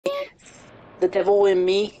the devil in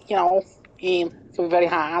me, you know, it's very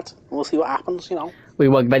hard. We'll see what happens, you know. We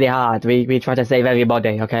work very hard. We try to save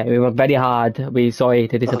everybody, okay? We work very hard. We're sorry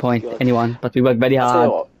to disappoint anyone, but we work very I'll tell you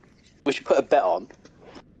hard. what, we should put a bet on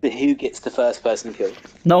who gets the first person killed.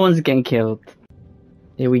 No one's getting killed.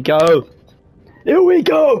 Here we go. Here we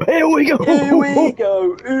go. Here we go. Here we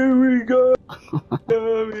go. Here we go.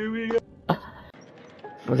 Here we go.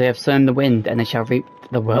 For they have sown the wind, and they shall reap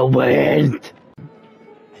the whirlwind.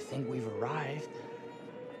 I think we've arrived.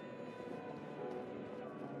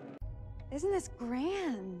 Isn't this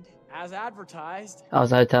grand? As advertised. Oh,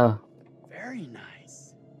 it's a hotel. Very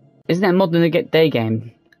nice. Isn't it a modern day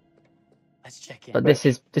game? Let's check in. But this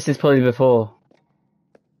is probably before.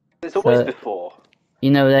 It's always So- before. You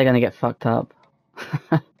know they're gonna get fucked up.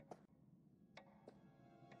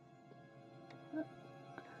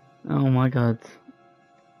 Oh my god.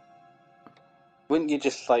 Wouldn't you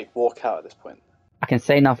just like walk out at this point? I can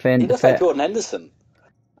say nothing. He looks like Jordan Henderson.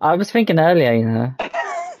 I was thinking earlier, you know.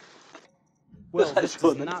 Well, That's this does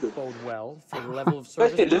what not this is. bode well for the level of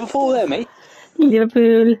Where's service. the Liverpool there, mate?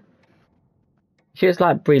 Liverpool. She was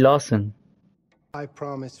like Brie Larson. I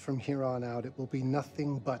promise from here on out it will be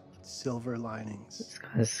nothing but silver linings. It's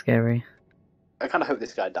kind of scary. I kind of hope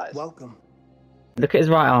this guy dies. Welcome. Look at his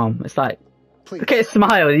right arm. It's like, Please look at his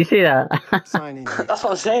smile. Do you see that? sign in here. That's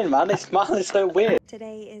what I'm saying, man. His smile is so weird.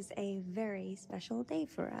 Today is a very special day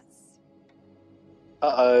for us.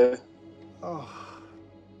 Uh-oh. Oh,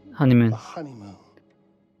 Honeymoon. the honeymoon.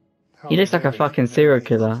 How He looks like a very, fucking very serial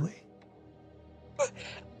killer. lovely.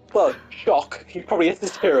 Well, shock. He probably is the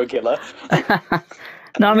serial killer.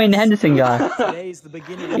 No, I mean the Henderson guy. Today's the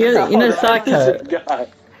beginning of You know Psycho. Guy.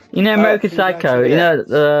 You know American Psycho. You know I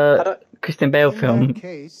the don't, Christian Bale In film. that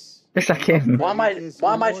case, Looks like him. why am is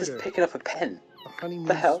I in just order. picking up a pen? A honeymoon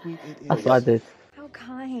The hell? suite it That's is. what I did. How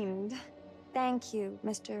kind. Thank you,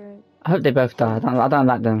 Mr. I hope they both die. I don't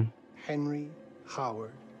like them. Henry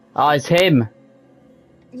Howard. Oh, it's him.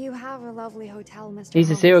 You have a lovely hotel, Mr. He's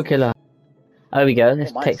a Holmes. serial killer. There we go.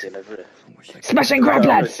 Let's What take. mine's doing over Smash and grab,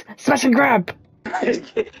 lads! Smash and grab! there?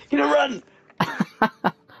 Get a run!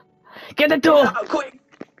 Get the door! Ah, quick!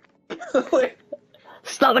 Quick!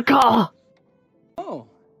 Start the car! Oh,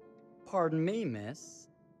 pardon me, miss.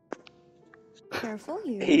 Careful,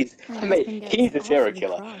 you. My Mate, husband gets he's a serial awfully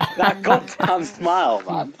killer. cross. That goddamn smile,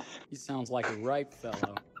 man. He sounds like a ripe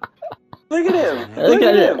fellow. Look at him! Look Look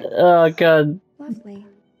at at it! him! Oh god. Lovely.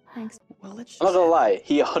 Thanks. Well, let's I'm not gonna lie,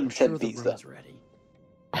 he I'm 100% sure the beats room's that. ready.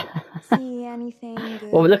 See anything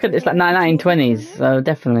good? Well, look at it's like 1920s, so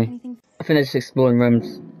definitely. Anything? I think they're just exploring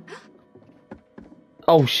rooms.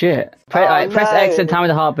 Oh shit. Press no. X and time with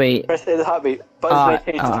the heartbeat. Press the heartbeat. Buttons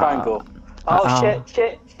may change to triangle. Oh shit,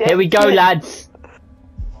 shit, shit. Here we go, shit. lads!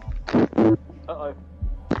 Uh-oh.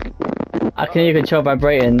 I can hear your control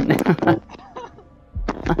vibrating. We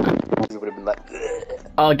would have been like...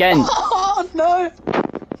 Oh, again. Oh no!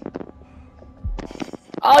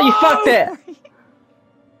 Oh, you fucked it!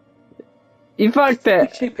 You fucked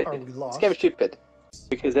it! Stupid. Are we This lost? game is stupid.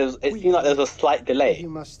 Because it seemed like there was a slight delay. You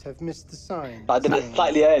must have missed the sign. I did it saying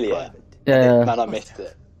slightly earlier. private. Yeah. Man, I missed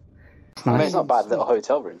it. It's I mean, nice. it's not a bad little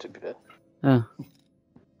hotel room to be fair. Oh,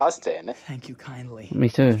 I'll stay in it. Thank you kindly, me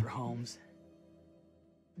too. Mr. Holmes.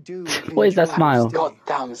 Do What is that enjoy smile? your stay.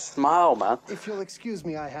 Goddamn smile, man. If you'll excuse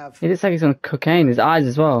me, I have He looks like he's on cocaine, his eyes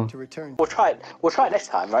as well. to return. We'll try it. We'll try it next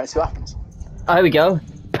time, right? See what happens. Oh, here we go.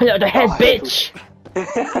 Pull out the head, Oh, bitch!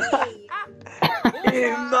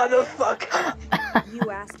 You motherfucker! You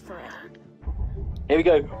asked for it. Here we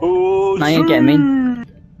go. Oh, Now you get me.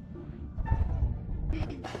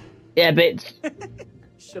 Yeah, bitch.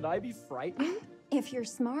 Should I be frightened? If you're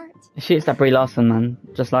smart. She is that Brie Larson, man.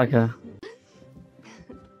 Just like her.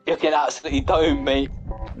 You're getting absolutely domed, mate.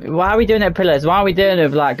 Why are we doing it with pillars? Why are we doing it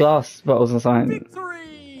with like glass bottles or something?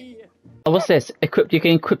 Victory! Oh, what's this? Equipped. You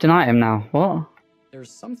can equip an item now. What?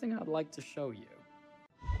 There's something I'd like to show you.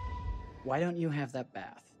 Why don't you have that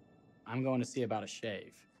bath? I'm going to see about a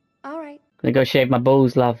shave. All right. Gonna go shave my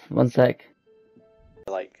balls, love. One sec.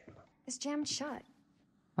 Like, It's jammed shut.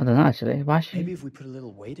 I don't know actually. Why should? Maybe if we put a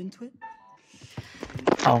little weight into it?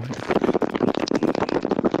 Oh,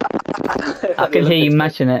 I can hear you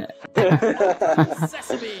matching it.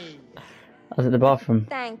 Sesame! I was at the bathroom.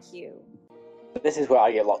 Thank you. this is where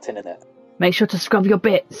I get locked in it? Make sure to scrub your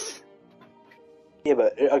bits. Yeah,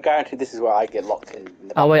 but I guarantee this is where I get locked in.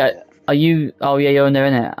 The Oh wait, back, innit? are you? Oh yeah, you're in there,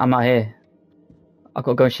 innit? I'm out here. I've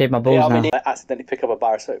got to go and shave my balls Yeah, I now. mean, I accidentally pick up a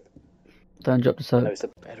bar of soap. Don't drop the soap. No, it's a...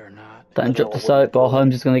 Better not. Don't drop the soap, or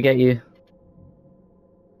Holmes is gonna get you.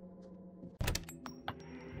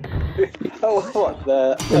 Oh, what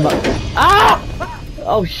the... Ah!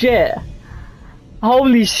 Oh shit!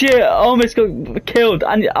 Holy shit! I almost got killed.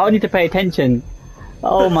 I need to pay attention.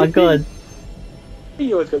 Oh my god.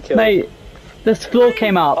 You always got killed. Mate, this floor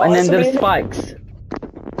came up and then there's spikes.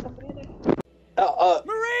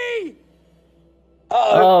 Marie!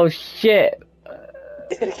 Oh shit.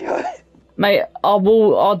 He's gonna kill it. Mate,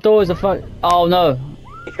 our doors are fuck. Oh no.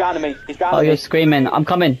 He's drowning me. He's drowning Oh, me. you're screaming. I'm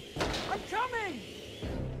coming. I'm coming!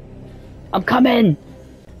 I'm coming!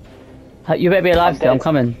 You better be alive still, I'm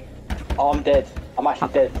coming. Oh, I'm dead. I'm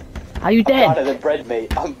actually dead. How you I'm dead? browner than bread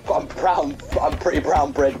meat. I'm brown. I'm pretty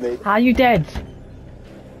brown bread meat. How you dead?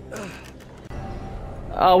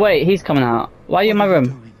 Oh wait, he's coming out. Why are you in my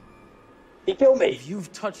room? He killed me. If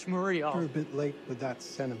you've touched Marie, You're a I'll... bit late with that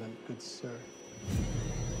sentiment, good sir.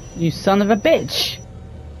 You son of a bitch!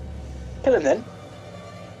 Kill him then.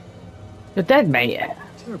 You're dead, mate.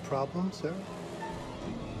 Is there a problem, sir?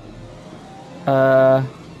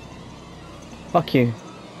 Fuck you.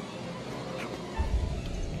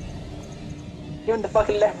 You're in the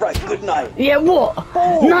fucking left, right. Good night. Yeah, what?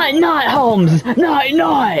 Oh. Night, night, Holmes. Night,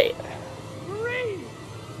 night. Marie!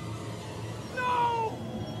 No!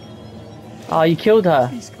 Oh, you killed her.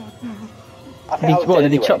 Please, God, no. I think I was What? dead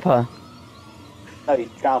Did he anyway. chop her? No, he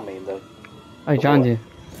drowned me in the... Oh, he drowned you.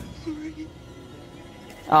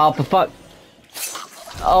 Oh, for fuck.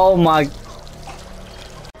 Oh my.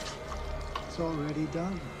 It's already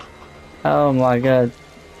done. Oh my god.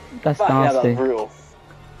 That's Fucking hell, nasty. that's brutal.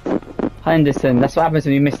 Henderson, that's what happens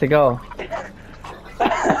when you miss the goal.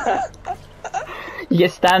 You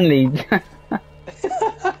get Stanley. Look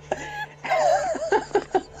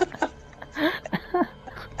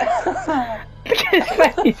at his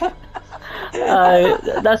face.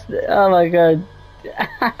 That's. Oh my god.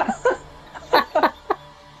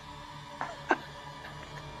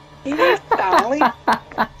 He is Stanley.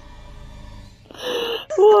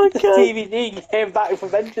 Oh my god. DVD came back for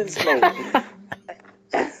vengeance, mate.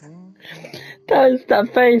 That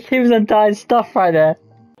face, he was on dying stuff right there.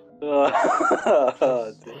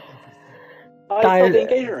 Oh, dear. I saw the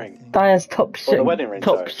engagement ring. Dia's top Or the wedding ring,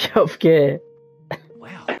 top sorry. shelf gear.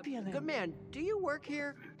 Wow. Good man, do you work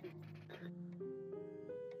here?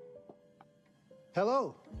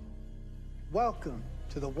 Hello. Welcome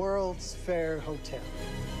to the World's Fair Hotel.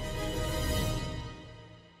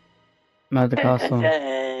 Murder Castle.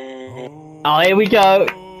 Oh, here we go.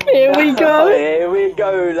 Here we go. Here we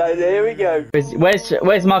go, lads. Here we go.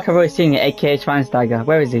 Where's Marco Roy Senior, aka Schweinsteiger?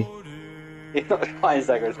 Where is he? He's not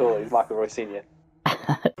Schweinsteiger at all. He's Michael Roy Senior.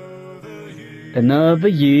 Another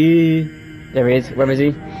year. There he is. Where is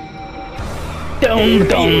he? Dum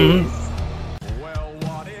dum.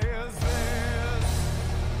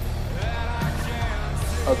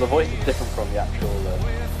 Oh, the voice is different from the actual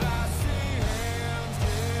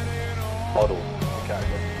model of the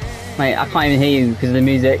character. Mate, I can't even hear you because of the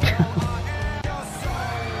music.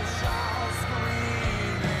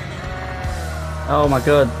 Oh my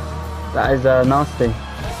god, that is nasty.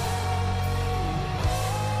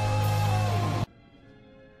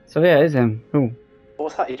 So yeah, it is him. Ooh.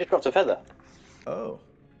 What's that? You just dropped a feather. Oh,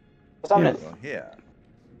 What's happening? you're here.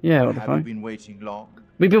 Yeah, what the Have you fuck? been waiting long?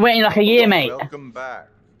 We've been waiting like a year, mate. Welcome back.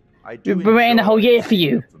 I do We've been waiting the whole enjoy year for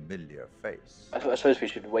you. a familiar face. I suppose we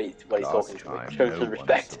should wait while he's talking. Last Show time, him no some one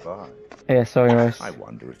respect. survived. Yeah, sorry, Ross. I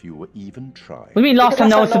wonder if you were even trying. What do you mean last time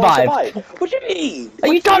no one survived? What do you mean? Are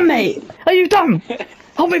you dumb, mate? Are you dumb?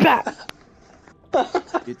 Hold me back.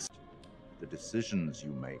 It's the decisions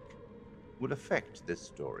you make will affect this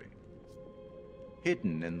story.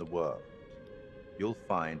 Hidden in the world, you'll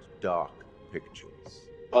find dark pictures.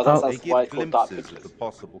 Well, They that's why give it's called Dark glimpses of Pictures. the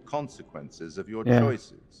possible consequences of your Yeah.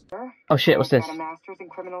 choices. Oh shit, what's this? I've got a master's in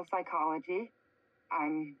criminal psychology.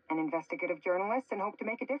 I'm an investigative journalist and hope to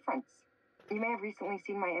make a difference. You may have recently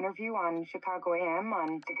seen my interview on Chicago AM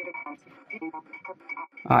on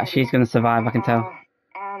Alright, she's gonna survive, I can tell.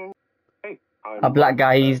 And A black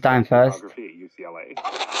guy, he's dying first. Jesus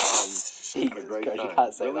Christ, you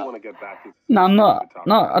can't say that. No, I'm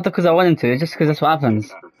not because I want him to, it's just because that's what happens.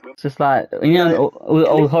 It's just like, you know, all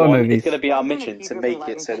old horror movies. It's going to be our mission to make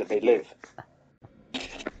it so that they live.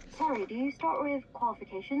 sorry, do you start with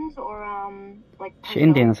qualifications or like? She's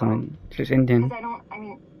Indian or something. She's Indian. Because I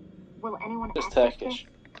mean, will anyone? Just access Turkish.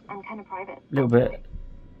 this? I'm kind of private. A little bit.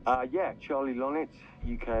 Yeah, Charlie Lonitz,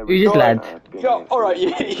 UK. Who's this lad? Yeah, alright,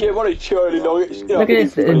 yeah, what a Charlie Lonitz. Look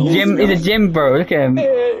at this, Jim, he's a gym bro, look at him. Yeah,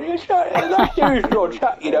 it's nice to hear his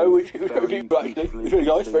chat, you know, which was very deep, actually. It was really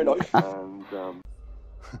nice, very nice. And,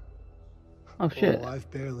 Oh shit. Oh, I've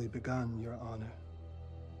barely begun, Your Honor.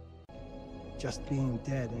 Just being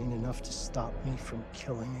dead ain't enough to stop me from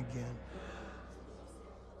killing again.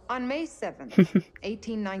 On May 7th,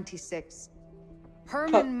 1896,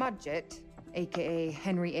 Herman Mudgett, aka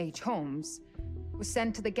Henry H. Holmes, was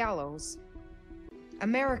sent to the gallows.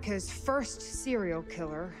 America's first serial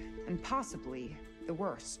killer, and possibly the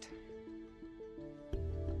worst.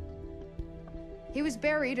 He was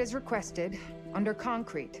buried as requested, under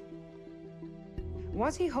concrete.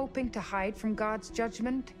 Was he hoping to hide from God's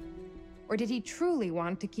judgment? Or did he truly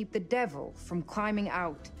want to keep the devil from climbing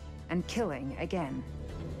out and killing again?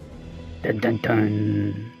 Dun dun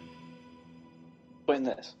dun. What in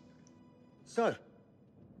this? So, what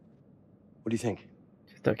do you think?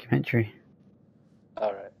 It's a documentary.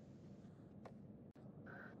 Alright.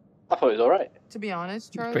 I thought it was alright. To be honest,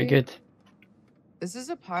 It's Charlie, pretty good. this is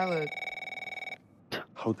a pilot.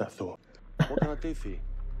 Hold that thought. What can I do for you,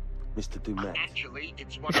 Mr. Dumet? Actually,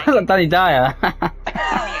 it's what Sounds like Danny Dyer.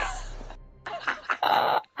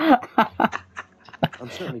 I'm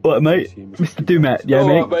certainly What, mate? to you, Mr. Dumet, yeah,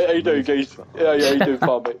 mate. Mate, how you doing, guys? Yeah, you doing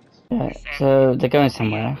fine, mate. Yeah, so they're going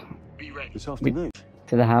somewhere. This afternoon.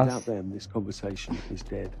 To the house. Without them, this conversation is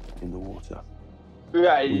dead in the water.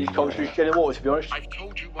 Yeah, he's constantly getting water, to be honest. I've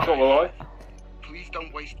told you Not what gonna lie. Please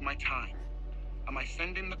don't waste my time. Am I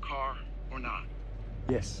sending the car or not?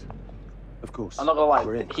 Yes, of course. I'm not gonna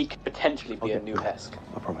We're lie, in. he could potentially be I'll a get new through. Hesk.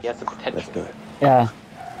 I promise. He has the potential. Let's do it. Yeah.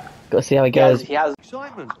 Gotta see how he goes. He has.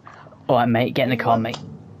 Excitement. Alright, mate, get in the car, mate.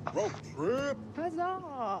 Road trip.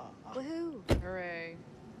 Huzzah! Woohoo! Hooray.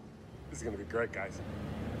 This is gonna be great, guys.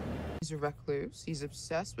 He's a recluse. He's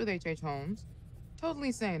obsessed with H.H. Holmes.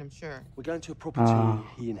 Totally sane, I'm sure. We're going to a property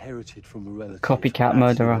he inherited from a relative. Copycat who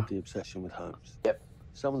murderer. had the obsession with Holmes. Yep.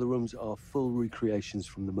 Some of the rooms are full recreations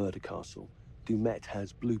from the murder castle. Dumet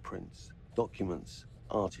has blueprints, documents,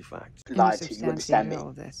 artifacts. Lied to you, you understand me? all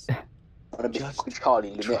of this. I'm gonna be Just fucking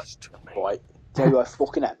Charlie Lumet, Trust me. right? Tell you I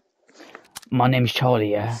fucking am. My name's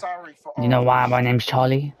Charlie, yeah? Sorry for You know all why this. my name's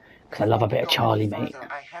Charlie? Because I love a bit of Before Charlie, we go any mate.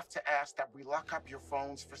 further, I have to ask that we lock up your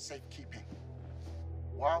phones for safekeeping.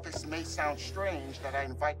 While this may sound strange that I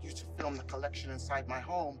invite you to film the collection inside my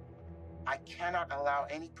home, I cannot allow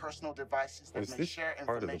any personal devices that Is may this share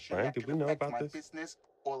part of the information plan? that Did could we know affect about my this? business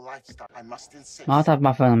or lifestyle. I must insist. I'd have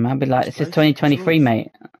my phone on me. I'd be like, this is 2023,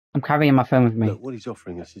 mate. I'm carrying my phone with me. Look, what he's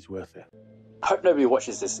offering us is worth it. I hope nobody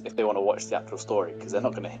watches this if they want to watch the actual story, because they're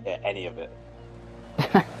not going to hear any of it.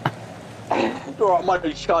 Alright, my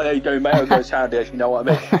name's Charlie, how you doing, mate? I'm going to sound it, you know what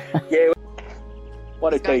I mean? Yeah.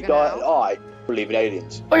 What a Is that day, gonna guy. help? I believe in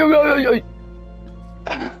aliens. Oi, oi, oi, oi,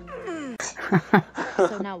 oi.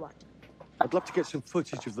 So now what? I'd love to get some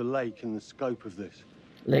footage of the lake and the scope of this.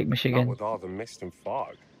 Lake Michigan. With all the mist and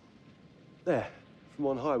fog. There, from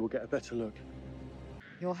on high, we'll get a better look.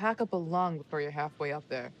 You'll hack up a lung before you're halfway up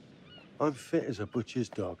there. I'm fit as a butcher's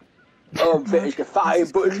dog. Oh, but it's the fatty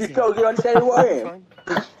butcher's dog, you understand what I am?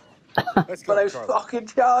 Let's My go, name's Charlie. fucking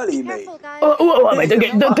Charlie, mate. Careful, guys. Oh, mate, don't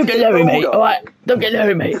get Larry, mate. Alright, don't get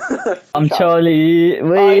Larry, mate. I'm Charlie.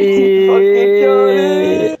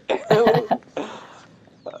 Wee.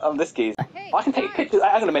 I'm this geezer. I can take pictures.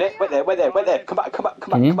 Hang on a minute. Wait there. Come back.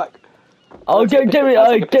 Can you? Come back. Oh, get me. I'll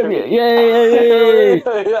take a picture of Yeah.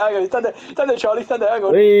 Hang on, stand there, Charlie. Stand there. Hang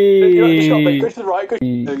on. Wee. Just got me. Go to the right. Let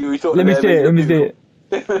me see it.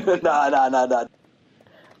 Nah.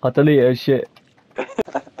 I'll delete it, shit.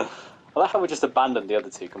 I like how we just abandoned the other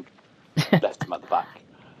two. Left them at the back.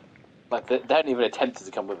 Like they hadn't even attempted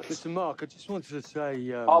to come with us. Listen, Mark, I just wanted to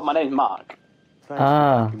say. Oh, my name's Mark. Thanks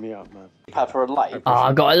for backing me up, man. For a light. Oh,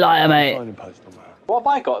 I got a lighter, mate. Signing post on that. What have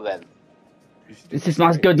I got then? This is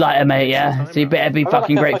my good lighter, mate, yeah? So you better be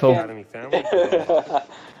fucking grateful. Got any family?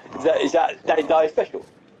 is that Daddy Die special?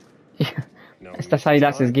 No, That's how he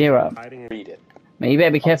likes his gear up. hiding in- Read it. Mate, you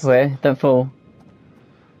better be careful here. Don't fall.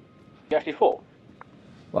 You actually fall?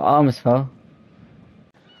 Well, I almost fell.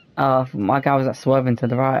 Oh, my guy was swerving to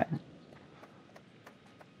the right.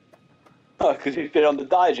 Oh, because he's been on the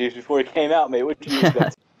die juice before he came out, mate. What do you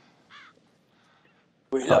expect?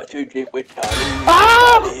 We like to drink with Charlie.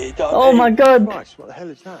 Ah! Oh my god! Christ, what the hell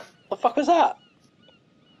is that? What the fuck was that?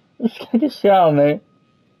 You scared the shit out of me.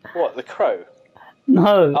 What, the crow?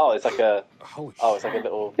 No. Oh, it's like a... Holy Oh, it's like a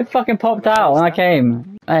little... It fucking popped out when I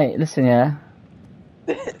came. Hey, listen, yeah.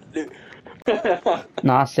 No,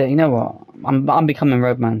 that's it. You know what? I'm becoming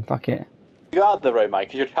Roadman. Fuck it. You are the road, mate,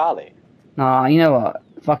 because you're Charlie. Nah, you know what?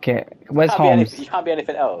 Fuck it. Where's Holmes? You can't be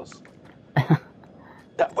anything else.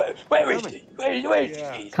 Where is he? Where is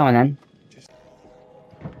he? Come on then.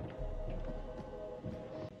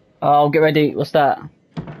 Oh, get ready. What's that?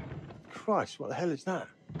 Christ, what the hell is that?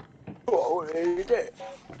 What is it?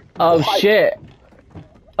 Oh shit.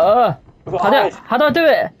 How do I do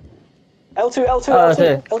it?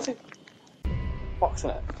 L2. Boxing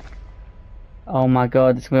it. Oh my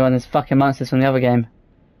god, it's gonna be one of those fucking monsters from the other game.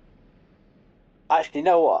 Actually, you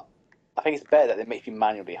know what? I think it's better that they make you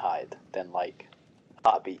manually hide than like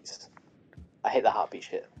heartbeats. I hate the heartbeat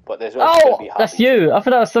shit, but there's always gonna be heartbeats. That's you. I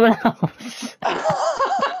thought that was someone else.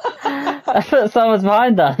 I thought someone was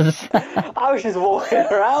behind us. I was just walking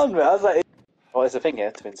around, man. I was like, "Oh, there's a thing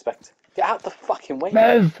here to inspect. Get out the fucking way."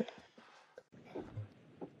 Move.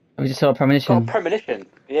 We just saw a premonition. Got a premonition.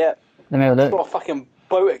 Yeah. Let me have a look. Got a fucking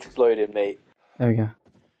boat exploded, mate. There we go.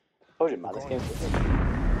 Told you, man. This game's good.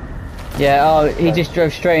 Yeah. Oh, he just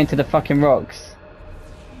drove straight into the fucking rocks.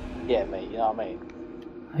 Yeah, mate. You know what I mean?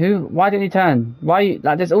 Who? Why didn't he turn? Why?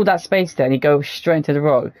 Like, there's all that space there, and he goes straight into the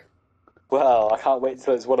rock. Well, I can't wait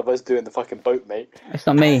till it's one of us doing the fucking boat, mate. It's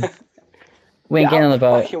not me. We ain't getting on the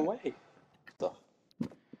boat. Fucking way.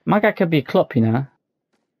 My guy could be a clop, you know.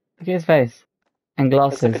 Look at his face. And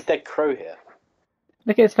glasses. There's like a dead crow here.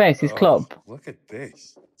 Look at his face, he's clop. Look at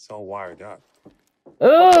this. It's all wired up.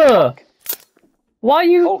 Ugh! Why are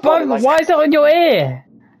you... why is it on your ear?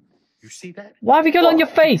 You see that? Why have you got it on your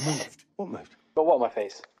face? What moved? But what on my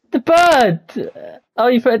face? The bird! Oh,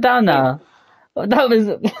 you put it down now? That was...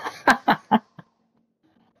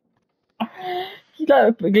 You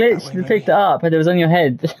like glitched and picked it up and it was on your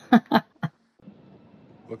head.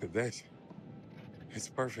 Look at this. It's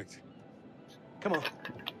perfect. Come on,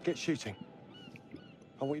 get shooting.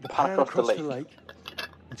 I want you to pan across the lake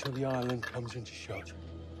until the island comes into shot.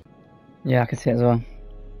 Yeah, I can see it as well.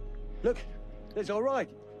 Look, it's all right.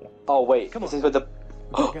 Oh wait, this is with the...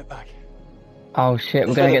 Get back. Oh shit,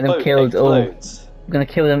 we're gonna get them killed all. We're gonna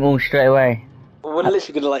kill them all straight away. Well, we're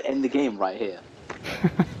literally gonna like end the game right here.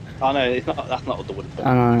 Oh no, it's not. That's not what the wooden boat.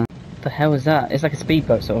 Oh no, no. The hell is that? It's like a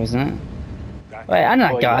speedboat sort of, isn't it? Wait, I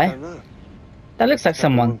know that guy. That looks like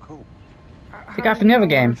someone. The guy from the other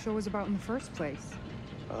game. Show was about in the first place.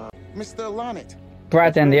 Mr. Lonnet.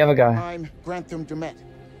 Brad and the other guy. I'm Grantham Dumet.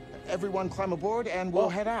 Everyone climb aboard and we'll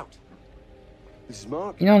head out. This is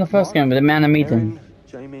Mark. You know, in the first game with the man I meet him.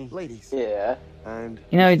 Jamie. Ladies. Yeah. And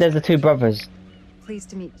you know, there's the two brothers.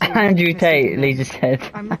 Pleased to meet you. Andrew Tate, Lee just said.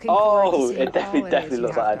 I'm looking oh, it definitely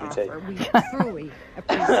looks like Andrew Tate. We truly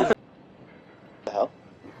appreciate What the hell?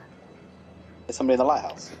 There's somebody in the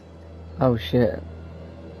lighthouse. Oh shit.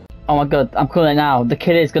 Oh my god, I'm calling it now. The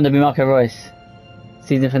killer is gonna be Marco Royce.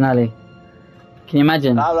 Season finale. Can you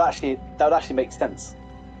imagine? That would actually make sense.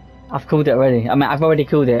 I've called it already. I mean, I've already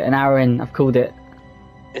called it. An hour in, I've called it.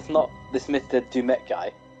 It's not this Mr. Dumet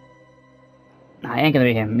guy. Nah, it ain't gonna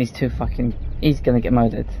be him. He's too fucking... He's gonna get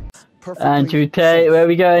murdered. Andrew Tate, where are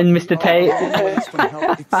we going, Mr. Tate?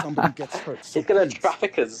 He's gonna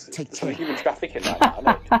traffic us. Some human trafficking right now, I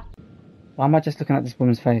know. Why am I just looking at this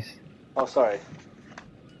woman's face? Oh, sorry.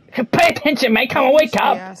 Pay attention, mate! Come on, wake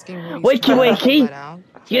up! Wakey, wakey!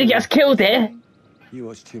 You're gonna get us killed here! You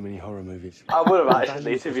watch too many horror movies. I would have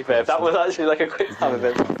actually, to be fair. If that was actually like a quick time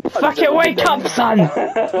event. Fucking wake up, son! 2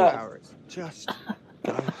 hours. Just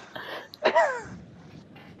go.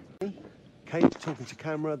 Kate talking to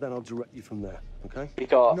camera, then I'll direct you from there, okay?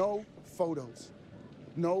 No photos.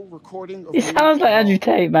 No recording of... He sounds like Andrew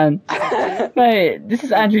Tate, man. Mate, this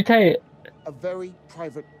is Andrew Tate. A very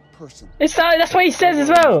private person. That's what he says as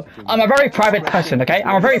well. I'm a very private person, okay?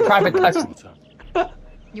 I'm a very private person.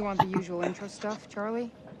 You want the usual intro stuff, Charlie?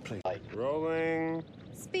 Please. Rolling.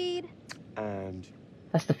 Speed. And...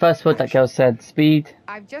 That's the first word that girl said. Speed.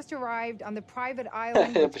 I've just arrived on the private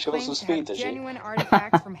island which She wants claims some to speed, have does she? genuine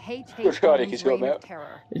artifacts from H.H. Holmes' reign of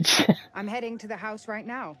terror. I'm heading to the house right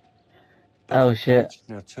now. Oh shit.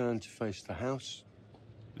 Now turn to face the house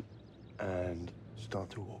and start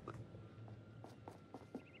to walk.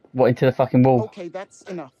 What, into the fucking wall? Okay, that's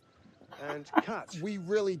enough. And cut. We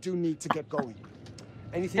really do need to get going.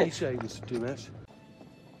 Anything you say, Mr. Dumas.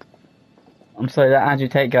 I'm sorry, that Andrew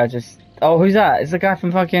Tate guy just... Oh, who's that? It's the guy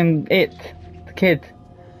from fucking It. The kid.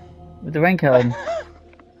 With the raincoat on.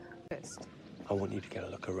 I want you to get a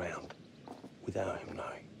look around without him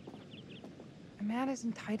knowing. A man is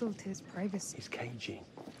entitled to his privacy. He's cagey.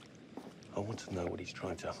 I want to know what he's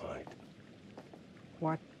trying to hide.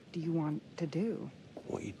 What do you want to do?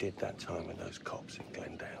 What you did that time with those cops in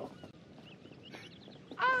Glendale.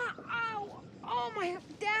 Ah! Ow! Oh my...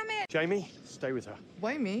 Damn it! Jamie, stay with her.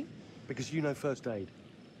 Why me? Because you know first aid.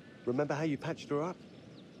 Remember how you patched her up?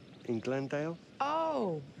 In Glendale?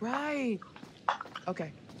 Oh, right.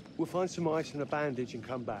 Okay. We'll find some ice and a bandage and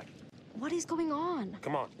come back. What is going on?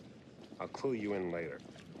 Come on. I'll clue you in later.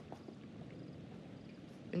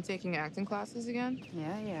 Been taking acting classes again?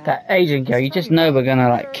 Yeah. That Asian girl, you just know we're gonna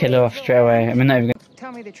like kill her off straight away. I mean, not even gonna...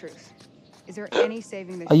 Tell me the truth. Is there any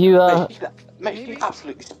saving this? Are you, Mate, she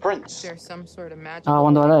absolutely sprints. There's some sort of magic. Oh, I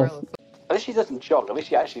wonder what that is. At least she doesn't jog. At least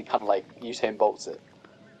she actually kind of like Usain Bolts it.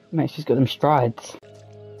 Mate, she's got them strides.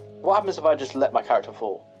 What happens if I just let my character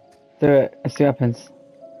fall? Do it. Let's see what happens.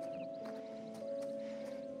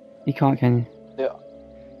 You can't, can you? Yeah.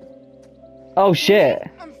 Oh shit!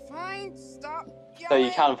 I'm fine. Stop. So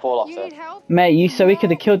you can fall off You it. need help? Mate, so we could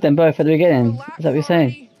have killed them both at the beginning. Is that what you're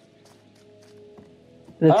saying?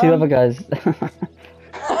 The two other guys.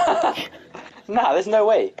 Nah, there's no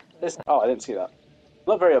way. Oh, I didn't see that. I'm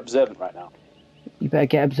not very observant right now. You better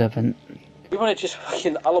get observant. You want to just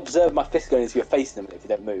fucking... I'll observe my fist going into your face in a minute if you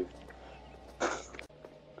don't move.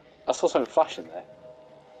 I saw something flashing there.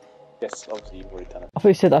 Yes, obviously you've already done it. I thought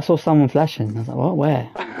you said I saw someone flashing. I was like, what? Where?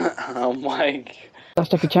 Oh my... That's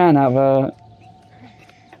Jackie Chan out of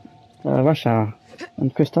Rush Hour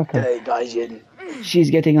and Chris Tucker. Hey, Gaijin.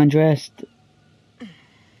 She's getting undressed.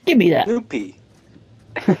 Give me that. Snoopy.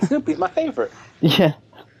 Snoopy's my favourite. Yeah.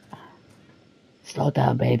 Slow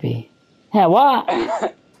down, baby. Hey, what?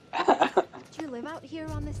 Do you live out here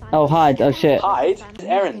on this island? Oh, hide. Oh, shit. Hide? There's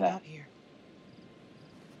Aaron there.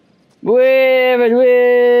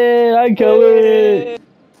 Wait, I'm coming.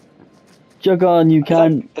 Jog on, you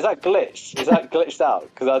can. Is that glitched? Is that glitched out?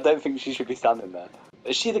 Because I don't think she should be standing there.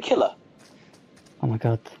 Is she the killer? Oh my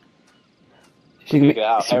god.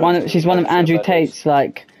 She's one of Andrew Tate's,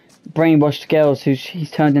 like, brainwashed girls who he's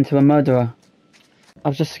turned into a murderer. I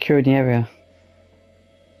was just securing the area.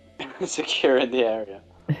 Securing the area.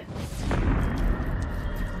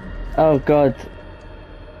 Oh god.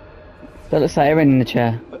 That looks like Erin in the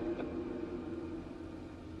chair.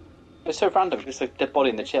 It's so random, just a dead body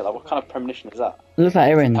in the chair. Like, what kind of premonition is that? It looks like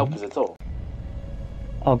Erin. Help us at all.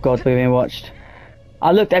 Oh god, we're being watched.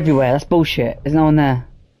 I looked everywhere, that's bullshit. There's no one there.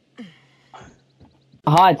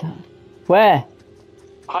 Hide. Where?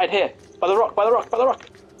 Hide here. By the rock, by the rock, by the rock.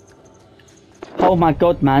 Oh my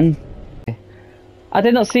god, man. I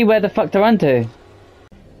did not see where the fuck to run to.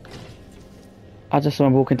 I just saw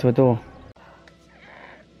him walk into a door.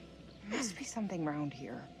 There must be something around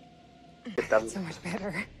here. Done. So much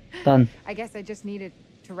better. Done. I guess I just needed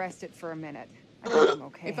to rest it for a minute. I think I'm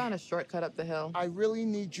okay. We found a shortcut up the hill. I really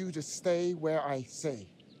need you to stay where I say.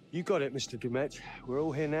 You got it, Mr. Dumet. We're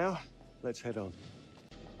all here now. Let's head on.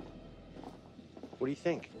 What do you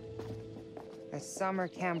think? A summer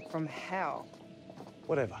camp from hell.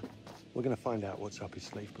 Whatever. We're gonna find out what's up his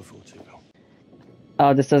sleeve before too long.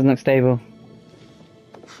 Oh, this doesn't look stable.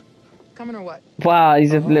 Coming or what? Wow,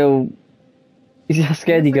 he's a little... He's how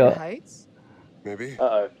scared he got. Heights? Maybe?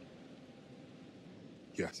 Uh-oh.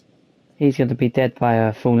 Yes. He's gonna be dead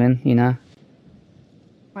by falling, you know.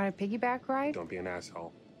 Want a piggyback ride? Don't be an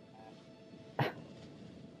asshole.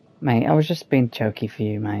 Mate, I was just being jokey for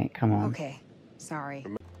you, mate. Come on. Okay. Sorry.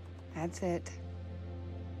 That's it.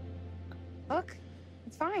 Look,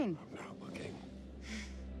 it's fine. I'm not looking.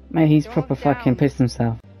 Mate, he's Don't proper look down. fucking pissed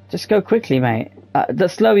himself. Just go quickly, mate. The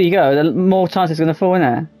slower you go, the more chance it's gonna fall in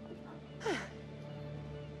there.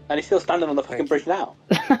 And he's still standing on the fucking bridge now.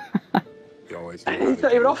 You always He's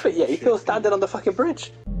not even off it yet. He's still standing on the fucking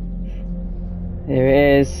bridge. Here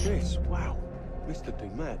it is. This, wow. Mr.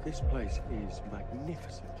 Dumet, this place is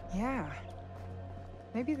magnificent. Yeah.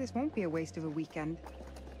 Maybe this won't be a waste of a weekend.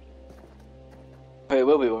 But it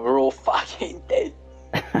will be when we're all fucking dead.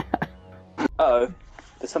 Uh-oh.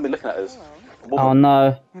 There's somebody looking at us. Oh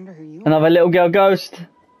no. Wonder who you Another little girl ghost.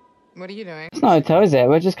 What are you doing? It's not a hotel, is it?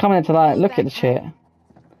 We're just coming in to, like, look at the shit.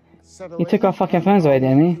 He took our fucking phones away,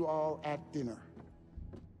 didn't he? You all at dinner.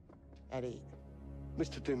 At 8.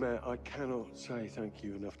 Mr. Dumet, I cannot say thank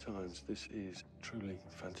you enough times. This is truly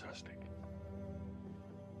fantastic.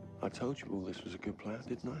 I told you all this was a good plan,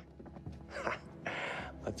 didn't I?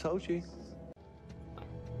 I told you.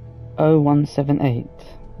 0178.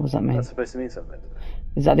 What does that mean? That's supposed to mean something.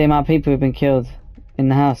 Is that the amount of people who've been killed in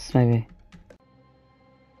the house, maybe?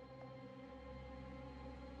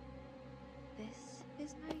 This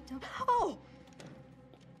is my door. Oh!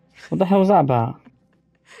 What the hell was that about?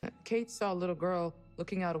 Kate saw a little girl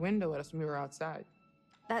looking out a window at us when we were outside.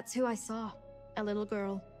 That's who I saw. A little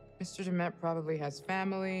girl. Mr. Dumet probably has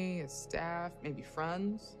family, his staff, maybe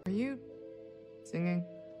friends. Are you singing?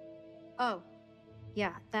 Oh.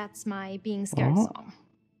 Yeah, that's my being scared What? song.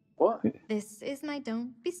 What? This is my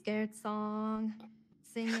don't be scared song.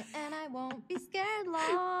 Sing it and I won't be scared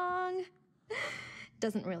long.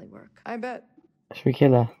 Doesn't really work. I bet. Should we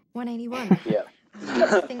kill her? 181. Yep.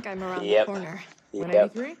 I think I'm around the corner.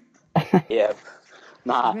 Yep. 183? Yep.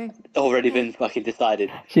 Nah, Me. already been fucking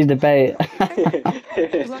decided. She's the bait.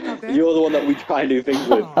 You're the one that we try and do things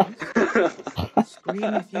with. Scream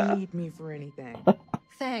if you need me for anything.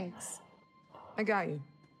 Thanks. I got you.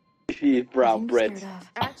 She's brown bread.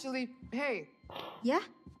 Actually, hey. Yeah?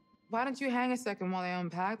 Why don't you hang a second while I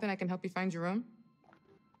unpack, then I can help you find your room?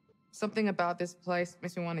 Something about this place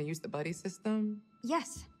makes me want to use the buddy system.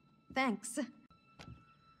 Yes. Thanks.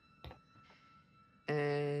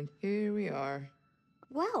 And here we are.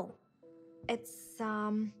 Well, it's,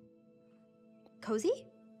 cozy?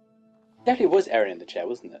 Definitely was Erin in the chair,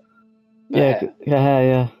 wasn't it?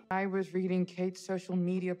 Yeah. I was reading Kate's social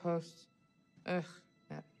media posts. Ugh,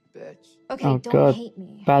 that bitch. Okay, Oh, don't God. hate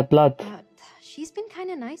me. Bad blood. But she's been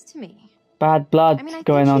kind of nice to me. Bad blood I mean, I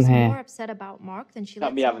going think on she's here. more upset about Mark than she Can't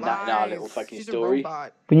lets be having on. that in our little fucking She's story. a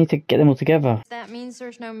robot. We need to get them all together. That means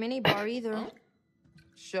there's no minibar either.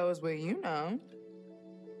 Shows what you know.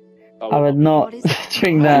 I would not What is that?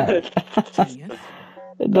 drink that.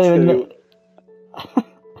 Genius.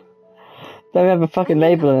 Don't have a fucking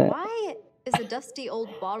label on it. Why is a dusty old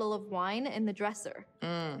bottle of wine in the dresser?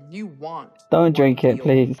 You want. Don't drink it,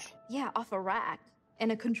 please. Yeah, off a rack. In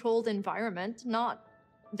a controlled environment, not...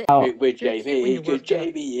 Oh. With Jamie, because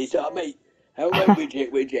Jamie is our mate. And when we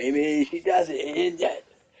drink with Jamie, she does it in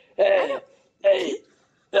that. Hey,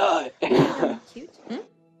 no. Cute?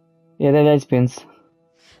 Yeah, they're lesbians.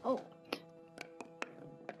 Oh.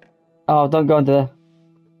 Oh, don't go into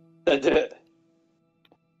there.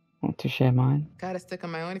 Want to share mine? Gotta stick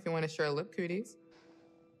on my own if you want to share lip cooties.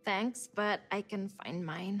 Thanks, but I can find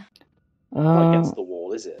mine. Not against the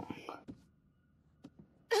wall, is it?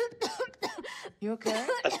 You okay?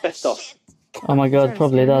 Asbestos. Oh my god,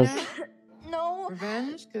 probably does. No.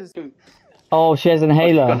 Revenge? Cause... Oh, she has an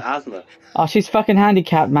inhaler. She's got asthma. Oh, she's fucking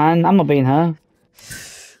handicapped, man. I'm not being her.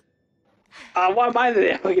 Why am I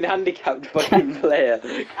the fucking handicapped fucking player?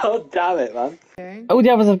 God damn it, man. Okay. All the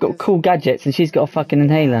others have got cool gadgets, and she's got a fucking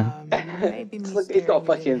inhaler. He's got a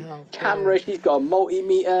fucking camera, she's got a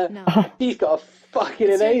multimeter, she's got a fucking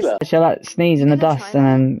inhaler. She'll like sneeze in the dust and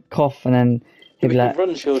then cough and then he'll be like,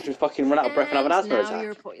 she'll just fucking run out of breath and have an asthma Now attack.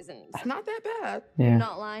 you're poisoned. It's not that bad. yeah. You're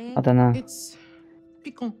not lying. I don't know. It's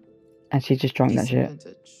piquant. And she just drank that shit.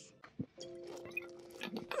 Vintage.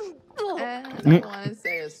 And I want to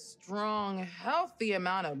say a strong, healthy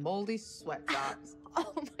amount of moldy sweat drops.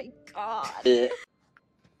 Oh my god.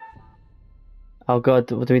 Oh god,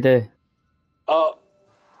 what do we do? Oh.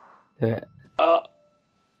 Do it.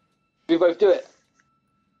 We both do it.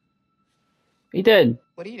 What are you doing?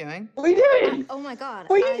 What are you doing? What are you doing? Oh my god.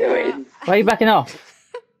 What are you doing? Why are you backing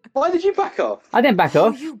off? Why did you back off? I didn't back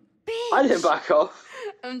off. You bitch. I didn't back off.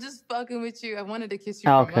 I'm just fucking with you. I wanted to kiss you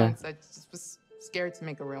Oh, for okay. months. I just was scared to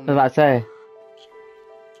make a real I was move. about to say.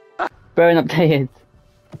 Burn updated.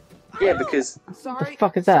 Yeah, because... I'm What sorry. the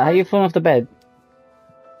fuck is that? How you falling off the bed?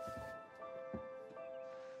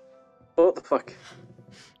 What the fuck?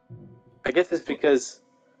 I guess it's because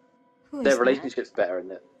Who their is relationship's better,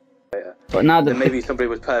 isn't it? Better. But now the Then maybe somebody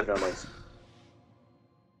was perving on us.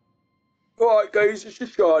 Alright guys, it's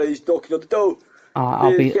just Charlie's knocking on the door.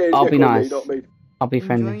 I'll be nice. Not me. I'll be Enjoying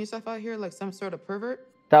friendly. yourself out here like some sort of pervert?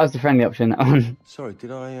 That was the friendly option. That one. Sorry,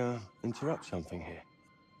 did I interrupt something here?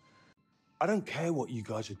 I don't care what you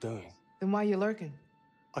guys are doing. Then why are you lurking?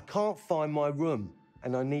 I can't find my room,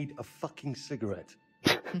 and I need a fucking cigarette.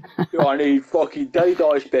 I need fucking Daddy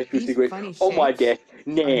special These cigarette funny on my shapes desk.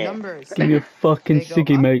 are Nah. numbers. Give me a fucking They go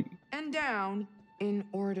ciggy, up mate. and down in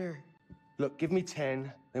order. Look, give me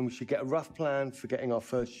 10, then we should get a rough plan for getting our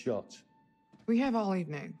first shot. We have all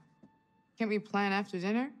evening. Can't we plan after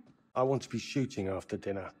dinner? I want to be shooting after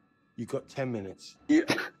dinner. You've got 10 minutes. Yeah,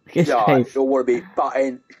 His yeah, face. you'll want to be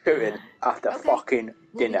fucking shooting after Okay. fucking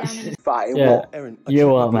We'll be dinner. down in- Fucking Yeah. what? Erin, I You checked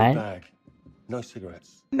are, my mate. bag. No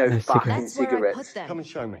cigarettes. No No fucking That's where I cigarettes. put them. Come and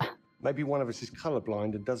show me. Maybe one of us is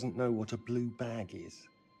colorblind and doesn't know what a blue bag is.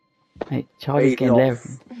 Hey, Charlie's He's getting not- leery.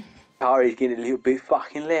 Harry's getting a little bit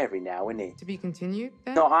fucking leery now, isn't he? To be continued,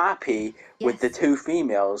 then? Not happy with the Yes. two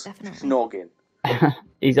females Definitely. snogging.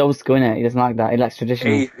 He's old school, innit? He doesn't like that. He likes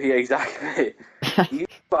traditional. Yeah, exactly. You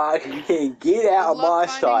fucking get out of Good luck my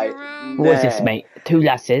finding sight. your room. What's this, Nah. mate? 2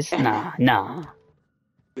 lasses? Nah.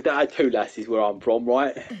 We don't have two lassies where I'm from,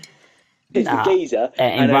 right? It's Nah, a geezer it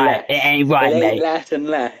ain't and a right. lass. It ain't right, It ain't mate. less and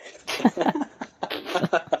less.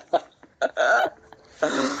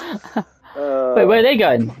 Wait, where are they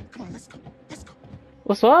going? Come on, let's go. Let's go.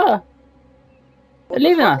 What's what? They're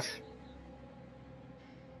leaving us.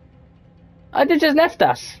 Oh, they just left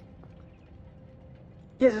us.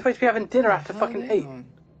 Yeah, they're supposed to be having dinner after Hell, fucking they 8. going?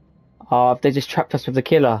 Oh, they just trapped us with the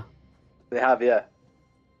killer. They have, yeah.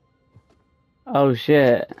 Oh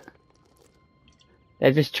shit.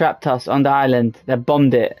 They just trapped us on the island. They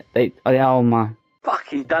bombed it. Oh my.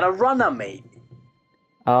 Fucking done a runner, mate.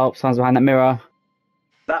 Oh, someone's behind that mirror.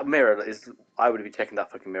 That mirror is... I would be checking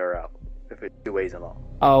that fucking mirror out. If it's two ways or not.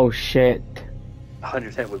 Oh shit.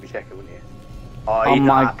 100% would be checking, wouldn't you? Oh, Oh he's my-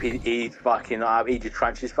 not happy. He's fucking not happy. He just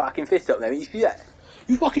crunched his fucking fist up there. You see that?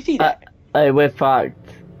 You fucking see that? Hey, we're fucked.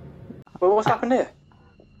 Well, what's happened here?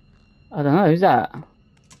 I don't know, who's that?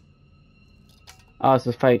 Oh, it's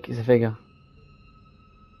a fake, it's a figure.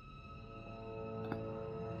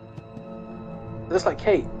 It looks like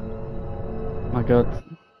Kate. My god.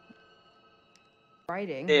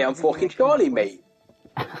 Writing. Yeah, I'm fucking Charlie, mate.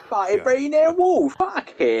 Fucking bring their wall.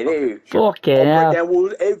 Fucking hell. Fucking I'll hell. break their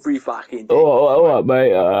walls every fucking day. Alright,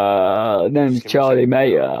 mate. Name's Charlie,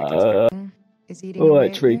 mate. Is eating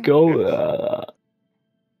Alright, Trico.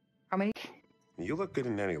 How many? You look good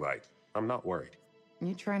in any light. I'm not worried.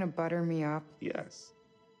 You trying to butter me up? Yes.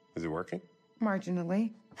 Is it working?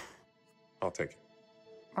 Marginally. I'll take it.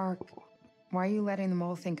 Ark, why are you letting them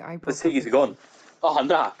all think I broke The ciggies are gone. Oh,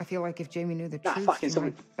 nah. I feel like if Jamie knew the Nah, truth, fucking she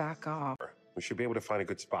something. might back off. We should be able to find a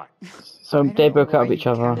good spot. So they broke up with each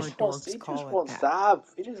other. He just wants to have.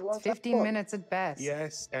 He just wants 15 minutes at best.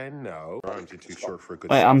 Yes and no. Arms are too short for a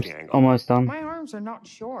good Wait, I'm selfie angle. almost done. My arms are not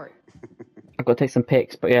short. I've got to take some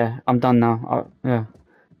pics, but yeah, I'm done now. Yeah.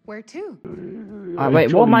 Where to?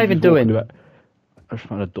 Wait, what am I even doing? I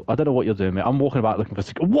don't know what you're doing, mate. I'm walking about looking for.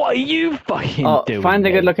 What are you fucking doing? Find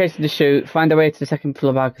a good location to shoot. Find a way to the second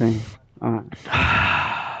floor balcony. Alright.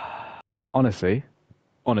 Honestly.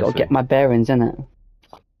 Gotta get my bearings, innit?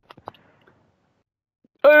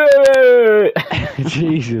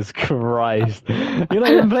 Jesus Christ. You're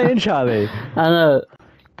not even playing, Charlie. I know.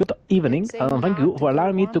 Good evening, and thank you for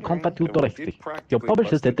allowing me to contact you directly. Your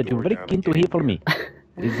publisher said that you're very keen to hear from me.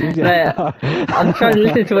 Mate, I'm trying to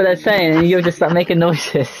listen to what they're saying, and you're just like making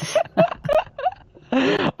noises.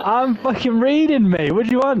 I'm fucking reading, mate. What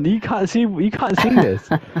do you want? You can't see this.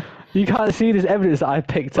 You can't see this evidence that I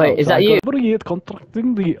picked up. Wait, is that you?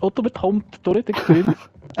 Contracting the ultimate home storage experience.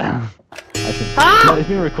 Ah! No, it's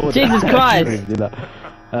been recorded. Jesus Christ!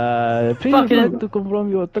 Please like to confirm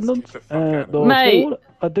your attendance. Mate! 4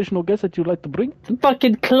 additional guests that you'd like to bring. The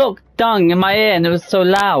fucking clock dung in my ear, and it was so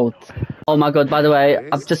loud. Oh my god! By the way,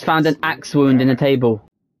 I've just found an axe wound in the table.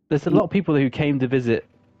 There's a lot of people who came to visit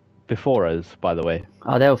before us, by the way.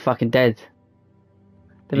 Oh, they're all fucking dead.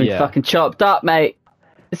 They've been fucking chopped up, mate.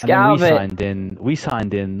 Let's get out of it. We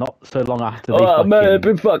signed in not so long after Oh, man, they've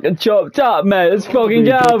been fucking chopped up, mate. Let's fucking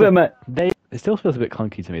get out of it, mate. It still feels a bit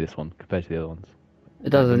clunky to me, this one, compared to the other ones. It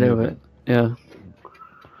does a little bit, yeah.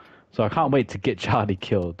 So I can't wait to get Charlie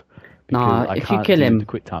killed. Nah, I if can't you kill do him... the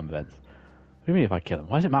quick time events. What do you mean if I kill him?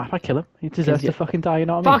 Why does it matter if I kill him? He deserves to fucking die, you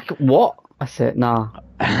know what I mean? Fuck, what? I said, nah.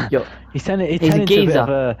 He's turning into a bit of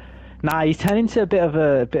a... Nah, he's turning into a bit of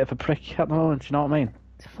a prick at the moment, you know what I mean?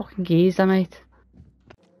 It's a fucking geezer, mate.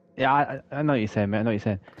 Yeah, I know what you're saying, mate. I know what you're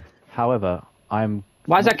saying. However, I'm...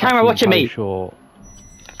 Why is that camera watching me? I'm sure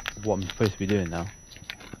what I'm supposed to be doing now.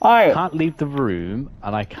 I can't leave the room,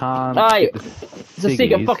 and I can't... There's a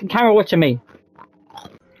secret fucking camera watching me.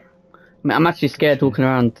 Mate, I'm actually scared walking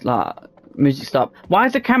around, like, music stop. Why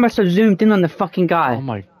is the camera so zoomed in on the fucking guy? Oh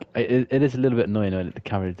my... It is a little bit annoying when the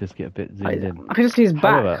camera just get a bit zoomed in. I can just see his back.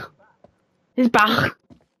 However, his back!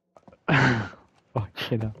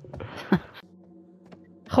 fucking hell.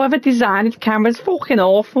 Whoever designed the camera's fucking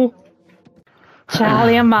awful.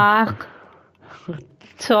 Charlie and Mark.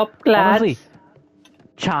 Top lads. Honestly,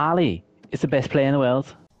 Charlie is the best player in the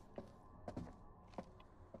world.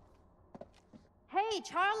 Hey,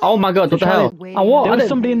 Charlie. Oh my god, what the hell? Oh, what? There was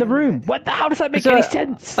somebody in the room. How does that make any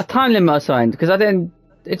sense? A time limit assigned, because I didn't...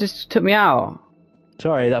 It just took me out.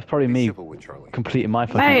 Sorry, that's probably me completing my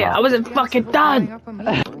fucking Hey, part. I wasn't fucking done!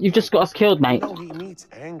 You've just got us killed, mate.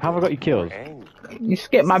 How have I got you killed? You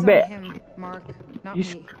skipped my bit.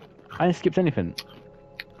 I ain't skipped anything.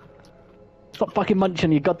 Stop fucking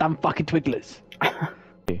munching, you goddamn fucking twigglers.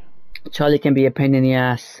 Charlie can be a pain in the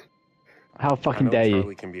ass. How fucking dare you?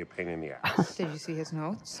 Charlie can be a pain in the ass. Did you see his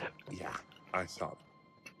notes? Yeah, I saw them.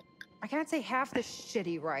 I can't say half the shit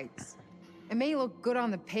he writes. It may look good on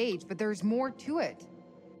the page, but there's more to it.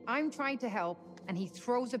 I'm trying to help, and he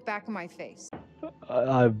throws it back in my face.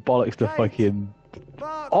 I bollocks the fucking...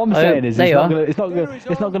 All I'm saying is it's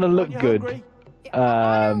not gonna look good.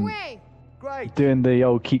 Doing the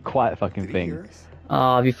old keep quiet fucking thing.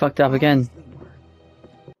 Oh, have you fucked up again?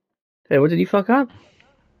 Hey, what did you fuck up?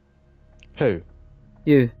 Who?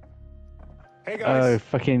 You. Hey guys. Oh,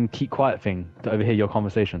 fucking keep quiet thing to overhear your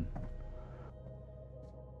conversation.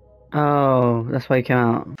 Oh, that's why you came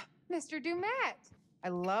out. Mr. Dumet, I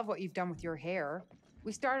love what you've done with your hair.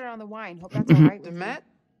 We started on the wine. Hope that's all right with Dumet?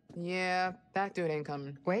 Yeah, that dude ain't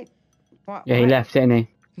coming. Wait, what? Yeah, he left, didn't he?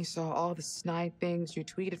 He saw all the snipings you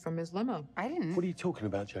tweeted from his limo. I didn't. What are you talking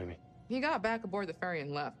about, Jamie? He got back aboard the ferry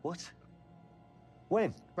and left. What?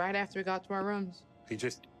 When? Right after we got to our rooms. He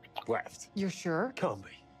just left. You're sure? Can't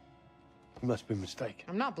be. You must be mistaken.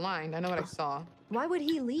 I'm not blind. I know what I saw. Why would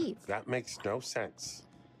he leave? That makes no sense.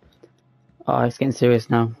 Oh, it's getting serious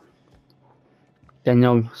now. They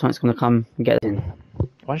know something's gonna come and get in.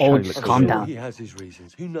 Oh, just calm down. He has his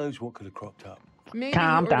reasons. Who knows what could have cropped up? Maybe Calm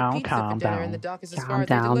you ordered down, pizza calm for dinner down. and the dock is as Calm far as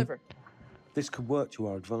they down. deliver. This could work to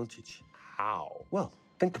our advantage. How? Well,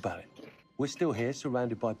 think about it. We're still here,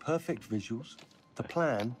 surrounded by perfect visuals. The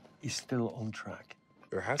plan is still on track.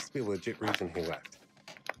 There has to be a legit reason he left.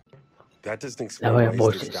 That doesn't explain Oh, yeah, why he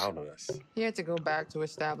voices. stays down on us. He had to go back to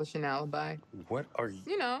establish an alibi. What are you?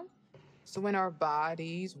 You know, so when our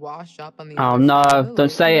bodies wash up on the Oh, other no, side of the don't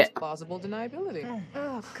lake, say there's it. plausible deniability.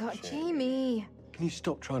 Oh God, Jamie. Can you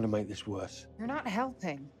stop trying to make this worse? You're not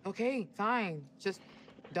helping. Okay, fine. Just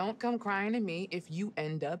don't come crying to me if you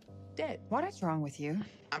end up dead. What is wrong with you?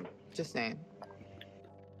 I'm just saying.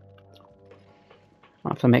 I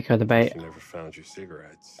have to make her the bait. You never found your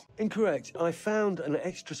cigarettes. Incorrect. I found an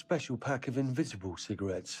extra special pack of invisible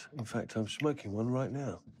cigarettes. In fact, I'm smoking one right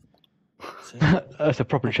now. That's a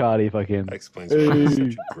proper Charlie fucking. That explains why he's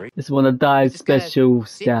such a great. This one of Dive's Just gotta special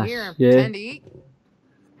sit stash. here and Yeah. pretend to eat.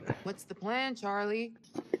 What's the plan, Charlie?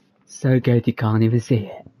 So good you can't even see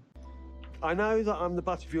it. I know that I'm the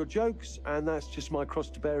butt of your jokes, and that's just my cross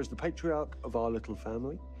to bear as the patriarch of our little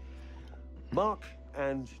family. Mark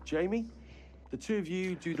and Jamie, the two of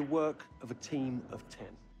you do the work of a team of 10.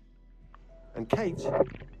 And Kate,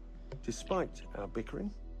 despite our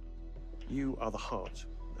bickering, you are the heart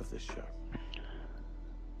of this show.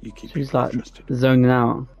 You keep She's people like interested. zoning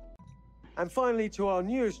out. And finally, to our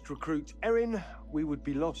newest recruit, Erin, we would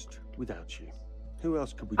be lost without you. Who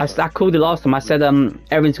else could we I trust? called it last time. I said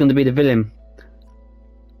Erin's going to be the villain.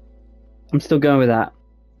 I'm still going with that.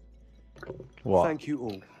 What? Thank you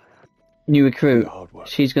all. New recruit.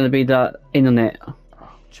 She's going to be the internet.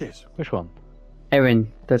 Cheers. Which one?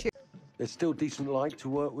 Erin. The There's still decent light to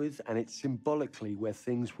work with, and it's symbolically where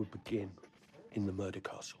things would begin in the murder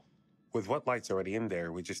castle. With what lights already in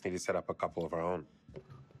there, we just need to set up a couple of our own.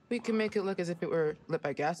 We can make it look as if it were lit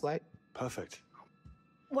by gaslight. Perfect.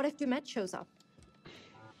 What if Dumet shows up?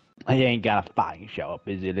 He ain't gonna fucking show up,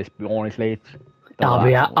 is he? Let's be honest, lads.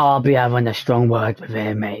 I'll be having a strong word with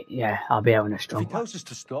him, mate. Yeah, I'll be having a If strong he word. tells us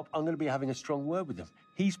to stop, I'm going to be having a strong word with him.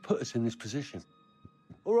 He's put us in this position.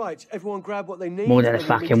 All right, everyone grab what they need. More than a and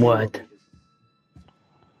we'll meet fucking you word. shortly.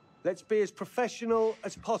 Let's be as professional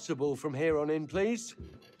as possible from here on in, please.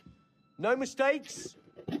 No mistakes.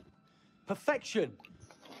 Perfection.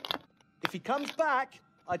 If he comes back,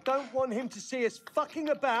 I don't want him to see us fucking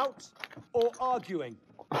about or arguing.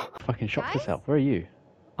 Fucking shocked yourself. Where are you?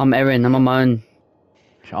 I'm Erin. I'm on my own.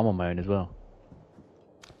 I'm on my own as well.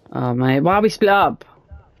 Oh, mate. Why are we split up?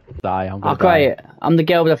 Die. I'm gonna Oh, great. die. I'm the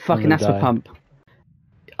girl with the fucking gonna asthma die. pump.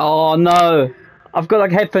 Oh, no. I've got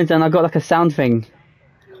like headphones and I've got like a sound thing.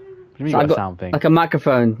 What do you mean So you I've got a got sound thing? like a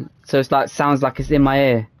microphone. So it's like, sounds like it's in my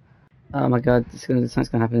ear. Oh my god. Something's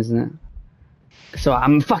gonna happen, isn't it? So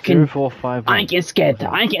I'm fucking... 0451. I ain't getting scared.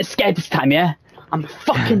 I ain't getting scared this time, yeah? I'm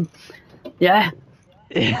fucking... Yeah?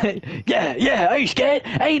 yeah, I ain't scared.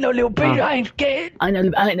 I ain't no little bitch. I ain't scared. I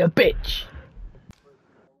ain't no bitch.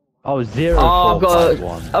 Oh, 0451. Oh, I've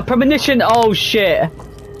got a premonition. Oh, shit.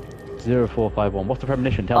 0451. What's the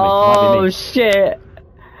premonition? Tell me. Oh, Might be me. shit.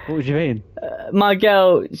 What would you mean? My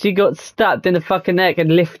girl, she got stabbed in the fucking neck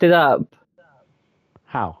and lifted up.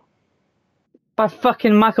 How? By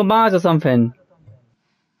fucking Michael Myers or something.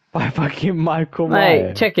 By fucking Michael Mate,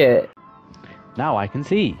 Myers. check it. Now I can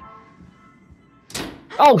see.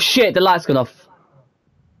 Oh shit, the light's gone off.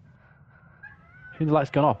 The light's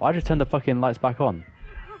gone off. I just turned the fucking lights back on.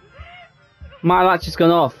 My light's just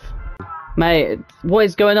gone off. Mate, what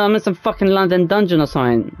is going on? I'm in some fucking London dungeon or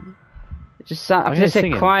something. I hear just hear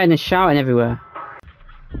singing. crying and shouting everywhere.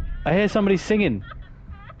 I hear somebody singing.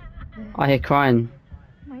 I hear crying.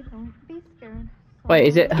 I don't be scared. Wait,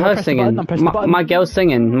 is it Do I her press the singing? button? Press the button. My girl's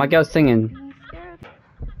singing. My girl's singing.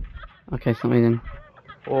 Okay, it's not me then.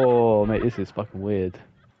 Oh, mate, this is fucking weird.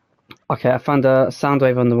 Okay, I found a sound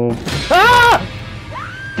wave on the wall.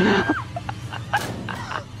 Ah!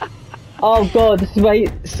 Oh god, this is where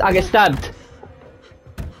I get stabbed.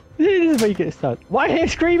 This is where you get stabbed. Why are you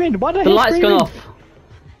screaming? Why The light's gone off.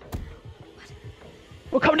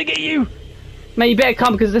 We're coming to get you. Mate, you better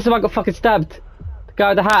come because this is where I got fucking stabbed. The guy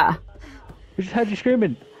with the hat. We just heard you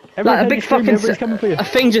screaming. Like a big fucking everybody's coming for you. a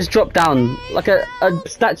thing just dropped down, like a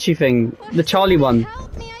statue thing, the Charlie one.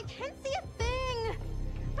 Help me, I can't see a thing.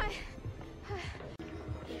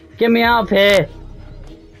 Get me out of here!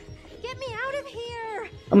 Get me out of here.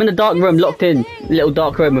 I'm in a dark room, locked in, little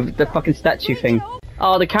dark room with the fucking statue thing.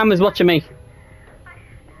 Oh, the camera's watching me.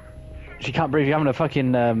 She can't breathe. You're having a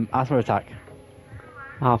fucking asthma attack.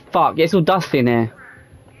 Oh fuck, it's all dusty in here.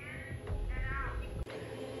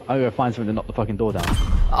 I'm gonna find something to knock the fucking door down.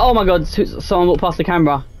 Oh my god, someone walked past the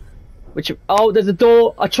camera. Which? Oh, there's a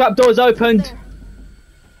door. A trap door's opened.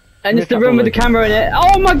 And it's the room with the camera in it.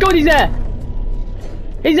 Oh my god, he's there!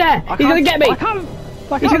 He's there! He's gonna get me!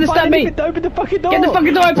 He's gonna stab me! Open the fucking door! Get the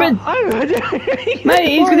fucking door open! Mate,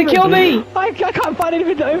 he's gonna kill me! I can't find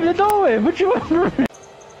anything to open the door with! What do you want?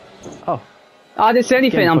 Oh. I didn't see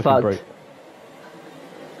anything, I'm fucked.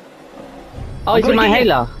 Oh, he's got my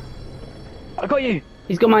inhaler. I got you!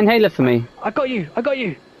 He's got my inhaler for me. I got you! I got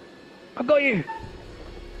you! I got you!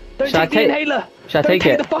 Don't Should take the inhaler! Should I take it?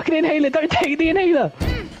 Don't take the fucking inhaler! Don't take the inhaler!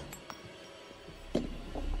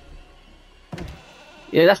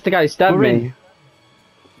 Yeah, that's the guy who stabbed me.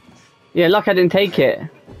 Yeah, luck I didn't take it.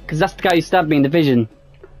 Because that's the guy who stabbed me in the vision.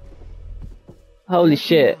 Holy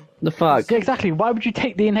shit. The fuck? Yeah, exactly. Why would you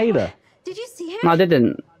take the inhaler? Did you see him? No, I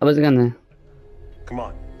didn't. I wasn't gonna. Come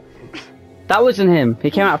on. That wasn't him.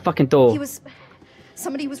 He came out a fucking door. He was...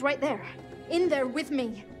 Somebody was right there. In there with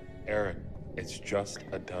me. Aaron, it's just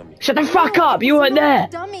a dummy. Shut the fuck up! You weren't there!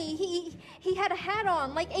 Dummy. He had a hat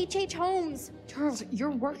on, like H.H. Holmes. Charles,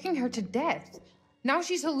 you're working her to death. Now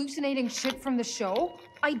she's hallucinating shit from the show?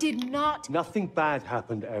 I did not. Nothing bad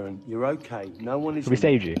happened, Erin. You're okay. No one is. We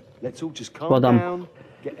saved you. Let's all just calm down.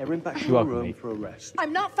 Get Erin back to her room for a rest.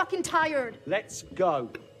 I'm not fucking tired. Let's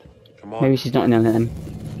go. Come on. Maybe she's not in there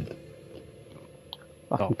then.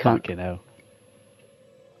 Fucking fucking hell.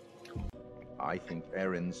 I think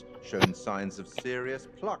Erin's shown signs of serious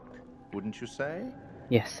pluck, wouldn't you say?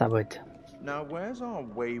 Yes, I would. Now, where's our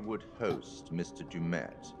wayward host, Mr.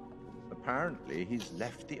 Dumet? Apparently, he's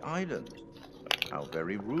left the island. How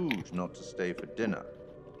very rude not to stay for dinner.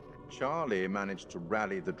 Charlie managed to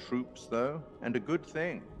rally the troops, though, and a good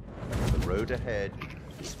thing. The road ahead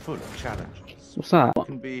is full of challenges. What's that? It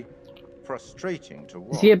can be frustrating to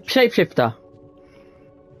watch. Is he a shapeshifter?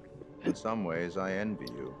 In some ways, I envy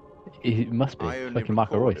you. He must be. Fucking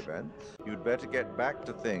Michael Royce. Events. You'd better get back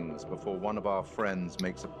to things before one of our friends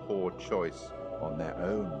makes a poor choice on their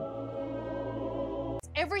own.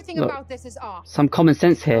 Everything Look, about this is off. some common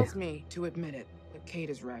sense here. Tells me to admit it, but Kate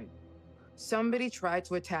is right. Somebody tried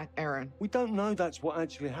to attack Aaron. We don't know that's what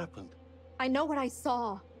actually happened. I know what I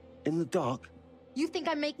saw. In the dark. You think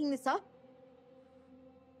I'm making this up?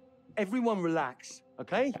 Everyone relax,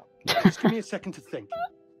 okay? Just give me a second to think.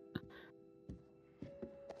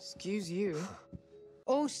 Excuse you.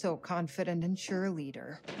 Oh, so confident and sure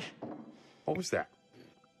leader. What was that?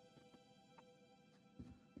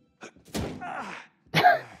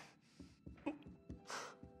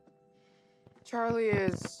 Charlie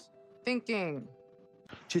is thinking.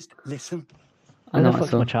 Just listen. I know. Where the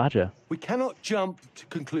fuck's my charger? We cannot jump to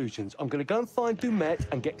conclusions. I'm going to go and find Dumet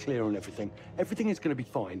and get clear on everything. Everything is going to be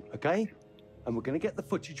fine, okay? And we're going to get the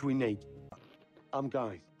footage we need. I'm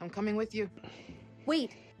going. I'm coming with you.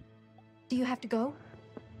 Wait. Do you have to go?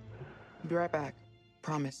 I'll be right back.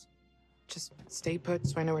 Promise. Just stay put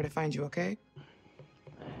so I know where to find you, okay?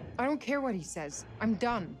 I don't care what he says. I'm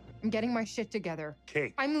done. I'm getting my shit together.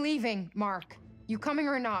 Kate. I'm leaving, Mark. You coming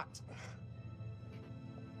or not?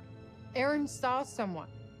 Aaron saw someone.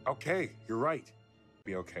 Okay, you're right.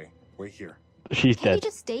 Be okay. Wait here. She's Can you dead.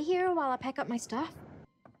 just stay here while I pack up my stuff?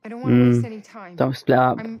 I don't want to waste any time. Don't split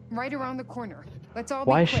up. I'm right around the corner. Let's all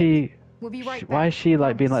Why be is quick. she? We'll be right back. Why is she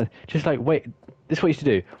like being like? Just like wait. This is what you should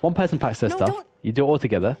do. One person packs their No, stuff. don't. You do it all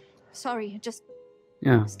together, Sorry, just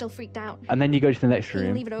Yeah. still freaked out. and then you go to the next Can you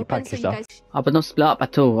room. leave it You open pack so your you stuff. guys... Oh, but not split up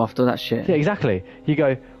at all after that shit. Yeah, exactly. You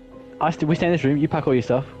go. We stay in this room. You pack all your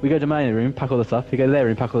stuff. We go to my room. Pack all the stuff. You go to their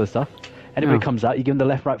room. Pack all the stuff. Anybody Yeah. comes out, you give them the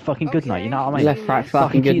left, right, fucking good night. You know what I mean? Left, right,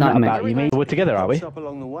 fucking good night, cheating mate. about you, mate. We're together, are we? Up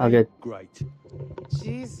along the way. Oh, good. Great.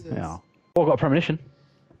 Jesus. Yeah. Oh, I've got a premonition.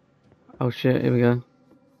 Oh shit, here we go.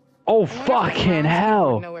 Oh fucking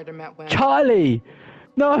hell! Know where to met when. Charlie!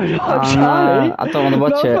 No, not Oh, Charlie! no, I don't want to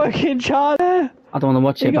watch not it. Fucking Charlie! I don't want to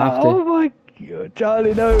watch it, but I have to. Oh my god,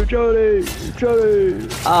 Charlie, no, Charlie! Charlie!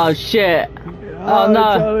 Oh shit! Oh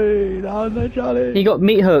no! Charlie! No, no, Charlie! He got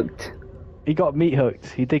meat hooked. He got meat hooked.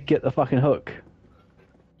 He did get the fucking hook.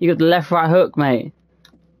 You got the left right hook, mate.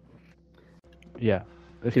 Yeah.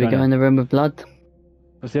 Let's Do we go in the room with blood?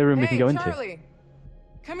 What's the other room we can go into? Charlie,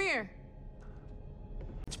 come here.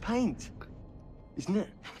 It's paint, isn't it?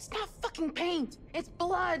 No, it's not fucking paint. It's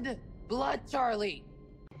blood. Blood, Charlie.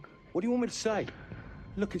 What do you want me to say?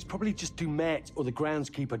 Look, it's probably just Dumet or the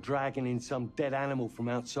groundskeeper dragging in some dead animal from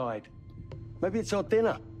outside. Maybe it's our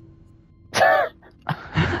dinner.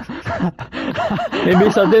 Maybe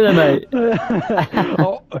it's our dinner, mate.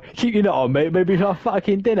 Oh, keep your nut on, mate. Maybe it's our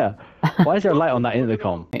fucking dinner. Why is there a light on that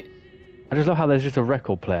intercom? I just love how there's just a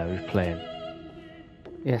record player who's playing.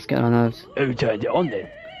 Yeah, it's getting on my nerves. Who turned it on then?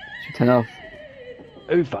 Should we turn it off?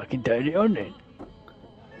 Who fucking turned it on then?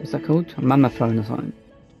 What's that called? A mammophone or something?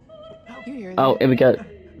 Oh, here we go.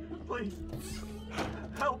 Please.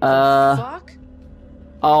 Fuck?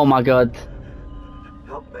 Oh my god.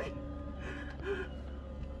 Help me.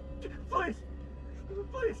 Please.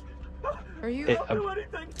 Please. Are you? Don't do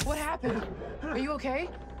anything. What happened? Are you okay?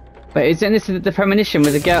 Wait, isn't this the premonition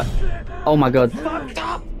with the girl? Oh my god.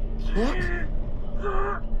 Stop! Look.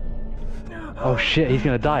 Oh shit, he's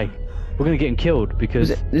gonna die. We're gonna get him killed because...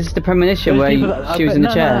 This is the premonition where she was in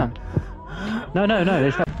the chair. No,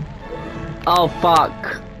 it's not. Oh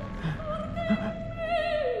fuck.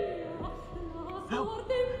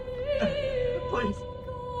 Please.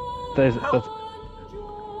 There's...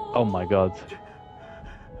 Oh my god.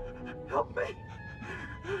 Help me.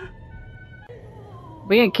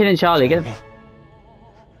 We ain't killing Charlie, get him.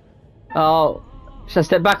 Oh. Should I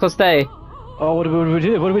step back or stay? Oh, what do we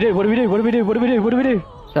do? What do we do? What do we do? What do we do? What do we do? What do we do?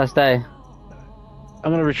 Should I stay?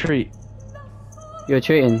 I'm gonna retreat. You're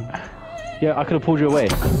retreating? Yeah, I could have pulled you away.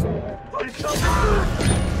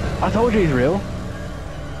 I told you he's real.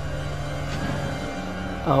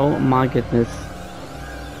 Oh my goodness.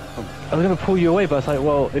 I was gonna pull you away, but it's like,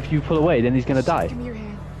 well, if you pull away, then he's gonna die. Give me your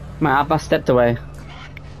hand. Man, I stepped away.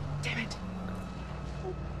 Damn it.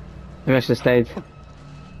 Maybe I should have stayed.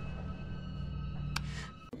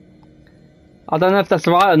 I don't know if that's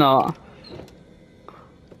right or not.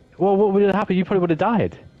 Well, what would have happened? You probably would have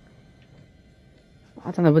died.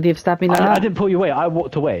 I don't know, would he have stabbed me like that? I didn't pull you away, I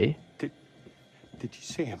walked away. Did you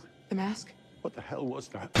see him? The mask? What the hell was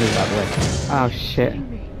that? Move out the way. Oh shit. You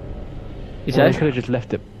Well, said? they could have just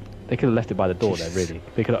left it. They could have left it by the door there, really.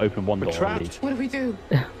 They could have opened one door and leave. What do we do?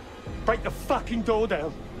 Break the fucking door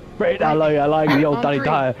down. Break that, I like the old On Danny three.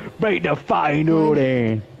 Dyer. Break the fucking door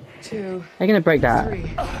down. 2, How you gonna break that? 3.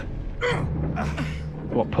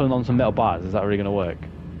 What, pulling on some metal bars? Is that really gonna work?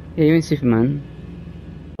 Yeah, you mean Superman.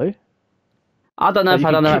 Hello? I don't know if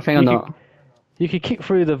I done the right thing or not. You could kick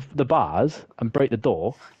through the bars and break the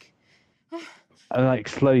door. And like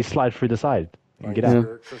slowly slide through the side and get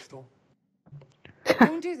out. Crystal.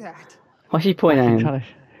 Don't do that. Why's she pointing at him?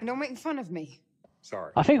 And don't make fun of me.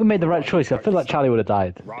 Sorry. I think we made the right choice. I feel like Charlie would have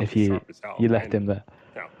died if you left him there.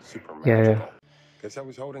 Now, Superman. Yeah. Guess I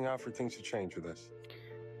was holding out for things to change with us.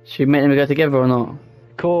 Should we make them go together or not?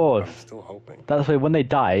 Of course. I'm still hoping. That's why when they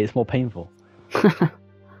die, it's more painful.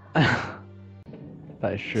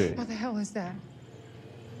 That is true. What the hell is that?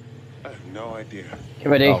 I have no idea. Get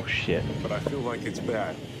ready. Oh shit. But I feel like it's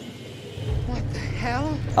bad. What the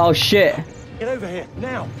hell? Oh shit. Get over here,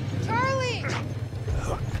 now! Charlie!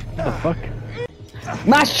 What the fuck?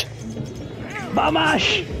 Mash!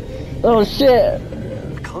 Mash! Oh shit.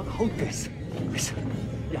 I can't hold this. Listen,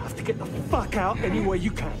 you have to get the fuck out any way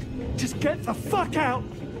you can. Just get the fuck out!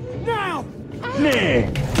 Now!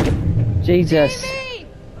 Jesus. Baby!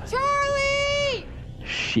 Charlie!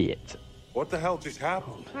 Shit. What the hell just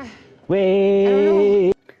happened? Wait. I don't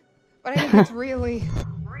know. But I think it's really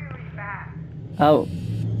bad. Oh.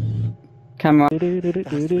 Camera.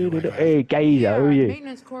 Hey, Gazer, who are you?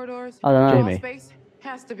 Maintenance corridors. I don't know. Jamie. Space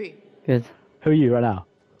has to be. Good. Who are you right now?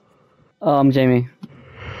 Oh, I'm Jamie.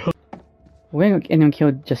 We ain't got anyone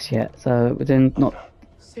killed just yet, so we're doing not.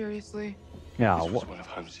 Seriously? Yeah, This was what? one of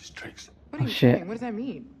Holmes's tricks. What are you shit. saying? What does that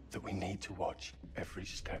mean? That we need to watch every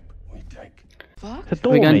step we take. Fuck? It's a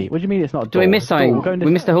door, We going- mate. What do you mean it's not a door? Do we miss It's a door. something? We're going We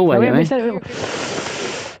this- missed the hallway, No, we didn't we?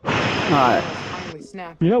 missed it. Alright. Finally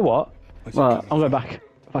snapped. You know what? Well, I'm going back.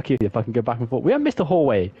 Fuck you if I can go back and forth. We haven't missed the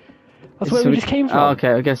hallway. That's where so we just came from. Oh,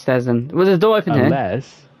 okay, we'll go stairs then. Was there a door open here?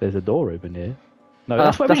 Unless there's a door open here. No, Oh,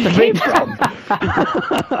 that's where that's we the just came big- from.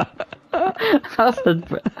 That's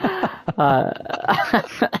the.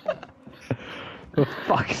 For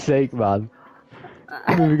fuck's sake, man.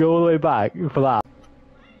 We go all the way back for that.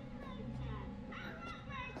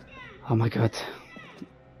 Oh my god.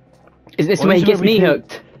 Is this Well, where he this is gets where we me can-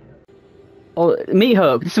 hooked? Oh, me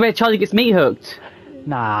hooked. This is where Charlie gets me hooked.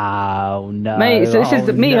 No. Mate, so this is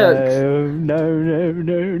the me hooked. No.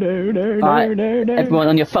 Alright, everyone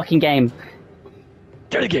on your fucking game.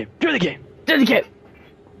 Do the game. Do the game. Do the game.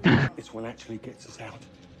 This one actually gets us out.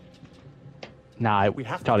 Nah, We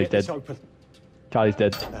have to Charlie's get this dead. open. Charlie's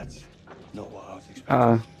dead. That's not what I was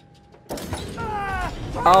expecting.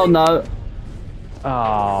 Oh no.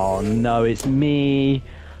 Oh no, it's me.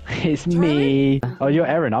 It's me. Oh, you're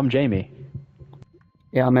Erin. I'm Jamie.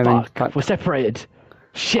 Yeah, I'm Erin. Fuck, we're separated.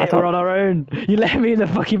 I Shit, thought- we're on our own. You let me in the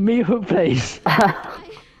fucking meat hook place.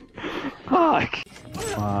 Fuck.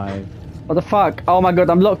 5, What the fuck? Oh my god,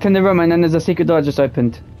 I'm locked in the room and then there's a secret door just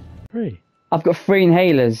opened. 3. I've got 3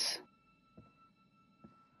 inhalers.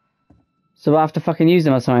 So I have to fucking use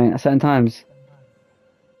them or something at certain times.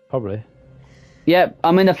 Probably. Yep,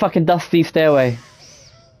 I'm in a fucking dusty stairway.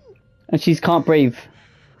 And she can't breathe.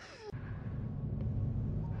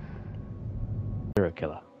 serial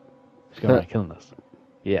killer. She's going around killing us.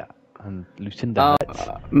 Yeah, and Lucinda Metz.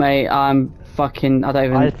 Mate, I'm fucking. I don't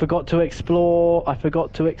even. I forgot to explore. I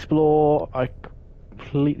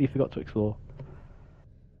completely forgot to explore.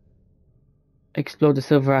 Explore the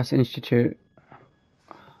Silver Ass Institute.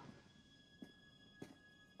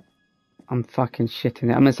 I'm fucking shitting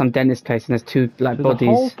it. I'm in some dentist place and there's two like So bodies. the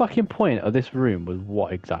whole fucking point of this room was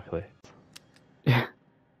what exactly? Yeah.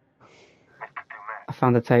 I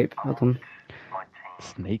found a tape. Hold on.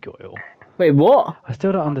 Snake oil. Wait, what? I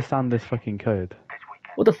still don't understand this fucking code.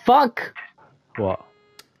 What the fuck? What?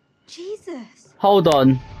 Jesus. Hold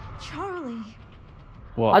on. Charlie.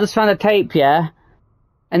 What? I just found a tape, yeah?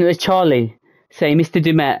 And it was Charlie saying, Mr.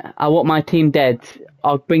 Dumet, I want my team dead.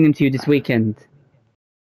 I'll bring them to you this weekend.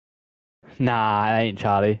 Nah, it ain't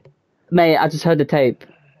Charlie. Mate, I just heard the tape.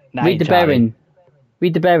 That Read ain't the Charlie. Baron.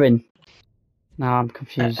 Read the Baron. Nah, I'm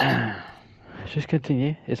confused. Just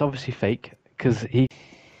continue. It's obviously fake, because he...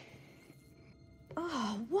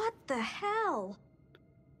 Oh, what the hell?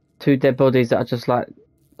 Two dead bodies that are just like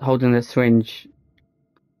holding a syringe.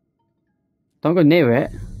 Don't go near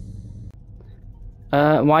it.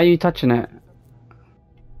 Why are you touching it?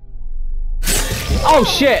 Oh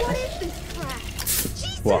shit!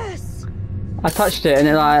 What? I touched it and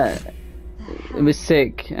it was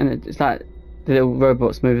sick and it's like the little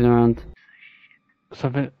robots moving around.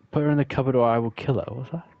 Something, put her in the cupboard or I will kill her.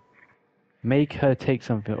 What's that? Make her take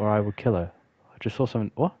something or I will kill her. I just saw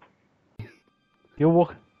something. What? You're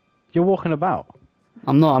walking about.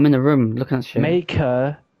 I'm not, I'm in the room looking at shit. Make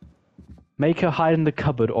her hide in the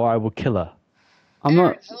cupboard or I will kill her. I'm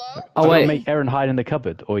not. Oh wait. Make Erin hide in the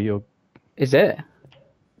cupboard or you're... Is it?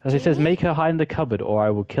 As it says, make her hide in the cupboard or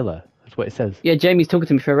I will kill her. That's what it says. Yeah, Jamie's talking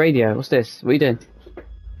to me for radio. What's this? What are you doing?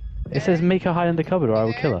 It says make her hide in the cupboard or I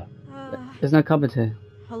will kill her. There's no cupboard here.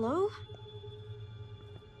 Hello?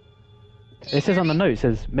 It says on the note, it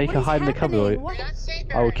says make her hide in the cupboard or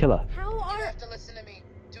I will kill her.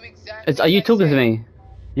 Are you talking to me?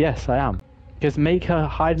 Yes, I am. Because make her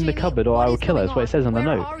hide in the cupboard or I will kill her. That's what it says on the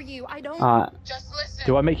note. Alright.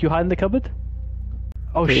 Do I make you hide in the cupboard?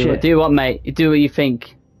 Oh do shit. Do what, mate? You do what you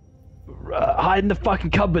think. Hide in the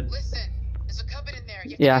fucking cupboard.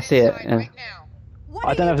 Yeah, I see it. Yeah.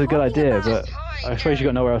 I don't know if it's a good idea, but I suppose you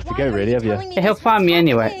got nowhere else to go, really, have you? Yeah, he'll find me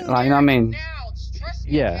anyway. Like, you know what I mean?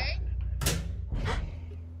 Yeah.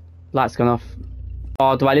 Light's gone off.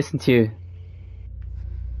 Oh, do I listen to you?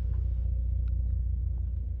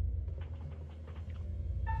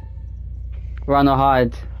 Run or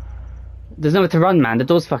hide. There's nowhere to run, man. The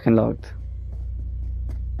door's fucking locked.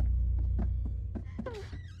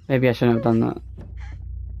 Maybe I shouldn't have done that.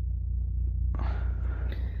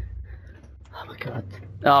 Oh my god.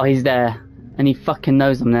 Oh, he's there. And he fucking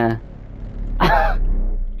knows I'm there.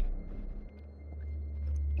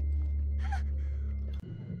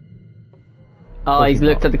 Oh, he's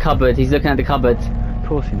looked at the cupboard. He's looking at the cupboard. Of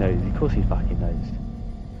course he knows. Of course he fucking knows.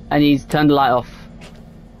 And he's turned the light off.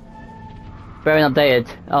 Very updated.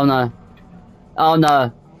 Oh no. Oh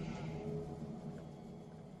no.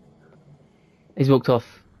 He's walked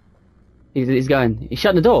off. He's going. He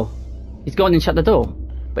shut the door. He's gone and shut the door.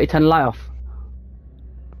 But he turned the light off.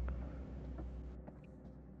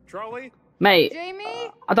 Charlie? Mate. Jamie?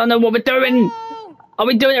 I don't know what we're doing. No. Are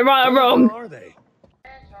we doing it right or wrong? Where are they?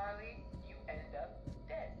 Charlie, you end up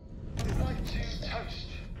dead. It's like two toast.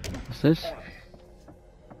 What's this?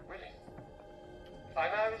 Really? I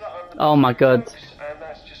know that I'm Oh my god. and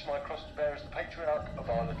that's just my cross to bear as the patriarch of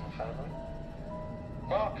our little family.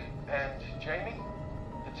 Mark and Jamie,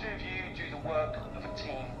 the two of you do the work of a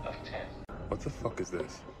team of 10. What the fuck is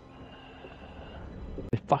this?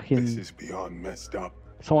 It's fucking... This is beyond messed up.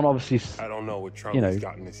 Someone obviously... I don't know what Charlie's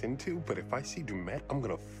gotten us into, but if I see Dumet, I'm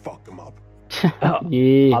gonna fuck him up.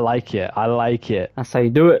 Yeah. I like it. I like it. That's how you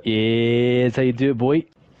do it. Yeah, that's how you do it, boy.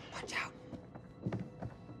 Watch out.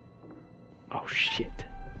 Oh shit.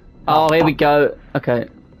 Oh, here we go. Okay.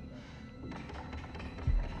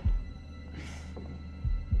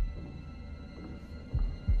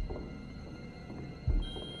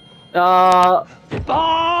 Oh, what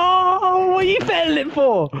are you failing it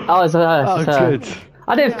for? Oh, it's her. Oh, good.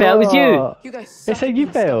 I didn't fail, it was you. It said you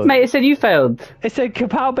failed. Mate, it said you failed. It said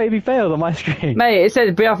Kapow Baby failed on my screen. Mate, it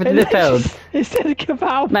said BRforDinner failed. It said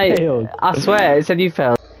Kapow Mate, failed. I swear, it said you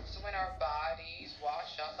failed.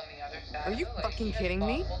 Are you fucking kidding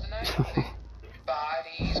me?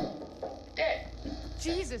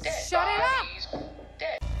 Jesus, shut it up!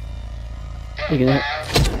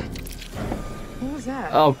 What was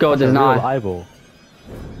that? Oh god, That's there's a an real eye. eyeball.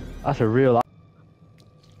 That's a real eye.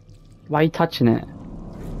 Why are you touching it?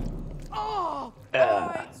 Oh,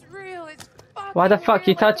 it's real. It's Why the fuck are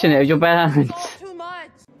you touching it with your bare hands?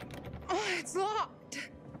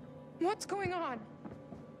 What's going on?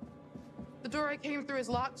 The door I came through is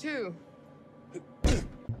locked too. You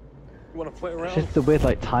want to play around? It's just the weird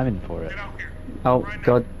like timing for it. Oh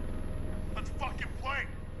god. Let's fucking play.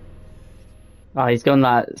 Oh, he's gone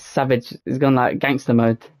like savage. He's gone like gangster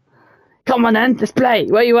mode. Come on then, let's play.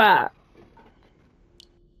 Where you at?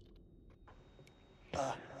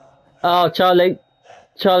 Oh, Charlie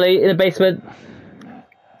in the basement.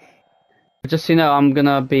 Just so you know, I'm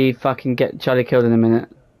gonna be fucking get Charlie killed in a minute.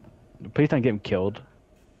 Please don't get him killed.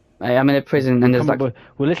 Hey, I'm in a prison and there's like... We're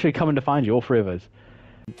literally coming to find you, all three of us.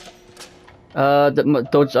 The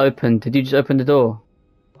door just opened. Did you just open the door?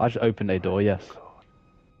 I just opened a door, yes.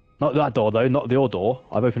 Not that door though, not your door.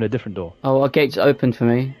 I've opened a different door. Oh, a gate just opened for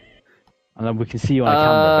me. And then we can see you on a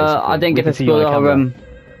camera, basically. I didn't get to explore the whole room.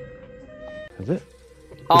 Is it?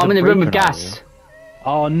 Oh, I'm in the room with gas.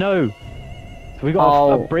 Oh no! So we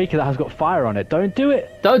got a breaker that has got fire on it. Don't do it!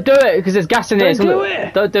 Don't do it, because there's gas in here. Don't do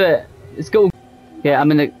it! Don't do it. It's cool. Yeah,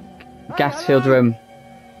 I'm in the gas-filled room.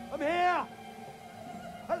 I'm here.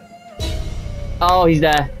 Oh, he's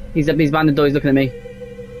there. He's behind the door. He's looking at me.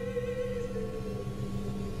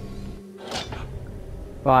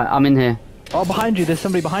 Right, I'm in here. Oh, behind you. There's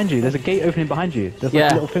somebody behind you. There's a gate opening behind you. There's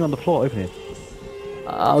like a little thing on the floor opening.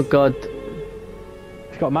 Oh god.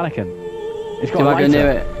 It's got a mannequin. It's got Do a I lighter. go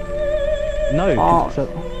near it? No. Oh.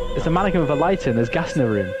 It's a mannequin with a lighter and there's gas in the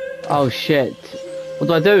room. Oh shit. What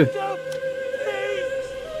do I do?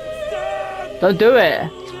 Don't do it.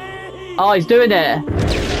 Oh, he's doing it.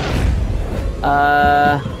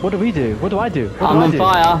 What do we do? What do I do? I'm on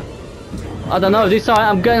fire. I don't know. Do something.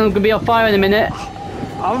 I'm gonna be on fire in a minute.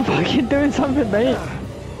 I'm fucking doing something, mate.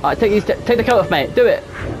 Alright, take the coat off, mate. Do it.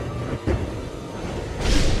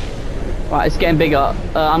 Right, it's getting bigger.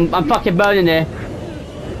 I'm fucking burning here.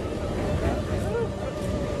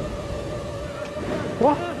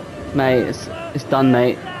 What? Mate, it's done,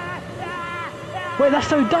 mate. Wait, that's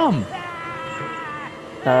so dumb.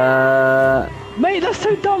 Mate, that's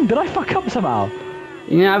so dumb. Did I fuck up somehow?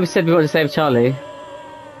 You know how we said we wanted to save Charlie?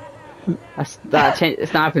 It's not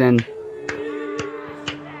happening.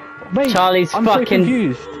 Mate, Charlie's I'm fucking... so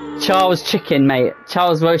confused. Charles chicken, mate.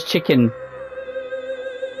 Charles roast chicken.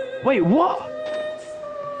 Wait, what?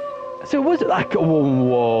 So was it like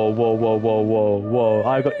whoa?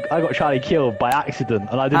 I got Charlie killed by accident,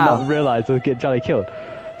 and I did not realise I was getting Charlie killed.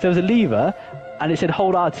 So there was a lever, and it said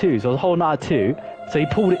hold R2. So I was holding R2. So he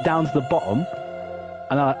pulled it down to the bottom,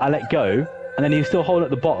 and I let go, and then he was still holding at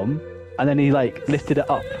the bottom, and then he like lifted it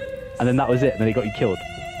up, and then that was it. And then he got you killed.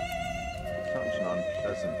 Such an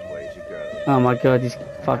unpleasant way to go. Oh my god, he's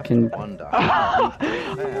fucking...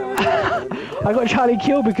 I got Charlie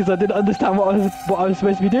killed because I didn't understand what I was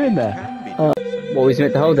supposed to be doing there. What was you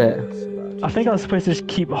meant to hold it? I think I was supposed to just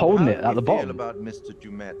keep holding it at the bottom. About Mr.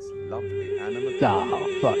 Dumet's lovely animal.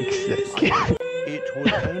 Oh, fuck's sake. It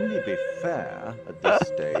would only be fair at this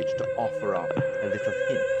stage to offer up a little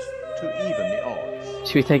hint to even the odds.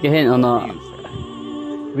 Should we take a hint or not?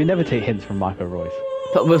 We never take hints from Michael Royce.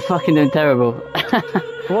 But we're fucking doing terrible.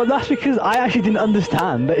 Well, that's because I actually didn't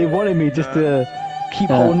understand that it wanted me just to keep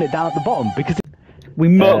holding it down at the bottom because we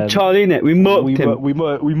murked Charlie in it. We murked him. We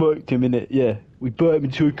murked him in it. Yeah, we burnt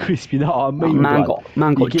him to a crisp. You know what I mean? Man got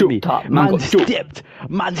juked up.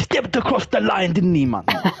 Man stepped across the line, didn't he, man?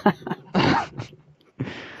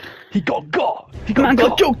 He got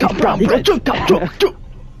juked up, bro. He got juked up.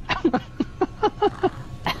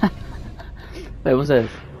 Wait, what's this?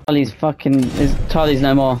 Charlie's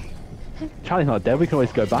no more. Charlie's not dead. We can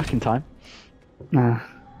always go back in time. Nah.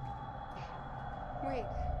 Wait.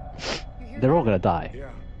 They're all gonna die. Yeah.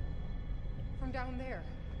 From down there.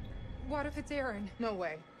 What if it's Aaron? No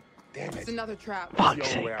way. Damn it. It's another trap. Fuck's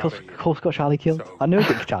sake. Cole's got Charlie killed. I knew it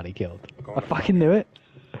got Charlie killed. I fucking knew it.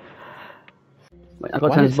 Wait, I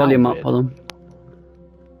gotta turn his volume up. Hold on.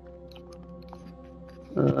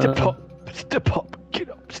 Step up, get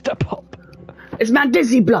up, step up. It's man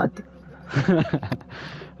dizzy blood.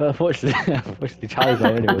 Unfortunately, Charlie's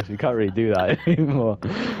not anymore, so we can't really do that anymore.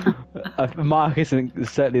 Mark isn't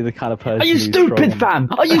certainly the kind of person. Are you stupid, fam?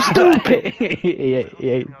 Are you stupid? he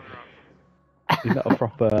ain't. He's not a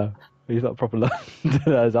proper. He's not a proper.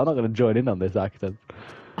 So I'm not going to join in on this accent.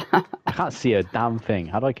 I can't see a damn thing.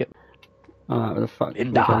 How do I get? Alright, what the fuck?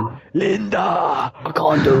 Linda! I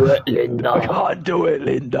can't do it, Linda. I can't do it,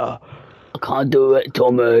 Linda. I can't do it,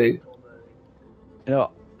 Tommy. You know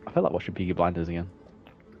what? I feel like watching Peaky Blinders again.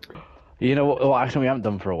 You know what action we haven't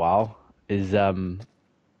done for a while is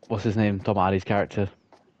what's his name? Tom Hardy's character.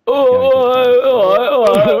 Oh,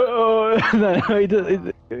 Tommy,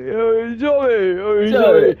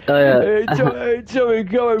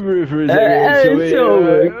 come over here for a second.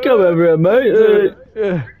 Tommy, come over here, mate.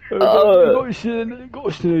 Got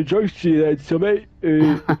some jokes to you there, mate.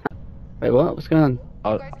 Wait, what? What's going on?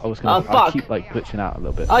 I was gonna. Oh, fuck. I keep like glitching out a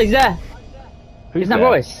little bit. Oh, he's there. Who's Isn't that there?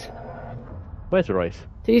 Royce? Where's Royce?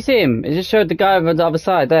 Do you see him? It just showed the guy over the other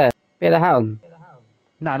side there. Be the hound.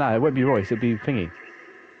 No, it won't be Royce. It'll be Thingy.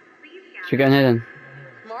 Should we go in here then?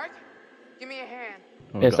 Mark, give me a hand.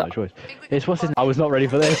 Oh Yes, God, no choice. It's what's his. I was not ready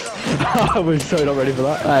for this. I was so not ready for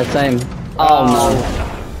that. Same. Oh no.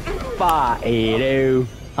 Fuck you.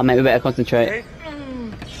 Oh mate, we better concentrate.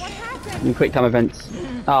 Quick time events.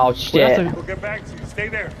 Oh shit. We'll get back to you. Stay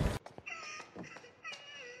there.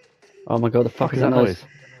 Oh my god, the fuck is that noise? noise?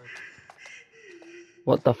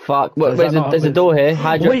 What the fuck? There's a door here.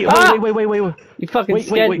 Wait. You fucking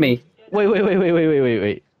scared me.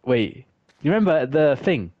 Wait. You remember the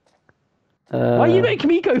thing? Why are you making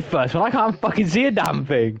me go first when I can't fucking see a damn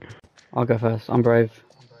thing? I'll go first. I'm brave.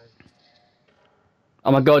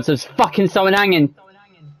 Oh my god, there's fucking someone hanging.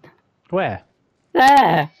 Where?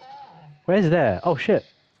 There. Where's there? Oh shit.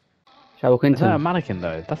 Shall I walk into Is that a him? mannequin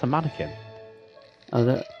though? That's a mannequin. Oh,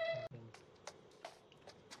 that.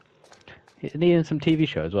 Isn't he in some TV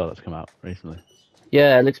show as well that's come out recently?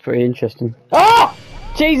 Yeah, it looks pretty interesting. Oh!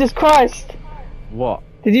 Jesus Christ! What?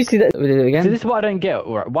 Did you see that? We did it again? So this is what I don't get.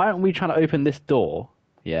 Why aren't we trying to open this door?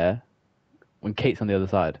 Yeah. When Kate's on the other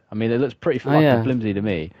side. I mean, it looks pretty fucking flimsy to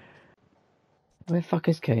me. Where the fuck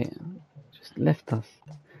is Kate? Just left us.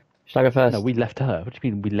 Should I go first? No, we left her. What do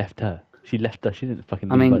you mean we left her? She left us. She didn't fucking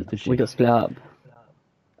leave I mean, us, did she? we got split up.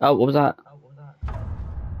 Oh, what was that?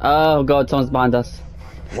 Oh god, someone's behind us.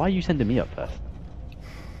 Why are you sending me up first?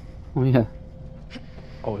 Oh yeah.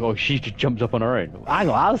 Oh, she just jumps up on her own. Hang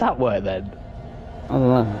on, how does that work then? I don't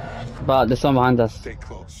know. But there's someone behind us. Stay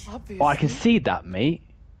close. Oh, I can see that, mate.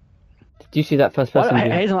 Did you see that first person?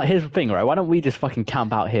 Here's the thing, right? Why don't we just fucking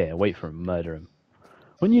camp out here, wait for him, murder him?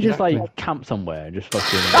 Wouldn't you just like camp somewhere and just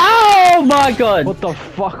fucking? Oh my god! What the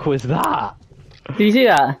fuck was that? Did you see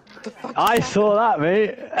that? I saw that,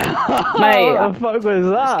 mate. Mate, what the fuck was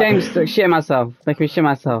that? This game's shit myself. Making me shit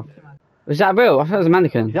myself. Was that real? I thought it was a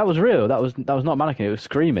mannequin. That was real. That was not a mannequin. It was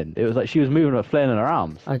screaming. It was like she was moving her, flailing her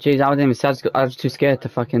arms. Oh jeez, I wasn't even sad. I was too scared to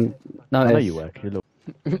fucking notice. I know you were.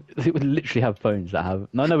 It would literally have phones that have.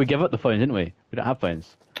 No, we gave up the phones, didn't we? We don't have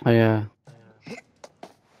phones. Oh yeah.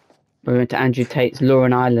 We went to Andrew Tate's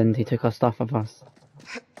Lauren Island. He took our stuff off us.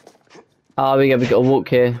 Oh, we got to walk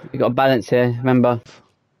here. We got to balance here. Remember,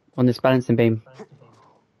 on this balancing beam.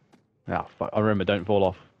 Yeah, fuck. I remember. Don't fall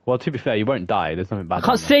off. Well, to be fair, you won't die. There's nothing bad. I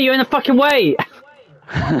can't see you in the fucking way.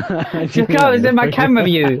 Look, I was in my camera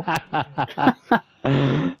view. Yeah,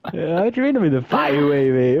 how do you mean I'm in the fire way,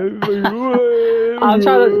 mate? I'm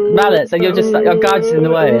trying to balance, and your guide's in the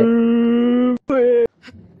way.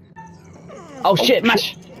 Oh shit,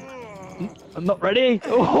 mash! I'm not ready.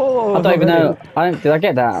 Oh, I don't even know. Did I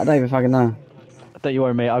get that? I don't even fucking know. Don't you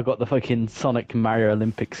worry, mate. I've got the fucking Sonic Mario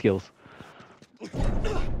Olympic skills.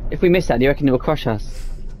 If we miss that, do you reckon it will crush us?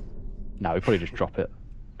 No, we probably just drop it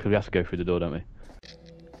because we have to go through the door, don't we?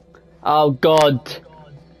 Oh god.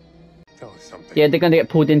 Tell us something. Yeah, they're gonna get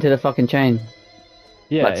pulled into the fucking chain.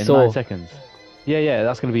 Yeah, like in Saw. 9 seconds. Yeah,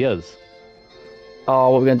 that's gonna be us.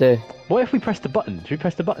 Oh, what are we gonna do? What if we press the button? Should we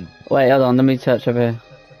press the button? Wait, hold on. Let me search over here.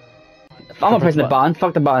 I'm not pressing the button.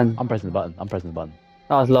 Fuck the button. I'm pressing the button.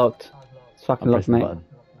 Oh, it's locked. It's fucking locked, mate.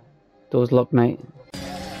 Door's locked, mate.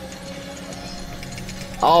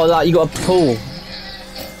 Oh, like you gotta pull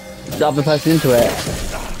the other person into it.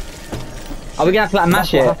 Are we gonna have to like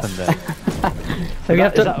mash it? What happened there? So we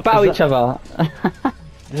have to battle each other.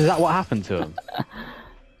 Is that what happened to him?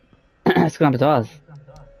 It's gonna happen to us.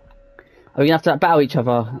 Are we gonna have to like, battle each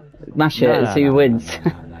other, mash it, and see who wins?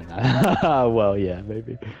 Well, yeah,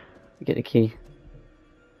 maybe. Get the key.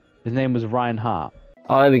 His name was Ryan Hart.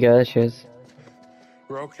 Oh, there we go. There she is.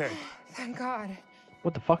 We're okay. Thank God.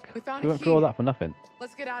 What the fuck? We found We a went through all key. that for nothing.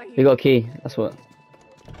 Let's get out of We here. got a key. That's what.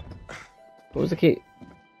 What was the key?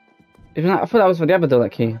 I thought that was for the other door. That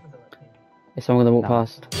key. Is someone gonna walk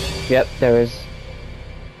past? Yep, there is.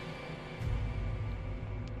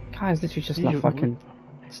 Guys, literally just like fucking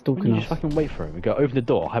stalking You us. just fucking wait for him. We go open the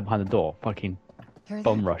door, hide behind the door, fucking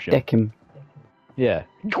bum rush him. Deck him. Yeah.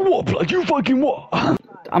 What, blood? You fucking what?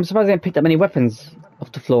 I'm surprised they haven't picked up any weapons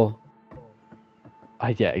off the floor.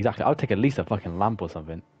 Yeah, exactly. I would take at least a fucking lamp or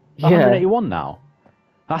something. Yeah. 181 now.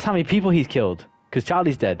 That's how many people he's killed. Because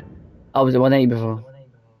Charlie's dead. Oh, was it 180 before?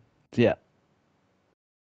 Yeah.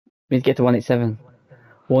 We need to get to 187.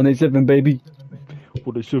 187, baby.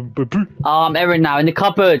 187, baby. Oh, I'm Erin now, in the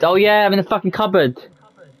cupboard. Oh yeah, I'm in the fucking cupboard.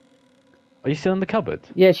 Are you still in the cupboard?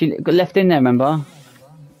 Yeah, she got left in there, remember?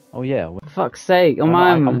 Oh yeah. For fuck's sake, oh No,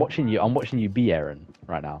 man. I'm watching you be Aaron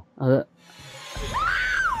right now.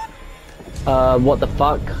 What the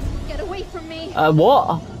fuck? Get away from me.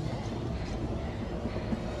 What?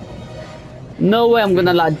 No way I'm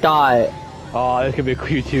gonna like die. Oh, there's gonna be a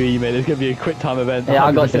Q2E, mate. There's gonna be a quick time event. Yeah,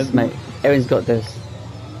 I got this, mate. Aaron's got this.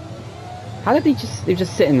 How did he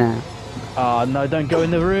just sitting there? Oh no, don't go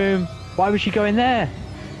in the room. Why would she go in there?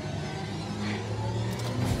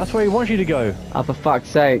 That's where he wants you to go. Oh, for fuck's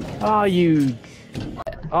sake. Oh, you...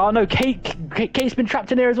 Oh no, Kate's been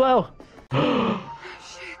trapped in here as well. Are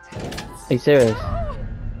you serious?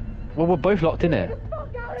 Well, we're both locked in it.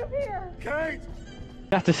 Kate!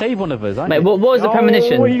 You have to save one of us, aren't Mate, you? what was the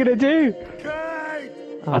premonition? What are you gonna do?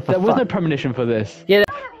 Oh, there was no premonition for this. Yeah.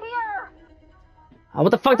 Oh, what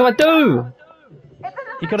the fuck do I do?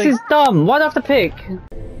 You gotta... This is dumb. Why do I have to pick?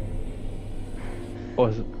 Or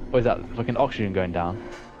is that fucking oxygen going down?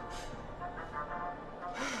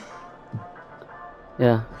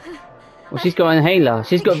 Yeah. Well, she's got an inhaler.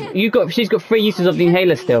 She's got 3 uses of the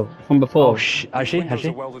inhaler still from before. Oh, has she? Windows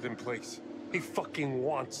are welded in place. He fucking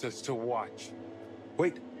wants us to watch.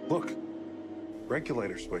 Wait, look.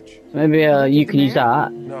 Regulator switch. So maybe you can use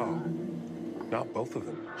that. No, not both of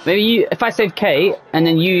them. Maybe you, if I save Kate and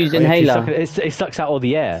then you use inhaler. It sucks out all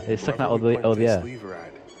the air. It's sucking out all the air.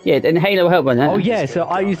 Yeah, the inhaler will help, won't it? Oh yeah, so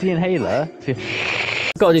I use the inhaler.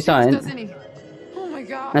 Gotta do something. Doesn't he? Oh my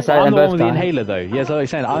god. That's how I'm the both one with the die. inhaler though. Yeah, so I was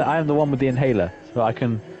saying I am the one with the inhaler, so I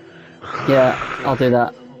can. Yeah, I'll do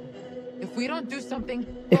that. If we don't do something,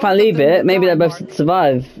 If I leave it, maybe they both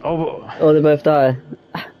survive. Oh. Or they both die.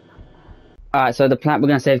 Alright, so the plan, we're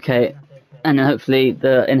gonna save Kate. And then hopefully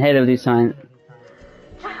the inhaler will do something.